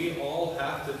democracy, we all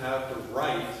have to have the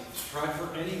right to try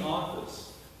for any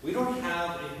office. We don't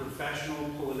have a professional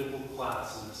political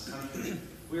class in this country.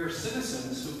 We are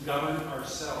citizens who govern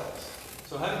ourselves.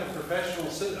 So having a professional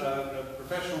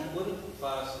political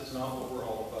class is not what we're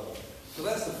all about. So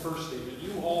that's the first statement.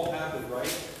 You all have the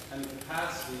right and the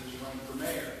capacity to run for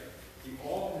mayor. You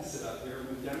all can sit up here, and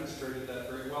we've demonstrated that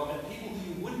very well. And people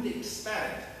who you wouldn't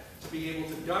expect to be able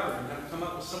to govern have come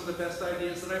up with some of the best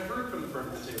ideas that I've heard from the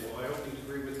front of the table. I hope you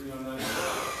agree with me on that as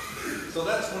well. So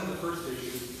that's one of the first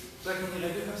issues. Secondly,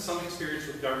 I do have some experience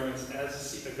with governance as a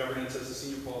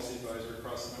senior policy advisor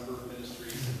across a number of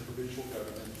ministries in provincial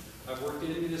government. I've worked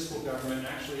in municipal government.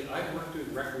 Actually, I've worked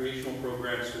in recreational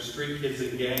programs for street kids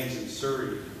and gangs in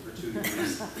Surrey for 2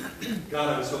 years.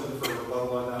 God, I was hoping for a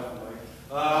rebuttal on that one,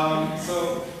 Mike.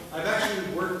 So I've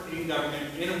actually worked in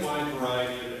government in a wide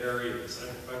variety of areas.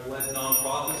 I've led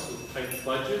nonprofits with tight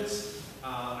budgets.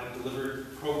 I've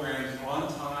delivered programs on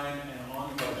time and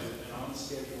on budget and on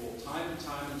schedule time and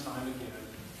time and time again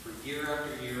for year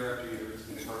after year after year. It's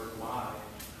been part of my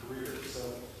career. So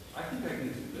I think I can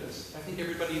do this. I think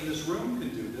everybody in this room can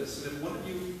do this. And if one of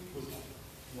you was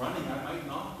running, I might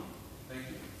not be. Thank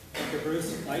you. Thank you,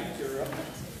 Bruce. Mike, you're up.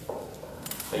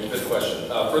 Thank you for the question.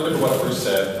 Further to what Bruce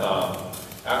said,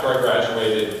 after I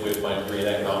graduated with my degree in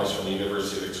economics from the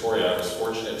University of Victoria, I was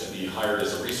fortunate to be hired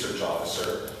as a research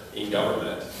officer in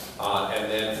government.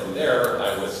 And then from there,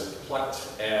 I was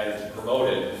plucked and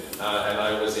promoted, and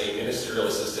I was a ministerial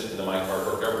assistant in the Mike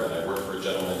Harcourt government. I worked for a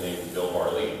gentleman named Bill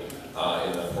Barley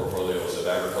in the portfolios of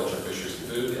agriculture, fisheries, and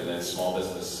food, and then small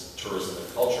business, tourism,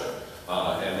 and culture.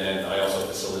 And then I also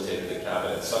facilitated the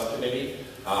cabinet subcommittee.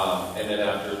 And then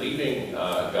after leaving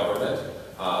government,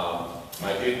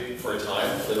 I did, for a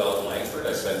time, live out in Langford.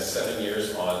 I spent 7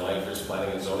 years on Langford's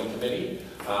Planning and Zoning Committee.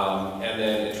 And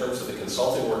then in terms of the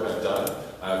consulting work I've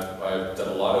done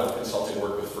a lot of consulting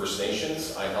work with First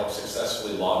Nations. I helped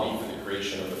successfully lobby for the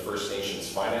creation of the First Nations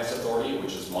Finance Authority,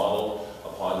 which is modeled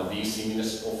upon the BC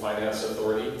Municipal Finance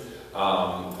Authority.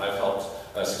 I've helped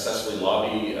successfully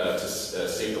lobby to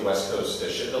save the West Coast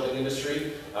shipbuilding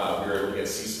industry. We were able to get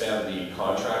CSPAN the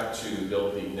contract to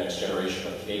build the next generation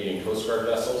of Canadian Coast Guard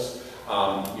vessels.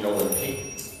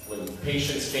 When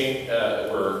patients came,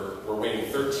 were waiting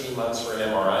 13 months for an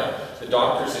MRI, the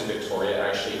doctors in Victoria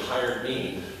actually hired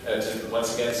me to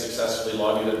once again successfully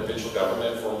lobby the provincial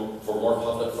government for more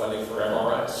public funding for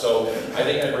MRIs. So I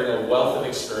think I bring a wealth of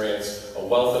experience, a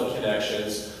wealth of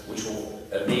connections, which will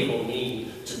enable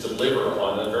me to deliver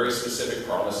on the very specific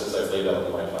promises I've laid out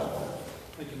in my platform.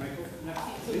 Thank you, Michael.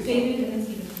 so David and then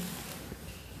Stephen.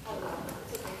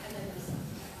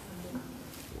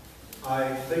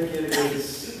 I think it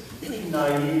is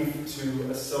naive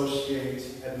to associate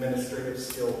administrative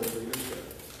skill with leadership.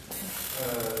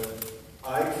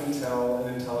 I can tell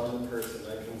an intelligent person,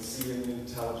 I can see an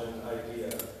intelligent idea.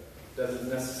 Doesn't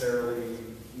necessarily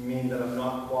mean that I'm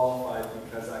not qualified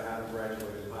because I haven't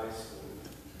graduated high school.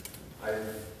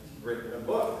 I've written a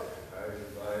book.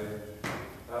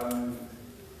 I'm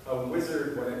a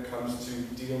wizard when it comes to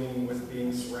dealing with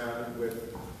being surrounded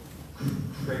with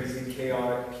crazy,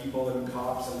 chaotic people and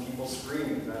cops and people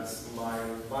screaming. That's my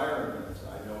environment.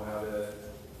 I know how to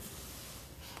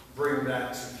bring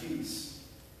that to peace.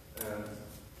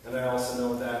 And I also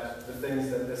know that the things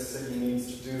that this city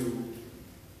needs to do,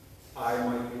 I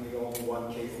might be the only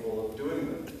one capable of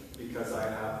doing them because I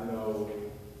have no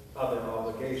other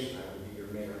obligation. I would be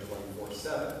your mayor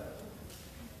 24/7.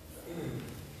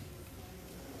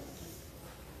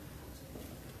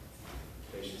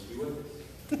 Patience be with us.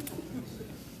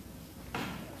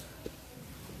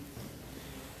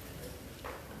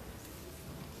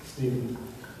 Stephen.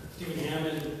 Stephen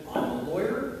Hammond, I'm a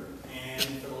lawyer, and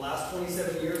for the last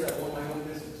 27 years I've owned my own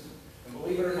business. And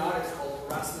believe it or not, it's called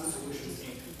Harassment Solutions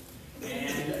Inc.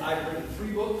 And I've written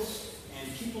 3 books,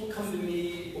 and people come to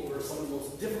me over some of the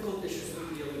most difficult issues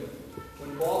we're dealing with.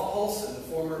 When Bob Paulson, the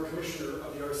former commissioner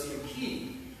of the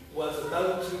RCMP, was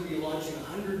about to be launching a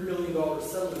 $100 million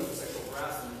settlement of sexual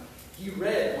harassment, he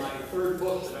read my 3rd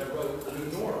book that I wrote, The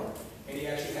New Norm, and he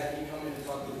actually had me come in and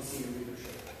talk to the senior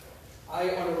leadership. On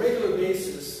a regular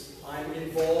basis, I'm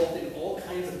involved in all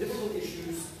kinds of difficult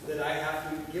issues that I have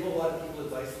to give a lot of people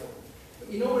advice for. But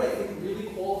you know what I think really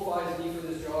qualifies me for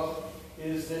this job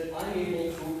is that I'm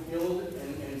able to build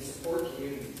and support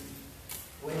communities.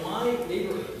 When my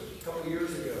neighborhood, a couple of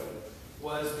years ago,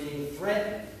 was being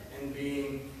threatened and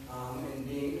being and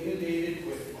being inundated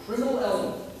with the criminal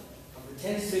element of the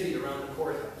tent city around the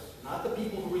courthouse. Not the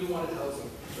people who really wanted housing,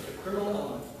 but the criminal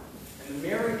element. And the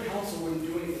mayor and council wouldn't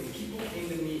do anything. People came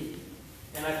to me.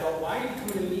 And I thought, why are you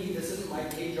coming to me? This isn't my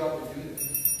day job to do this.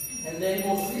 And then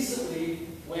most recently,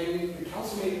 when the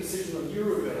council made a decision a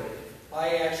year ago,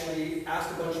 I actually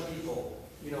asked a bunch of people,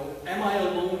 you know, am I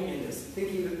alone in this?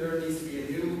 Thinking that there needs to be a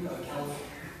new council.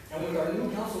 And with our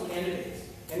new council candidates,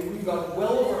 and we've got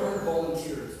well over 100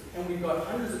 volunteers, and we've got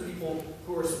hundreds of people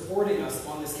who are supporting us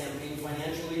on this campaign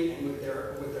financially and with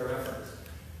their efforts,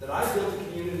 that I built a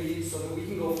community so that we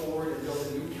can go forward and build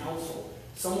a new council,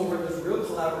 somewhere where there's real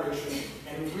collaboration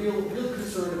and real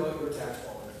concern about your tax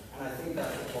dollars. And I think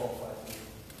that's what qualifies me.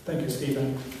 Thank you,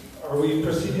 Stephen. Are we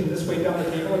proceeding this way down the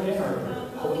table again?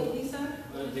 I'll leave Lisa.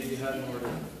 I think you had more.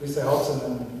 Lisa helps, and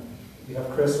then we have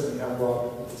Chris, and we have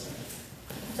Rob.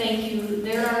 Thank you.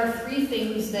 There are 3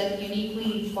 things that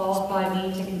uniquely qualify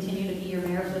me to continue to be your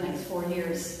mayor for the next 4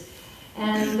 years.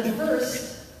 And the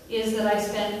first is that I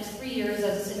spent 3 years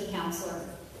as a city councillor.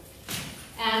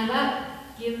 And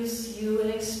that gives you an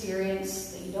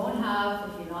experience that you don't have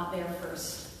if you're not there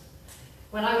first.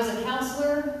 When I was a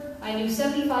councillor, I knew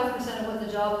 75% of what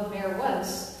the job of mayor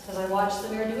was, because I watched the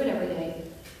mayor do it every day.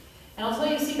 And I'll tell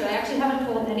you a secret, I actually haven't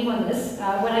told anyone this.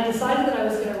 When I decided that I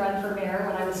was going to run for mayor,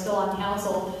 when I was still on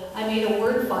council, I made a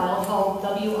word file called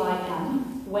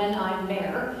WIM, when I'm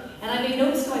mayor, and I made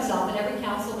notes to myself at every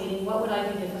council meeting, what would I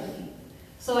do differently?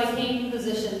 So I came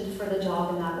positioned for the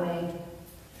job in that way.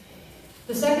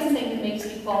 The second thing that makes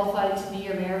me qualified to be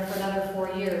your mayor for another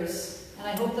 4 years, and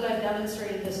I hope that I've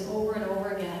demonstrated this over and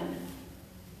over again,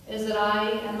 is that I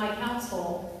and my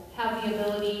council have the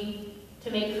ability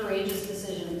to make courageous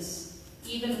decisions,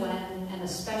 even when, and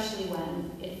especially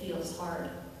when, it feels hard.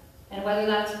 And whether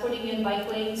that's putting in bike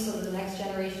lanes so that the next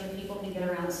generation of people can get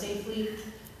around safely,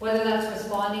 whether that's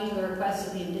responding to the requests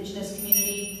of the Indigenous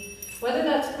community, whether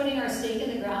that's putting our stake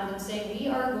in the ground and saying we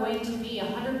are going to be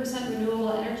 100%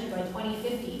 renewable energy by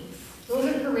 2050. Those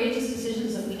are courageous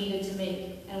decisions that we needed to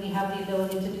make, and we have the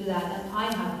ability to do that, and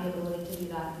I have the ability to do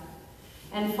that.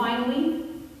 And finally,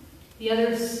 the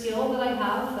other skill that I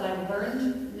have, that I've learned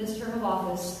in this term of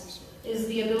office, is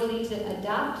the ability to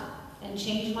adapt and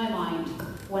change my mind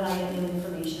when I get new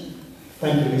information.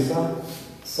 Thank you, Lisa.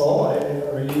 Saul,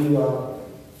 are you...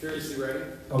 Seriously ready?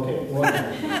 Okay, well,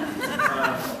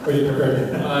 are you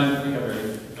prepared? I think I'm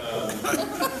ready.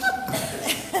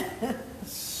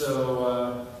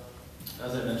 So,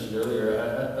 as I mentioned earlier,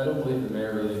 I don't believe the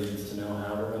mayor really needs to know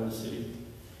how to run the city.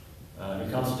 In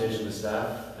consultation with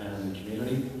staff and the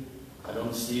community, I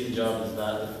don't see the job as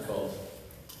that difficult.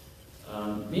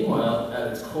 Meanwhile, at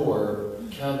its core,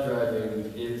 cab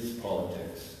driving is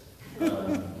politics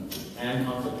and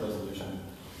conflict resolution.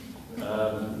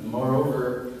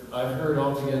 Moreover, I've heard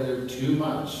altogether too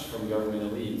much from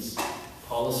government elites,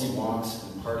 policy wonks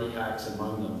and party hacks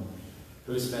among them,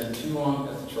 who spend too long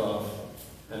at the trough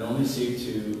and only seek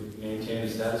to maintain a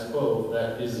status quo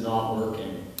that is not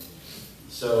working.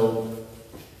 So,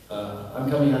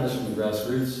 I'm coming at this from the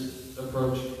grassroots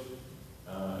approach,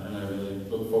 and I really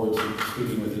look forward to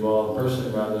speaking with you all in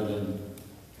person rather than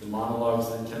the monologues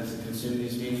that tend to consume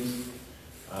these meetings.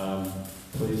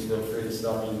 Please feel free to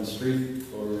stop me in the street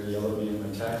or yell at me in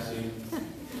my taxi.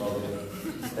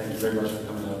 Thank you very much for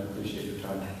coming out. I appreciate your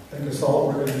time. Thank you, Saul.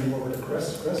 We're going to move over to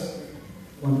Chris. Chris,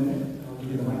 1 minute. I'll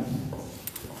give you the mic.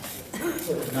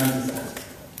 Sorry, 90 seconds.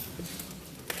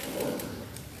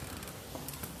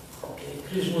 Okay,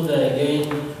 Chris Muda again.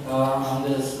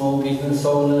 I'm the small business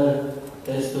owner,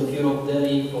 Taste of Europe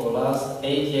Dairy. For the last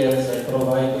 8 years, I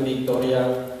provide to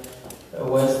Victoria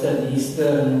Western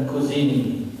Eastern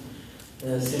cuisine.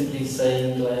 Simply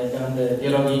saying, like, I'm the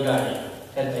pierogi guy,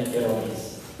 head my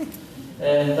pierogis.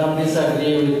 And I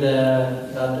disagree with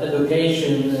that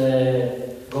education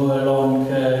go along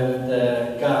with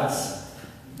the guts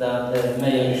that the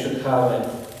mayor should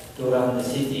have to run the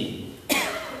city.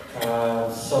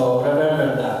 So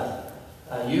remember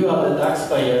that. You are the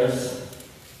taxpayers,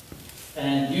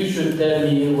 and you should tell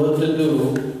me what to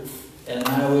do, and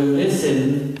I will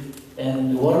listen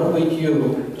and work with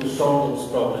you to solve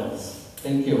those problems.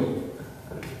 Thank you.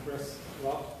 Chris,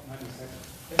 Rob, 90 seconds.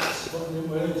 Yes,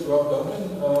 my name is Rob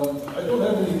Duncan. I don't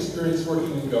have any experience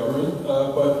working in government,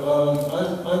 but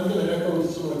I'm going to echo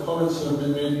some of the comments that have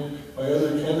been made by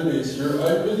other candidates here.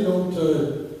 I really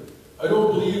I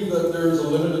don't believe that there's a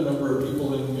limited number of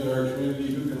people in our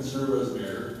community who can serve as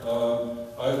mayor.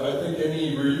 I think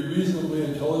any reasonably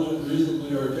intelligent,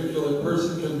 reasonably articulate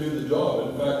person can do the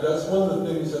job. In fact, that's one of the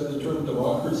things that the term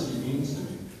democracy means to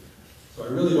me. So I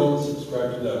really don't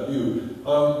subscribe to that view.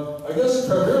 I guess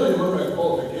primarily among my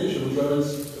qualifications, I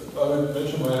was I would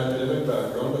mention my academic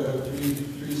background. I have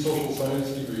three social science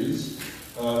degrees.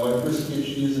 My first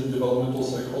PhD is in developmental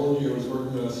psychology. I was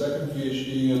working on a second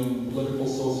PhD in political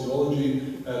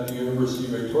sociology at the University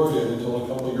of Victoria until a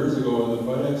couple of years ago when the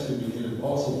financing became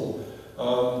impossible.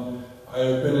 I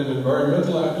have been an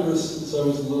environmental activist since I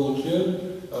was a little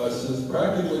kid, since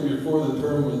practically before the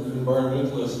term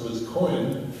environmentalist was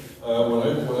coined. When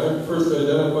I first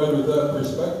identified with that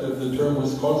perspective, the term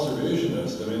was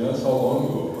conservationist. I mean, that's how long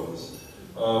ago it was.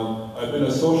 I've been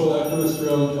a social activist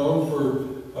around town for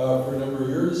a number of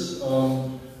years.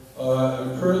 I'm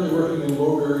currently working in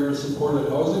low barrier supported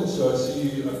housing, so I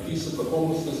see a piece of the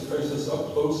homelessness crisis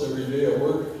up close every day at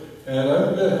work. And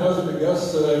I'm going to hazard a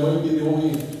guess that I might be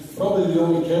probably the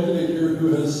only candidate here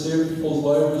who has saved people's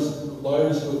lives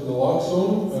with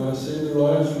naloxone, saved their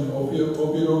lives from opiate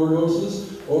overdoses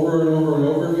over and over and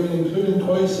over again, including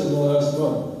twice in the last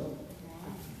month.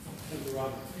 Thank you,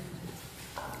 Rob.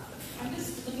 I'm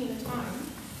just looking at the time.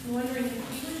 I'm wondering if we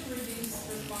were to reduce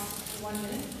the response to 1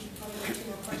 minute, we could probably get 2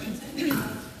 more questions in.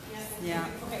 Yes? Yeah.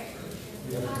 Okay.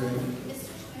 We have to do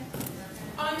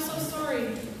I'm so sorry. I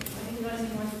think we got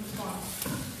anyone to respond.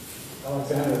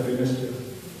 Alexander, we missed you.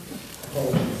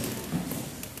 Apologies.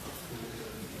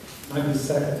 90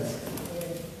 seconds.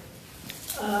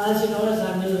 As you notice,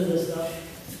 I'm new to this stuff.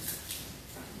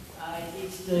 I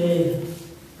teach the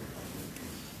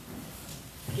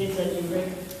kids at New Brick,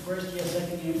 first year,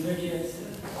 second year, third year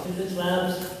physics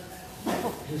labs.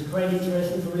 It's quite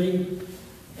interesting for me.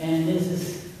 And this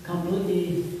is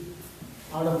completely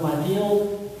out of my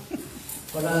field,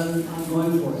 but I'm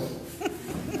going for it.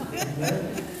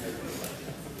 Okay?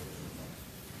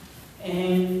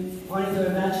 And pointing to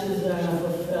matches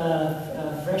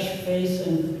a fresh face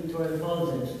in Victoria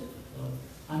politics. So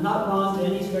I'm not wrong to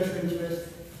any special interest.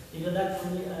 If you elect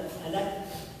from me,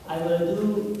 I will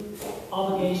do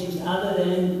obligations other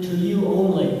than to you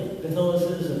only, the fellow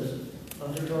citizens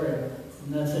of Victoria.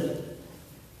 And that's it.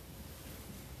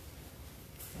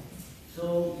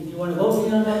 So if you want to vote for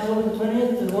me on October the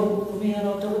 20th, then vote for me on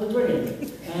October the 20th.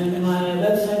 And my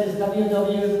website is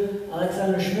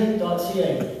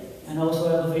www.alexanderschmidt.ca. And also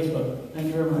I have a Facebook. Thank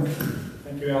you very much.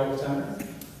 Thank you, Alexander.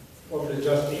 Over to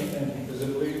Justine, and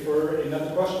presumably for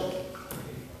another question.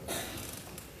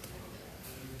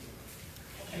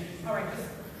 All right, just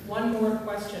one more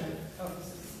question. Oh, this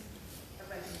is a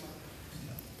random one.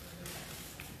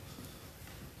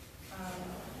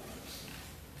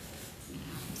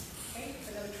 Okay,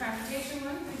 another transportation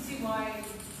one. You can see why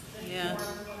this is Yeah. one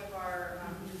of our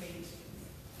debate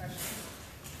questions.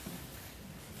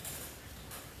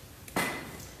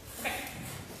 Okay.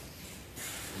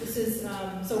 This is,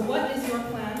 so what is your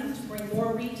plan to bring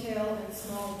more retail and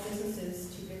small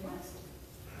businesses to Vic West?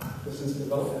 Business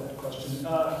development question.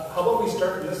 How about we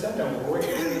start from this end and we'll work our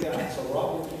way down. So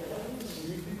Rob, you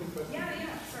repeat the question.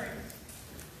 Yeah, sorry.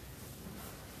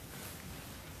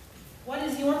 What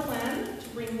is your plan to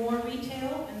bring more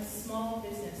retail and small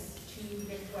business to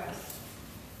Vic West?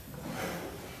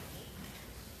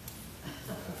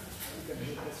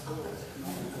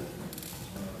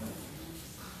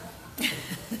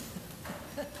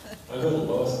 I'm at a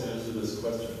loss to answer this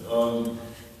question.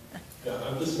 Yeah,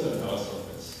 I'm just going to pass on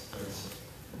this. Thanks.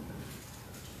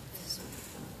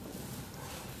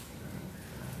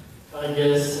 I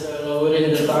guess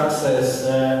lowering the taxes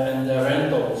and the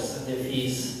rentals and the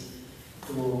fees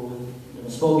to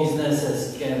small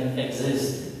businesses can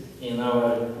exist in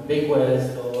our Big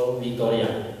West or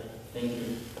Victoria. Thank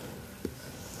you.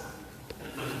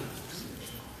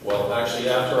 Well, actually,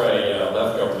 after I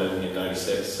left government in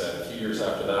 '96, a few years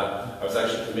after that, I was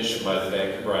actually commissioned by the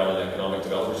Vancouver Island Economic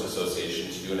Developers Association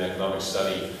to do an economic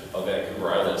study of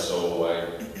Vancouver Island. So I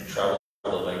traveled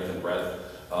the length and breadth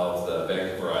of the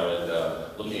Vancouver Island,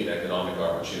 looking at economic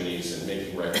opportunities and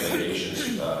making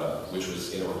recommendations, which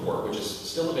was in a report, which is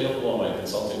still available on my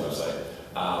consulting website.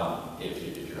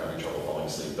 If you're having trouble falling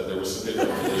asleep, but there was some good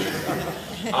recommendations.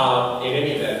 In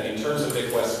any event, in terms of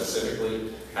Vic West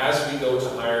specifically, as we go to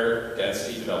higher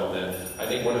density development, I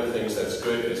think one of the things that's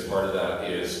good as part of that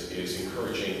is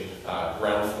encouraging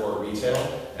ground floor retail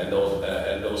and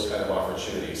those kind of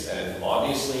opportunities. And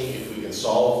obviously, if we can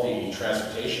solve the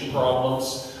transportation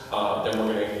problems, then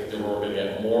we're going to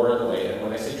get more in the way. And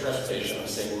when I say transportation, I'm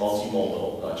saying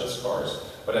multimodal, not just cars.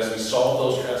 But as we solve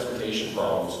those transportation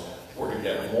problems, we're going to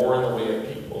get more in the way of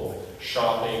people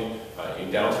shopping in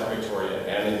downtown Victoria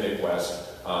and in Vic West.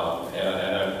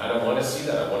 And I want to see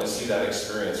that. I want to see that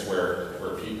experience where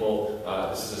people,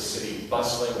 this is a city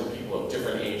bustling with people of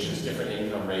different ages, different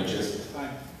income ranges.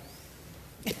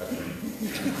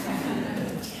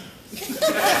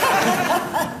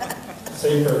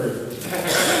 Same for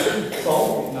everything.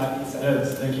 So, not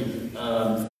Thank you.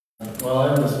 Well, I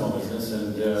own a small business,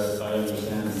 and I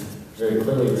understand very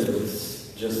clearly that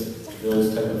it's just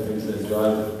those type of things that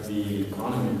drive the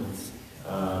economy.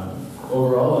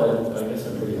 Overall, I guess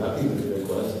I'm pretty happy with Vic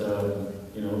West.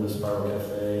 You know, the Spiral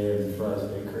Cafe and Fry's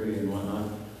Bakery and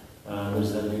whatnot.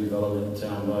 There's that new development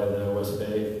down by the West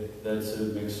Bay. That's a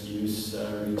mixed-use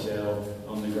retail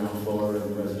on the ground floor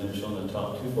and residential on the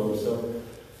top 2 floors. So,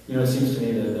 you know, it seems to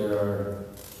me that there are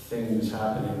things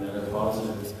happening that are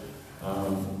positive.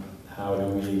 How do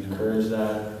we encourage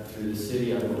that through the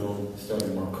city? I don't know,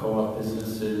 starting more co-op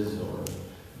businesses or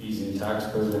easing tax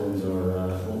burdens, or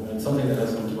and something that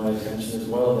has come to my attention as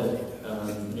well,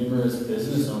 that numerous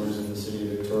business owners in the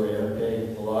city of Victoria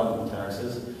pay a lot in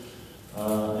taxes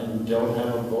and don't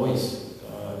have a voice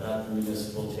at the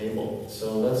municipal table.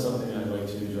 So that's something I'd like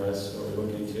to address or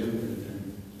look into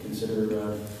and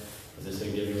consider, as I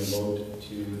say, giving a vote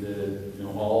to the, you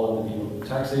know, all of the people.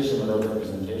 Taxation without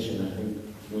representation, I think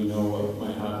we know what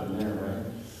might happen there, right?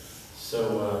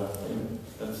 So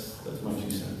that's my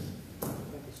 2 cents.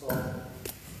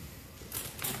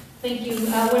 Thank you.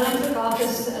 When I took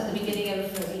office at the beginning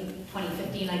of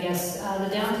 2015, I guess, the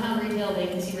downtown retail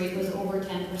vacancy rate was over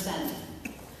 10%.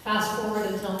 Fast forward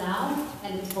until now,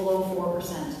 and it's below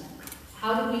 4%.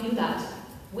 How did we do that?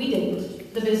 We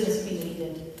didn't. The business community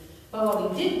did. But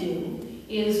what we did do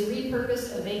is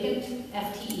repurposed a vacant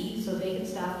FTE, so vacant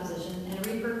staff position, and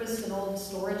repurposed an old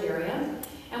storage area,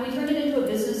 and we turned it into a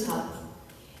business hub.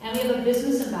 And we have a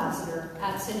business ambassador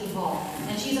at City Hall,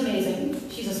 and she's amazing.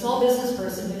 She's a small business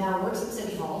person who now works at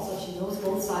City Hall, so she knows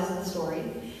both sides of the story.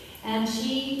 And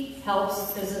she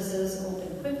helps businesses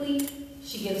open quickly.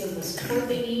 She gives them the support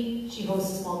they need. She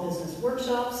hosts small business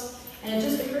workshops. And it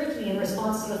just occurred to me in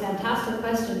response to the fantastic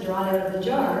question drawn out of the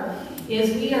jar,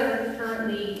 is we are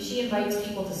currently, she invites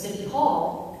people to City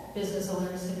Hall, business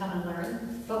owners, to come and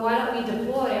learn. But why don't we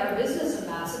deploy our business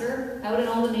ambassador out in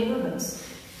all the neighborhoods?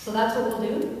 So that's what we'll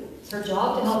do. It's her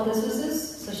job to help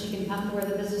businesses, so she can come to where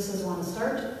the businesses want to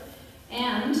start.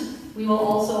 And we will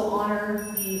also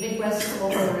honor the Vic West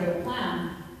local area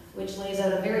plan, which lays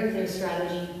out a very clear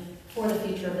strategy for the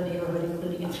future of the neighborhood,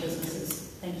 including its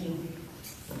businesses. Thank you.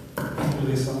 Thank you,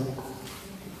 Lisa.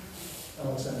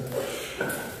 Alexander.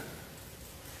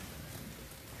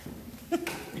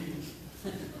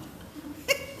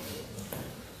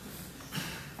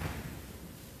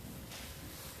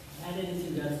 I didn't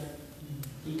see that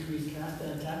decreased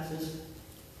taxes.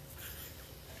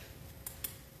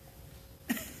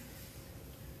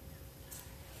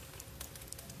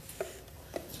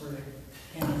 Sorry,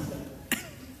 can't answer that.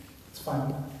 It's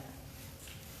fine.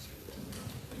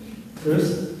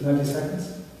 Bruce, 90 seconds.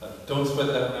 Don't split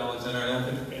that one, Alexander. I don't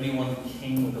think anyone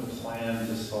came with a plan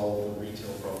to solve the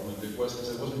retail problem in Vic West,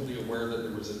 because I wasn't really aware that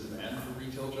there was a demand for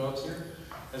retail jobs here.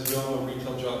 As we all know,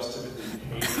 retail jobs typically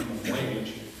pay minimum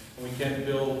wage, and we can't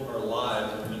build our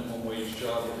lives on a minimum wage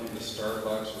job working at a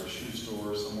Starbucks or a shoe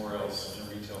store or somewhere else in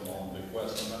a retail mall in Vic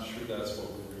West. I'm not sure that's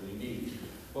what we really need.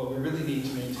 What we really need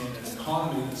to maintain an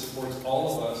economy that supports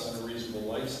all of us in a reasonable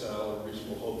lifestyle, a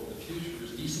reasonable hope for the future,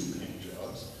 is decent paying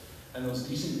jobs. And those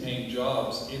decent paying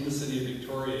jobs in the city of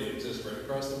Victoria exist right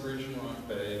across the bridge in Rock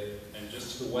Bay and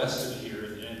just to the west of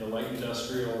here in the light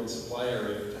industrial and supply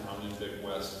area of town in Vic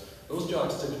West. Those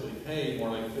jobs typically pay more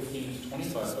like $15 to $25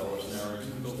 an hour. You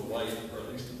can build a life, or at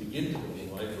least to begin to build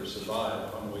a life or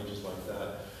survive on wages like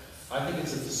that. I think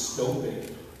it's a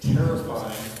dystopic,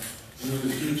 terrifying view of the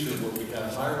future where we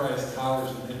have high-rise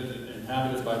towers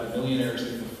inhabited by the millionaires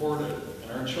who can afford it,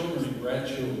 and our children and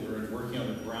grandchildren are working on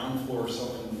the ground floor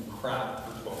selling crap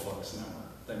for $12 an hour.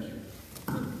 Thank you.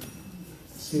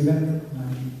 Stephen,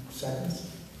 90 seconds.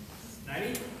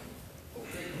 90?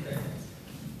 Okay.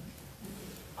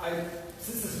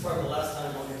 Since this is probably the last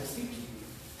time I'll get to speak to you,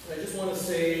 I just want to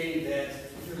say that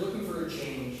if you're looking for a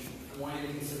change, I want you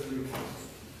to consider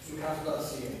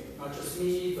newcastle.ca. Not just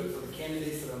me, but for the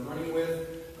candidates that I'm running with.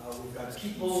 We've got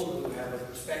people who have a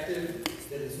perspective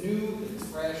that is new, that is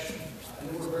fresh, and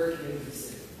that we're very committed to the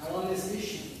city. Now on this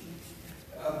issue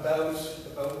about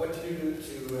what to do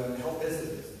to help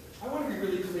businesses, I want to be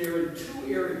really clear in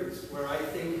 2 areas where I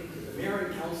think the mayor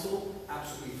and council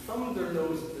absolutely thumbed their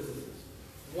nose at businesses.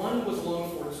 One was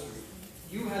along 4th Street.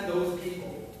 You had those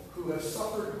people who have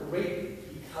suffered greatly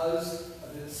because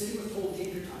the city was told,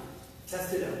 take your time,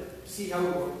 test it out, see how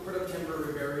it worked, put up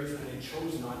temporary barriers, and they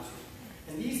chose not to.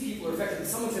 And these people are affected.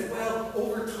 Someone said, well,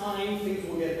 over time, things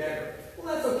will get better.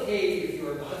 Well, that's okay if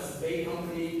you're a Hudson's Bay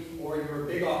company or you're a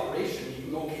big operation. You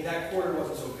can go, okay, that quarter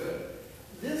wasn't so good.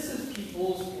 This is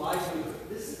people's livelihood.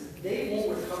 They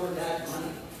won't recover that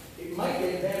money. It might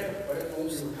get better, but it won't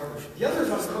be recovered. The other is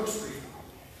on Cook Street.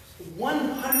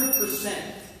 100%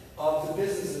 of the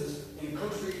businesses in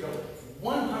Cook Street Village,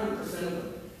 100% of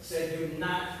them said do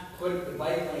not put the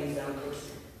bike lanes down Cook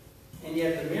Street. And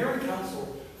yet the mayor and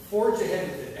council forged ahead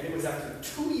with it, and it was after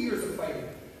 2 years of fighting.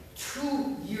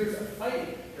 2 years of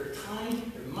fighting. Their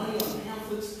time, their money on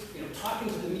pamphlets, talking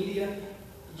to the media.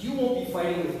 You won't be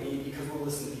fighting with me because we'll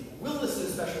listen to people. We'll listen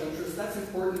to special interests. That's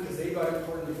important because they've got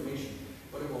important information.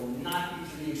 But it will not be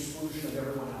to the exclusion of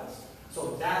everyone else.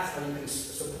 So that's how you can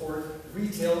support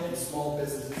retail and small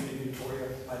businesses in Victoria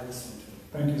by listening to them.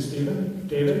 Thank you, Stephen.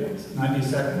 David, 90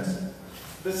 seconds.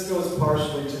 This goes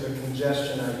partially to the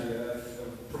congestion idea,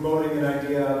 of promoting an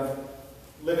idea of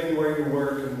living where you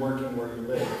work and working where you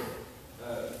live.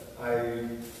 I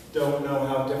don't know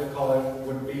how difficult it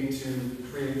would be to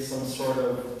create some sort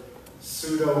of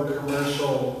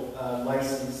pseudo-commercial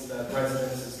license that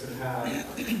residences could have,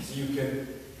 so you could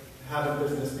have a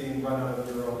business being run out of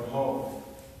your own home.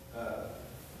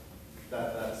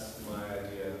 That's my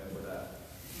idea for that.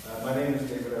 My name is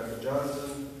David F.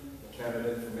 Johnson, a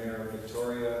candidate for mayor of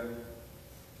Victoria,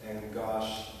 and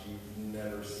gosh, you've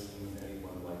never seen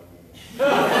anyone like me.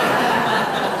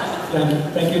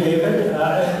 Thank you, David.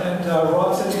 And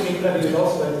Rob said to me that he'd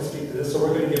also like to speak to this, so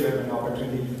we're going to give him an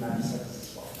opportunity for 90 seconds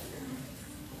as well.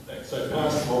 Thanks. I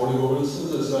passed forward over. As soon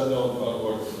as I sat down and thought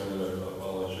about it for a minute,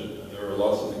 well, there are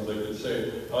lots of things I could say.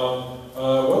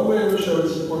 One way I wish I would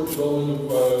support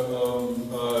development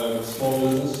of small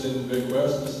business in Vic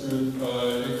West is through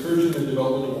encouraging the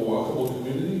development of a walkable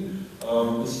community.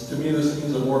 To me, this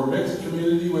means a more mixed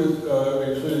community with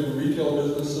including retail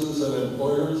businesses and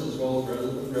employers as well as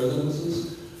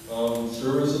residences,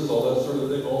 services, all that sort of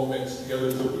thing, all mixed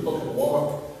together so people can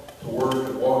walk to work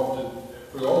and walk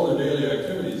for all their daily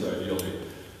activities, ideally.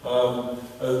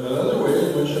 Another way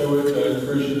in which I would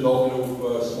encourage the development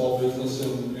of small business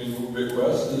in Vic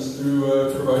West is through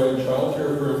providing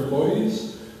childcare for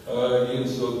employees. Again,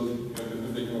 so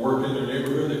they can work in their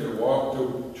neighborhood, they can walk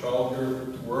to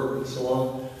childcare to work and so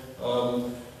on.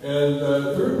 And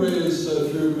the third way is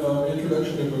through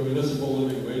introduction of a municipal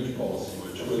living wage policy,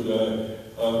 which would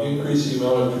increase the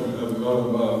amount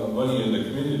of money in the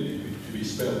community to be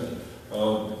spent.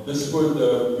 This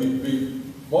would be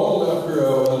modeled after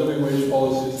a living wage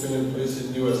policy that's been in place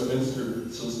in New Westminster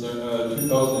since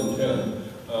 2010.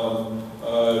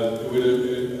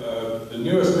 The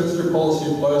New Westminster policy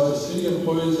applies to city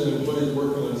employees and employees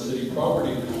working on city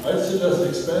property. I'd suggest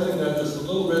expanding that just a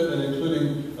little bit and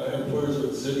including employers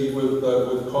with city with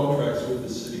contracts with the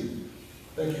city.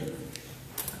 Thank you.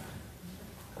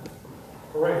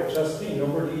 All right, Justine,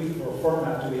 over to you for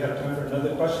format. Do we have time for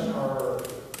another question, or?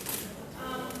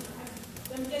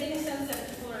 I'm getting a sense that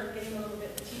people are getting a little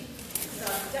bit fatigued.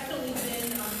 It's definitely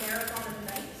been a marathon of the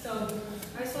night. So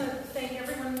I just want to thank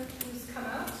everyone who's come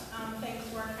out. Thanks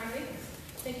to our candidates.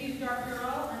 Thank you, Dr.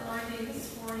 Earl and Laura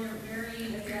Davis, for your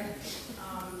very adept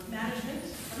management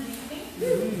of the evening.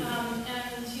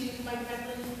 And to Mike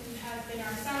Bedlin, who has been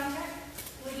our sound tech,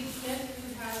 Woody Smith, who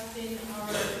has been our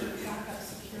backup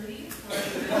security.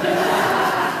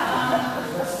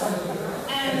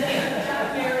 And Jack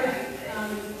Meredith,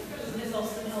 who has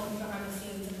also been helping behind the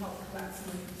scenes and helped collect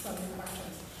some of the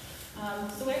questions.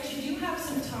 So we actually do have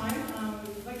some time.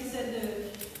 Like I said,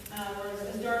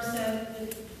 as Dara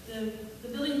said, the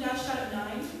building does shut at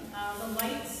 9. The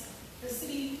lights, the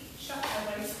city shut the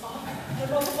lights off. They're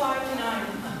both 5 to 9.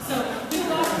 So we've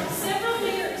got several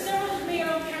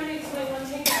mayoral candidates who might want to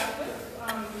take it up with.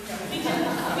 We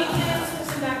can switch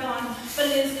them back on, but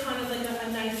it is kind of like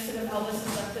a nice sort of Elvis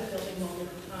has left the building moment.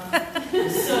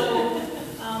 So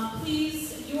please,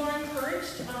 you are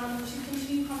encouraged to